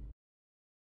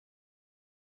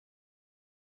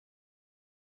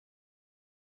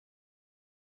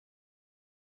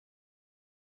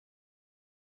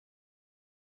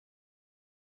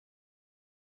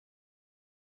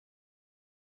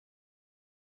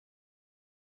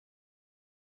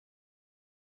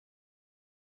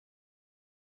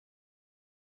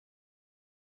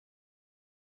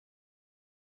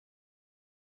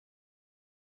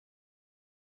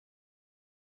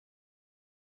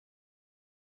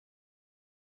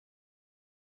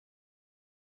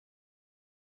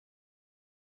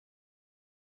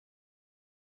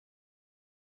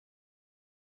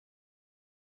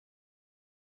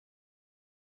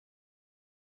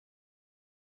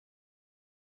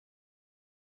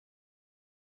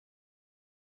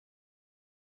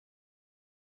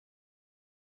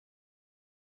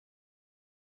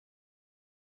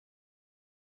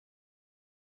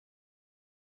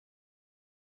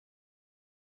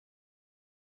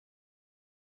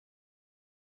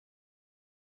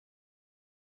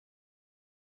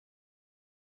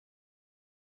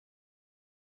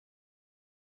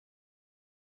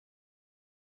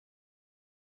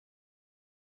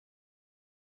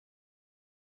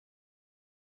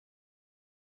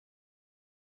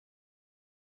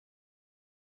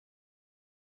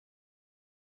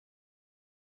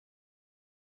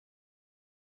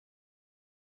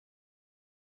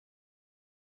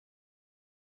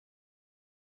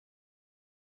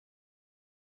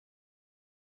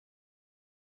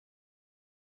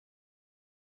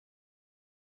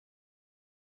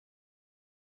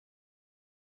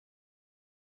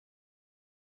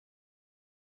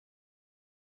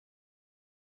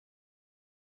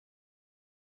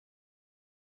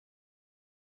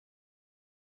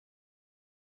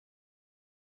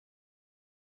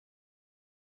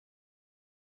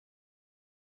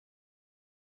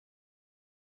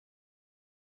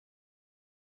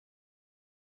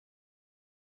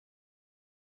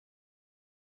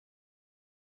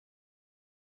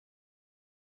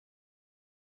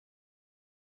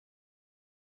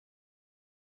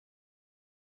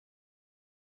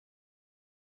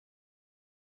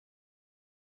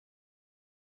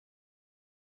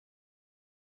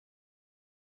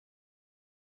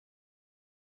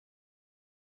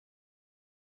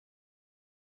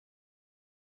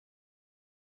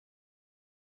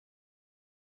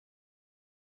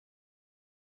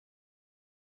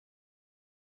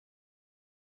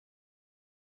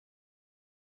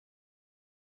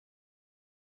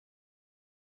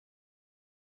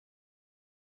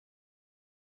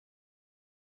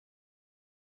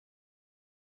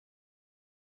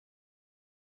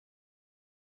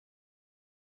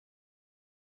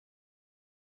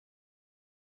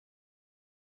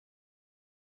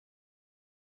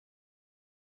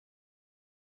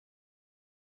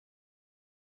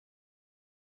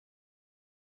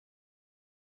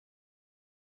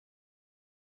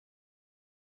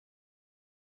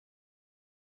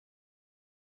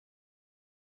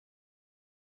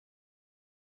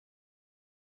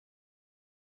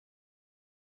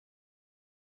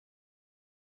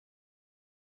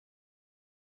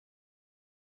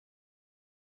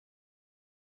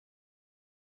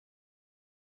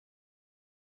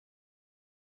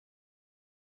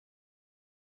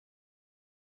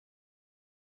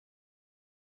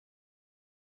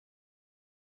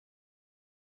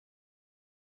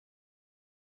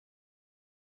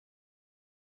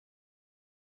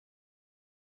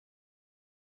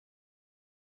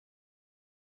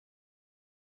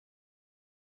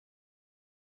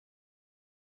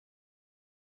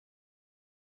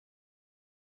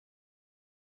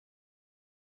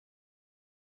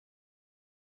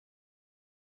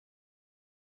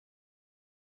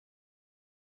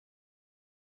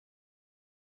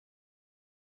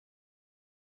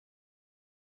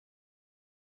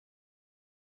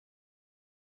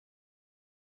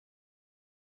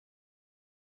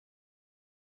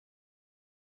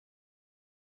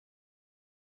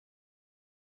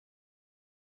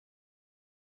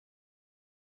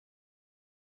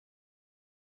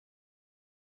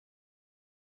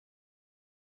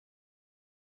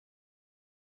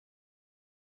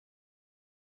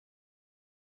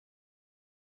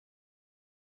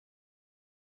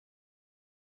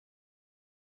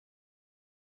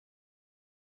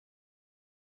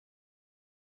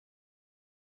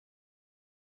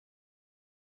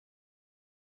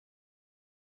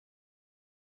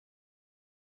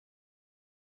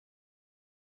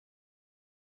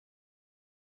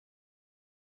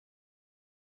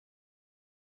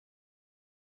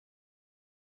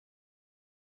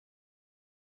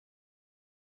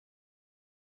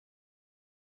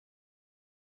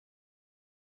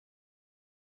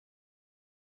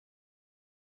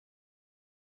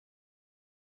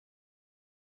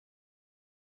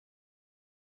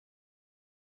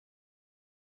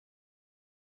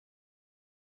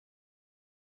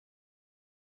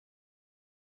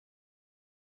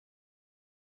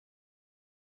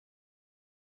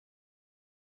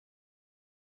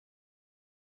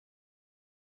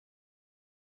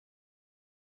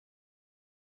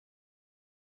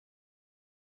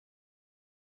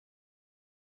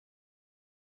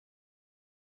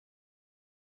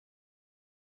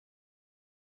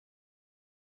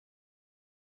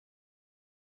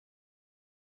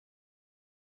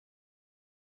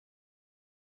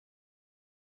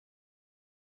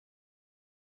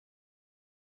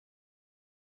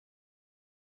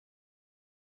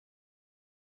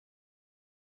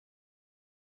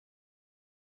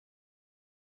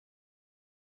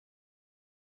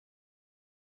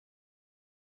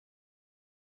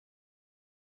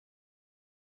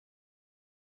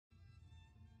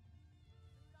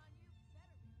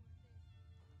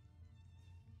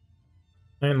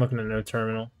 I ain't looking at no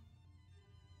terminal.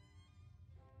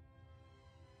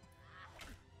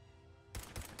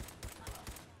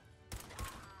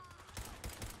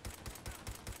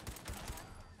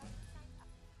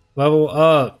 Level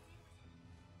up.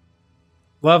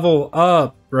 Level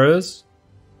up, bros.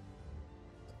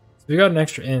 So we got an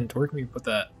extra int. Where can we put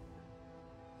that?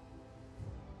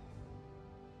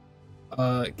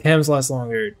 Cams last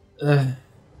longer. Ugh.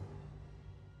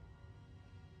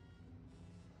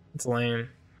 It's lame.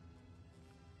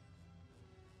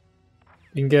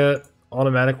 You can get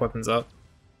automatic weapons up,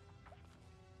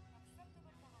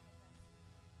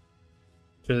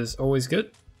 which is always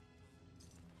good.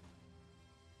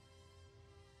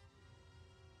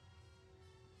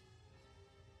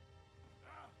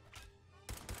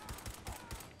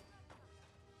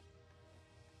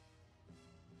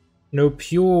 No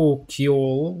fuel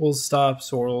kill will stop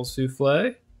Sorrel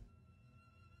Souffle.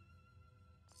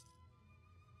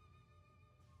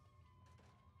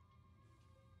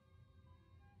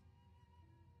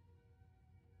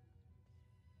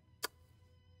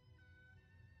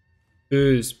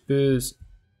 Booze, booze.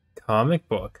 Comic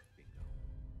book.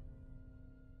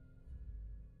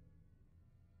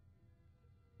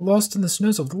 Lost in the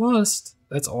Snows of Lust.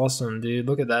 That's awesome, dude.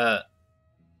 Look at that.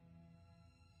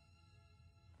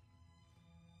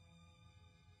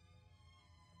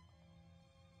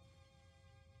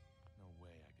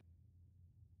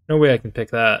 No way I can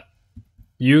pick that.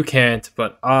 You can't,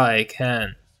 but I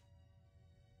can.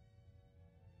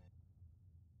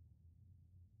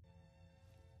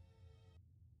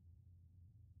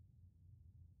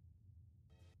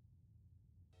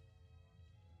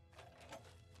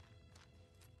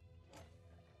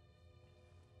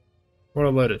 What a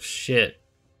load of shit.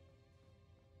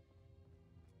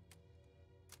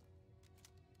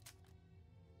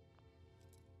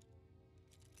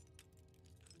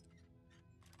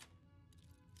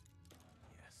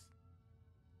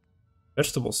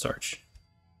 Vegetable starch.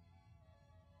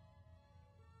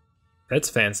 That's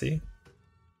fancy.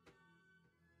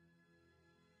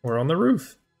 We're on the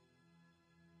roof.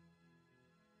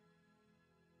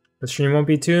 The stream won't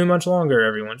be too much longer,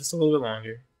 everyone. Just a little bit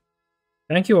longer.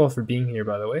 Thank you all for being here,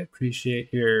 by the way. Appreciate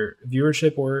your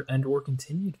viewership or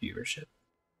continued viewership.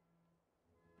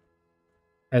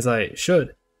 As I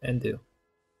should and do.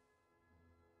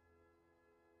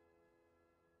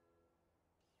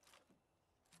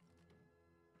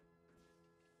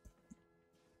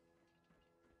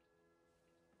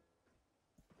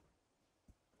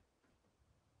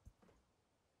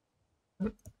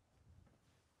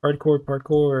 Hardcore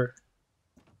parkour.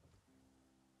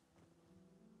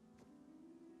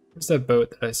 Where's that boat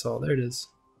that I saw? There it is. Is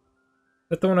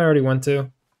that the one I already went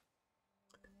to?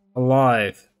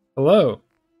 Alive. Hello.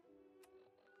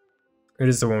 It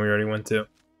is the one we already went to.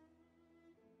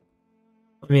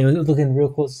 I mean, looking real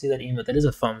close to see that emote. That is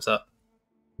a thumbs up.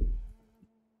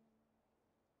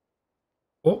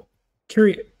 Oh,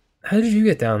 Curie, how did you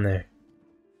get down there?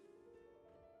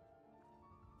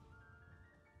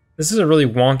 This is a really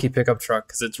wonky pickup truck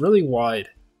because it's really wide.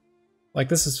 Like,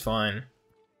 this is fine.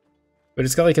 But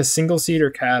it's got like a single-seater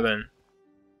cabin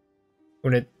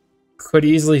when it could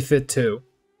easily fit two.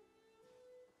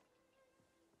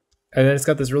 And then it's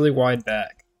got this really wide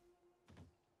back.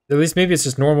 At least maybe it's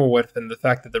just normal width, and the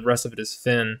fact that the rest of it is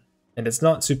thin and it's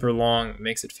not super long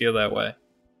makes it feel that way.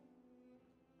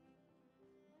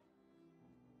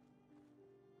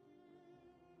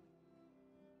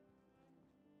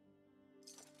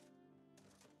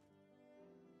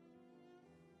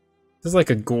 This is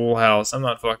like a ghoul house. I'm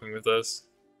not fucking with this.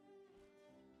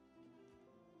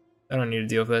 I don't need to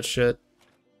deal with that shit.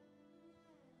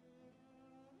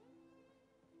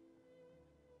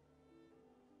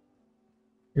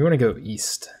 We want to go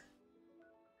east.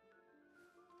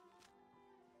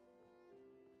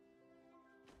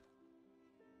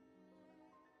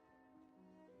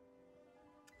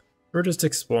 We're just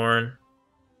exploring.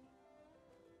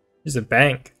 There's a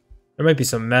bank. There might be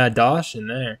some mad dosh in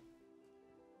there.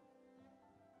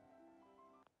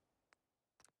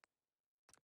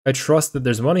 I trust that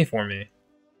there's money for me.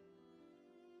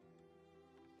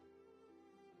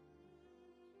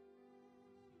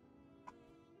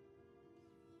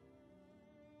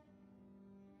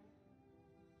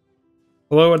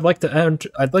 Hello, I'd like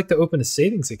to open a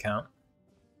savings account.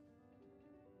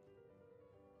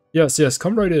 Yes, yes,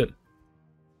 come right in.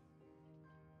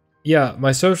 Yeah,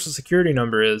 my social security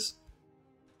number is.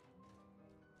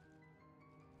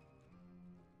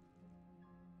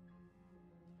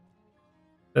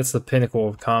 That's the pinnacle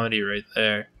of comedy right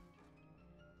there.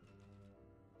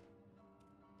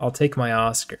 I'll take my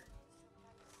Oscar.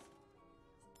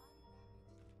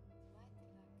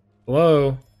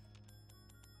 Hello?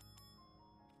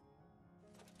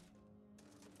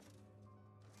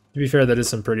 To be fair, that is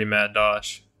some pretty mad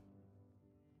dosh.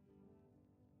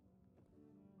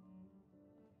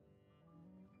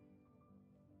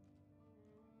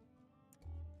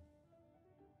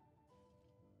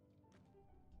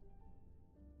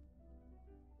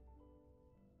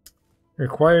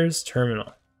 Requires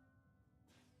terminal.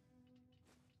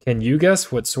 Can you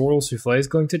guess what Sorrel Souffle is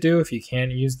going to do if you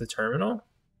can't use the terminal?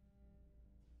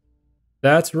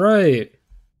 That's right.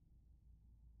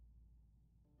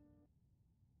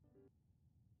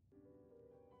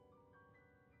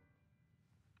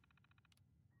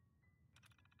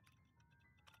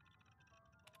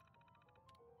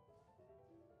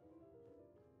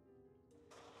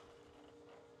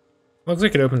 Looks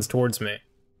like it opens towards me.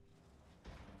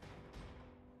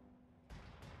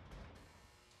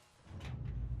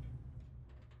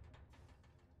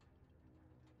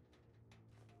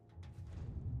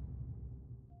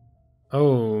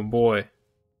 Oh boy.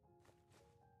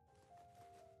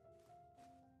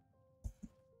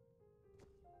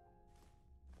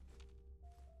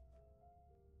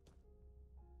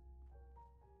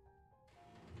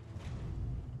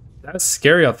 That's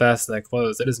scary how fast that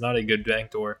closed. That is not a good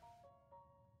bank door.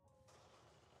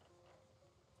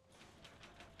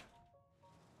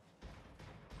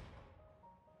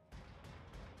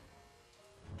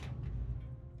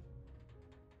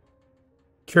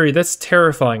 Curie, that's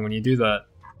terrifying when you do that.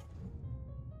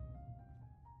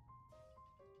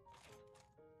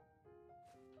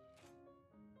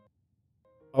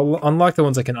 I'll unlock the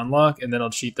ones I can unlock, and then I'll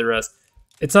cheat the rest.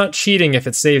 It's not cheating if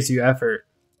it saves you effort.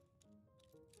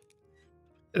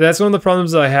 That's one of the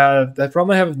problems I have. That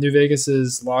problem I have with New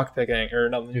Vegas's lockpicking, or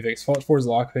not New Vegas, Fallout 4's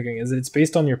lockpicking, is that it's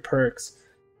based on your perks.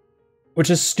 Which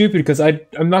is stupid, because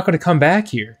I'm not going to come back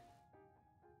here.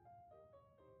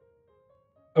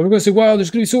 I'm going to say, wow,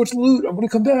 there's going to be so much loot, I'm going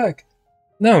to come back.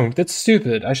 No, that's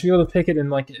stupid. I should be able to pick it in,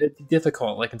 like,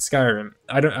 difficult, like in Skyrim.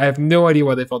 I have no idea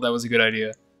why they thought that was a good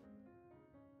idea.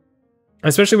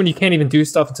 Especially when you can't even do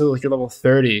stuff until, like, you're level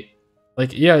 30.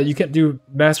 Like, yeah, you can't do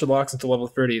master locks until level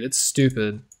 30. That's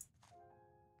stupid.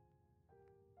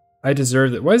 I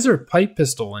deserved it. Why is there a pipe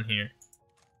pistol in here?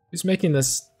 Who's making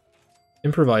this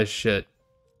improvised shit?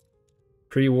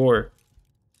 Pre-war.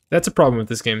 That's a problem with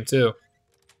this game, too.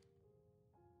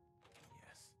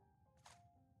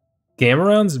 Gamma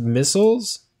rounds?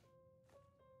 Missiles?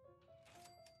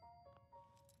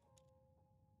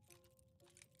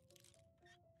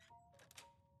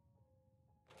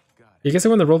 I guess I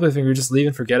won the roleplay thing, we just leave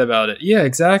and forget about it. Yeah,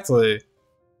 exactly.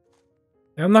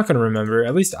 I'm not gonna remember.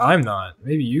 At least I'm not.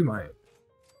 Maybe you might.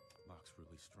 Lock's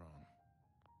really strong.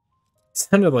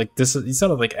 He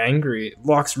sounded like angry.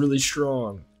 Lock's really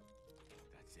strong.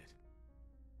 That's it.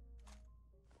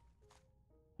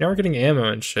 Now we're getting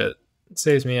ammo and shit. It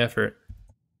saves me effort.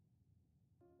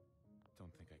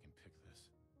 Don't think I can pick this.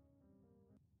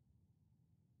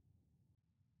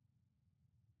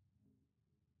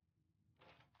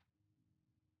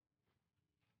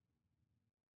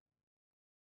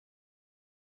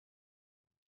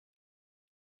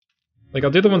 Like,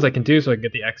 I'll do the ones I can do so I can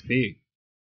get the XP.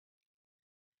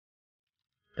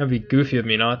 That'd be goofy of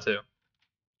me not to.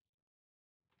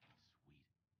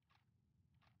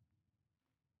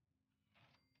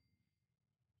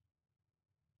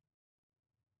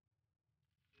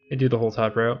 I do the whole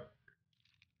top route.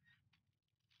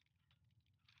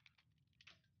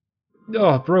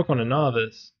 Oh, it broke on a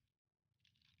novice.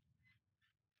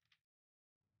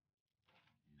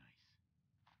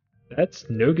 That's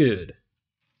no good.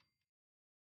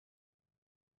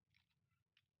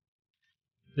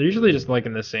 They're usually just like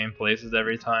in the same places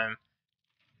every time.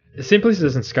 The same places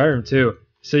as in Skyrim too.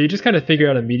 So you just kind of figure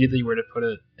out immediately where to put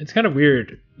it. It's kind of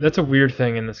weird. That's a weird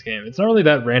thing in this game. It's not really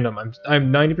that random. I'm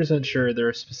 90% sure there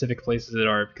are specific places that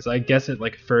are, because I guess it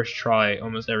like first try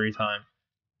almost every time.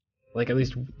 Like at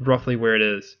least roughly where it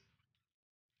is.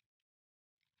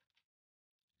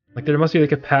 Like there must be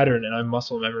like a pattern and I'm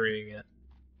muscle memorying it.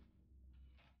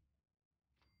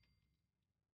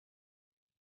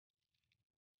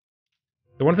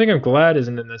 The one thing I'm glad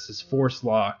isn't in this is force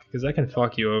lock, because that can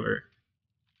fuck you over.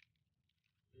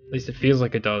 At least it feels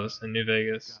like it does in New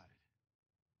Vegas.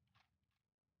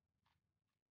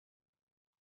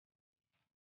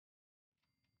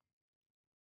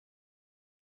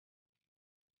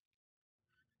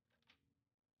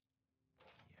 Got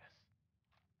it. Yes.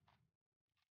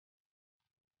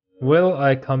 Will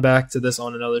I come back to this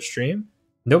on another stream?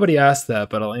 Nobody asked that,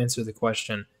 but I'll answer the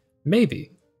question.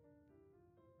 Maybe.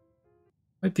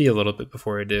 Might be a little bit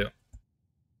before I do.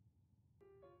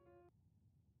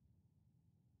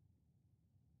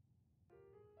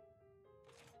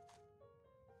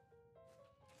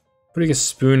 Putting a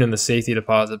spoon in the safety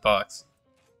deposit box.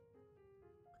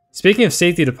 Speaking of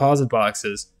safety deposit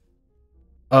boxes,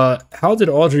 how did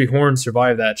Audrey Horne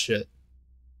survive that shit?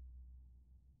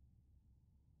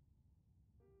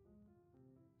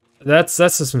 That's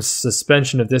some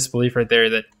suspension of disbelief right there,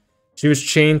 that she was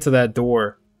chained to that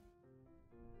door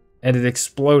and it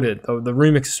exploded. The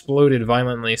room exploded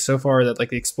violently so far that like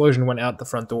the explosion went out the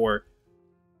front door.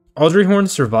 Audrey Horne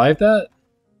survived that?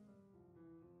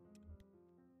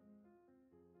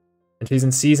 And she's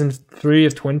in season 3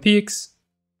 of Twin Peaks?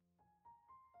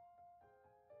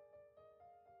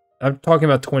 I'm talking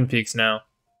about Twin Peaks now.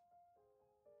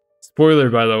 Spoiler,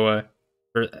 by the way,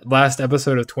 for last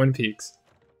episode of Twin Peaks.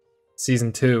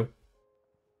 Season 2.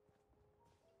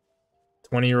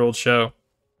 20-year-old show.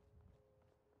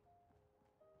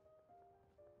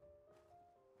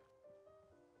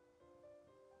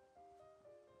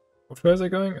 Which way was I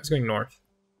going? I was going north.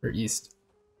 Or east.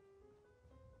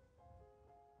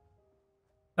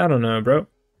 I don't know, bro.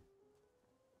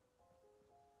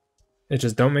 It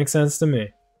just don't make sense to me.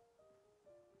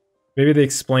 Maybe they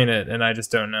explain it and I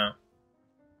just don't know.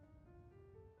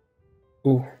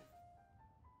 Ooh.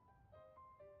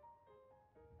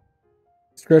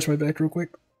 Scratch my back real quick.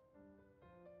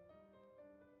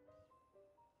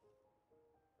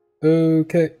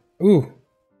 Okay. Ooh.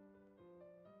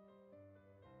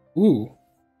 Ooh.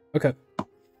 Okay.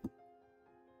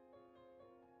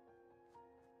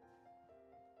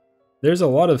 There's a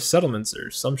lot of settlements or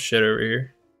some shit over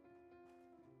here.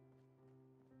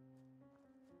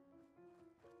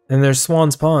 And there's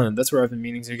Swan's Pond. That's where I've been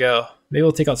meaning to go. Maybe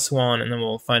we'll take out Swan and then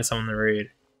we'll find someone to raid.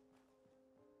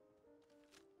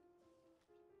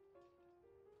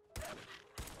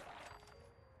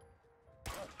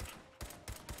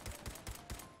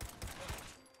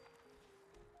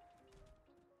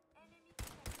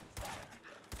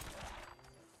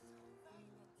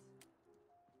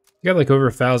 You got like over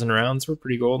 1,000 rounds. We're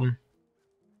pretty golden.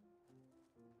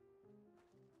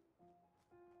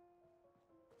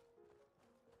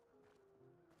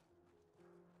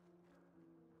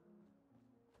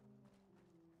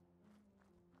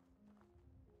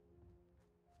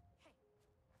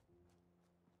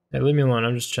 Hey, leave me alone.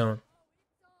 I'm just chilling.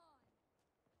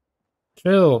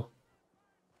 Chill.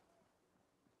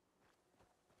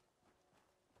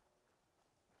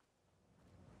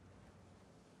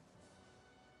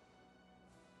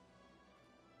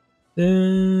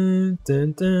 Dun,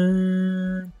 dun,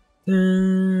 dun,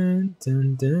 dun,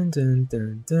 dun, dun, dun,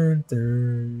 dun, dun,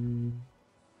 dun.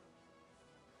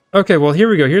 Okay, well here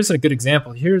we go. Here's a good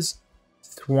example. Here's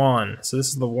Swan. So this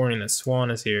is the warning that Swan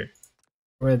is here.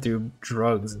 We're gonna do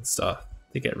drugs and stuff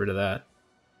to get rid of that.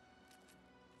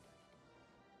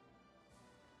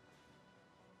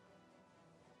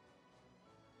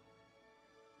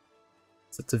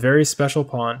 So it's a very special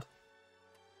pond.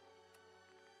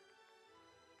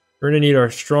 We're gonna need our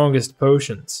strongest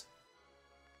potions.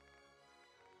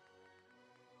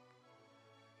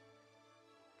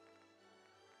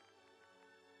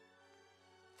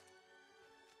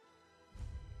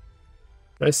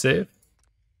 Did I save?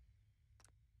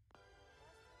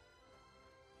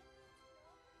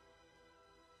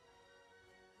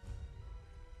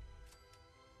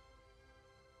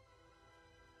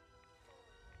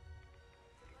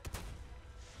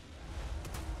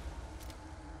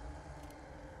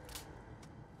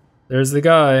 There's the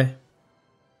guy.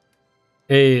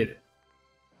 8.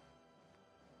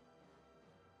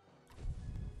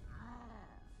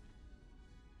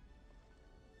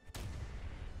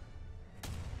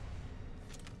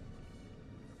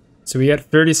 So we get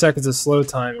 30 seconds of slow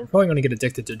time. We're probably going to get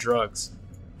addicted to drugs.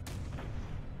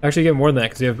 Actually get more than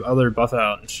that because we have other buff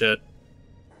out and shit.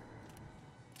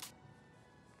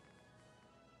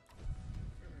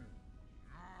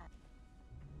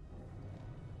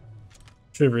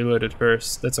 Should have reloaded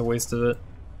first. That's a waste of it.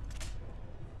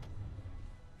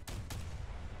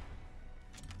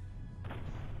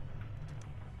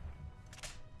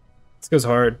 This goes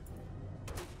hard.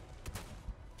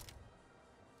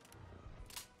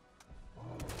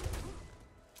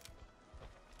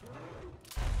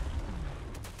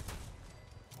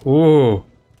 Ooh.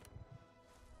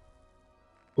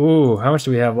 Ooh, how much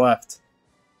do we have left?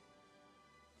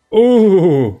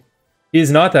 Ooh!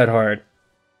 He's not that hard.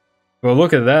 Well,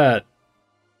 look at that.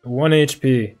 1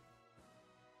 HP.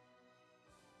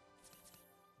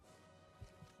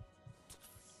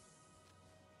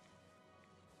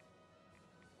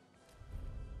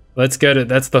 Let's get it.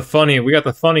 That's the funny. We got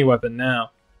the funny weapon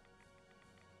now.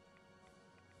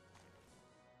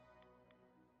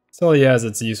 That's all he has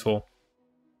that's useful.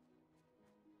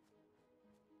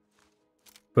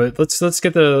 But let's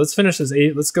finish this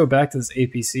let's go back to this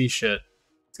APC shit.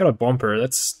 It's got a bumper.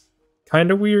 That's kind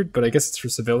of weird, but I guess it's for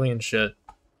civilian shit.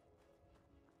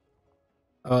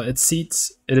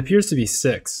 It appears to be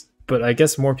 6, but I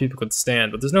guess more people could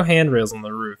stand, but there's no handrails on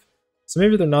the roof. So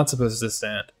maybe they're not supposed to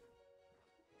stand.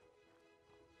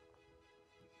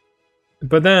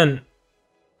 But then,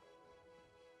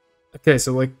 okay,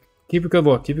 so like, keep a good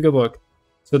look,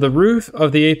 So the roof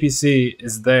of the APC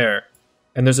is there,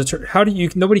 and there's a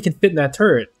nobody can fit in that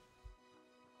turret.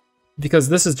 Because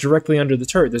this is directly under the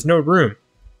turret, there's no room.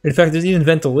 In fact, there's even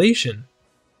ventilation.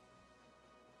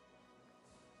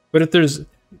 But if there's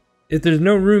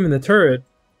no room in the turret,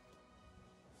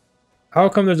 how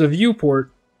come there's a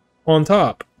viewport on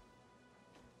top?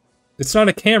 It's not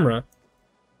a camera,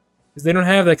 because they don't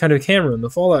have that kind of camera in the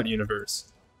Fallout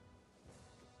universe.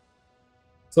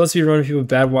 So let's be running people with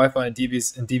bad Wi-Fi and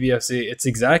DBFC. It's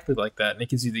exactly like that, and it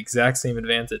gives you the exact same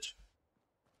advantage.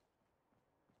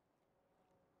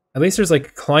 At least there's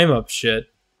like climb up shit,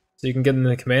 so you can get in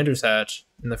the commander's hatch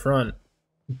in the front.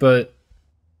 But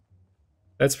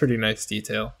that's pretty nice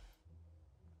detail.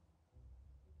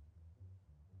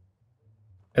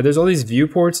 And there's all these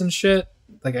viewports and shit,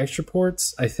 like extra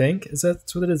ports, I think.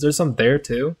 That's what it is? There's some there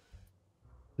too.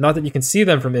 Not that you can see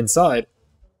them from inside.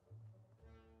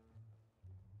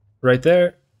 Right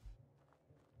there.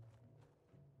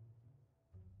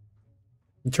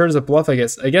 The turret is a bluff, I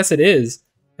guess. I guess it is.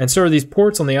 And so are these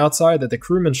ports on the outside that the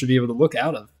crewmen should be able to look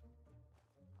out of.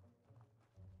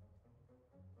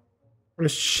 What a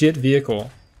shit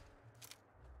vehicle.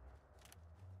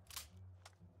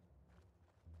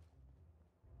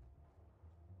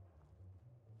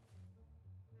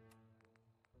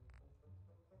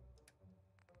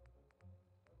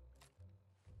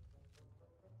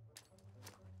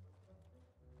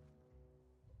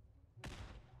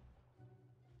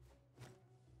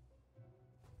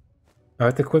 I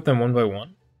have to quit them one by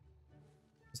one?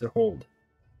 Does it hold?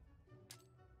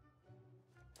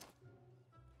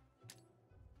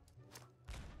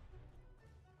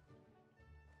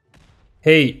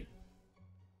 Hey.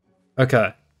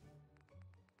 Okay.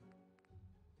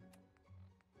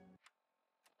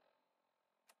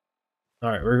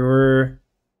 Alright, I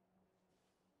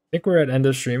think we're at end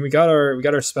of stream. We got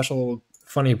our special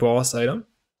funny boss item.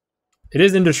 It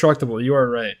is indestructible, you are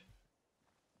right.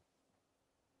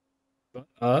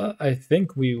 I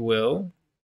think we will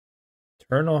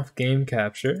turn off game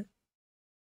capture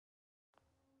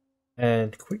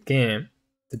and quit game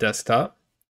to desktop.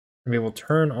 And we will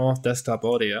turn off desktop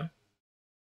audio.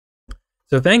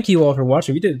 So thank you all for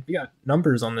watching. We got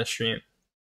numbers on this stream.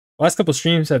 Last couple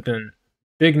streams have been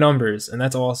big numbers, and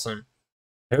that's awesome.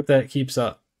 I hope that keeps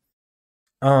up.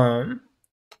 So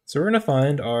we're gonna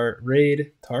find our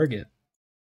raid target.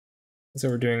 That's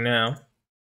what we're doing now.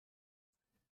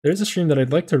 There's a stream that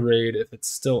I'd like to raid if it's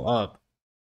still up.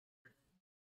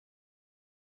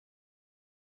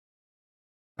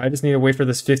 I just need to wait for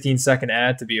this 15-second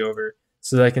ad to be over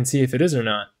so that I can see if it is or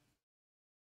not.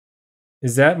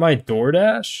 Is that my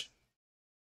DoorDash?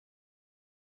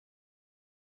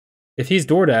 If he's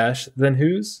DoorDash, then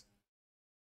whose?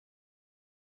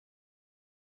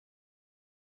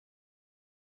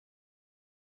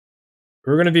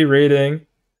 We're going to be raiding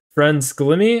friends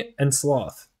Glimmy and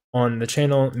Sloth on the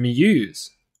channel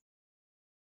Muse.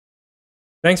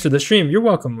 Thanks for the stream. You're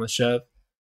welcome, Lishev.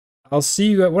 I'll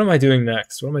see you at, what am I doing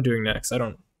next? I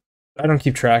don't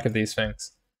keep track of these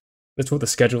things. That's what the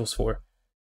schedule's for.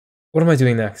 What am I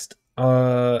doing next?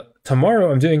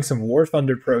 Tomorrow I'm doing some War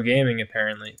Thunder Pro Gaming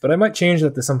apparently, but I might change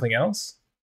that to something else.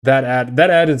 That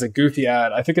ad is a goofy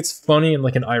ad. I think it's funny in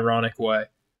like an ironic way.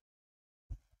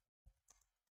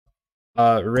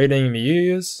 Rating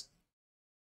Muse.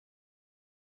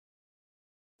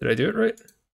 Did I do it right?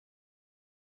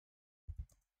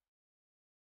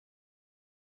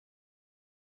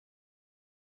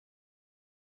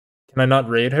 Can I not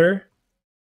raid her?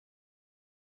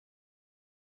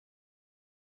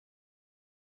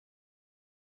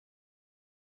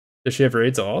 Does she have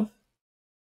raids off?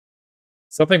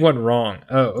 Something went wrong.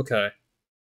 Oh, okay.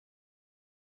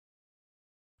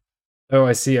 Oh,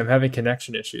 I see. I'm having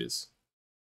connection issues.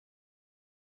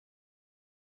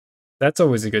 That's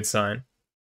always a good sign.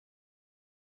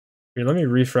 Here, let me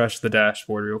refresh the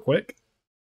dashboard real quick.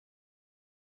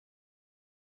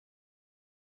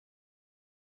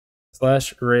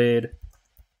 /raid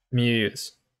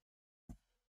Muse.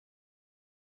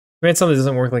 I mean, something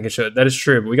doesn't work like it should. That is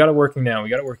true, but we got it working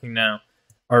now.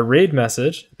 Our raid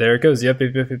message, there it goes. Yep.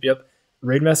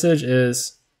 Raid message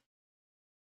is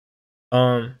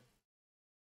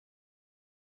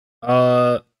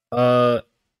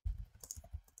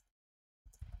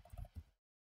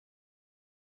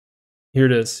Here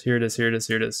it is. Here it is. Here it is.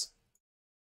 Here it is.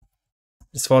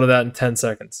 Just follow that in 10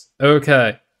 seconds.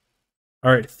 Okay.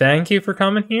 All right. Thank you for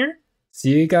coming here.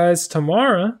 See you guys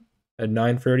tomorrow at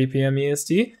 9:30 p.m.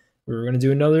 EST. We're going to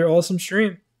do another awesome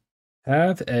stream.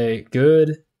 Have a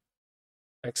good !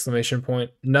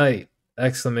 Night!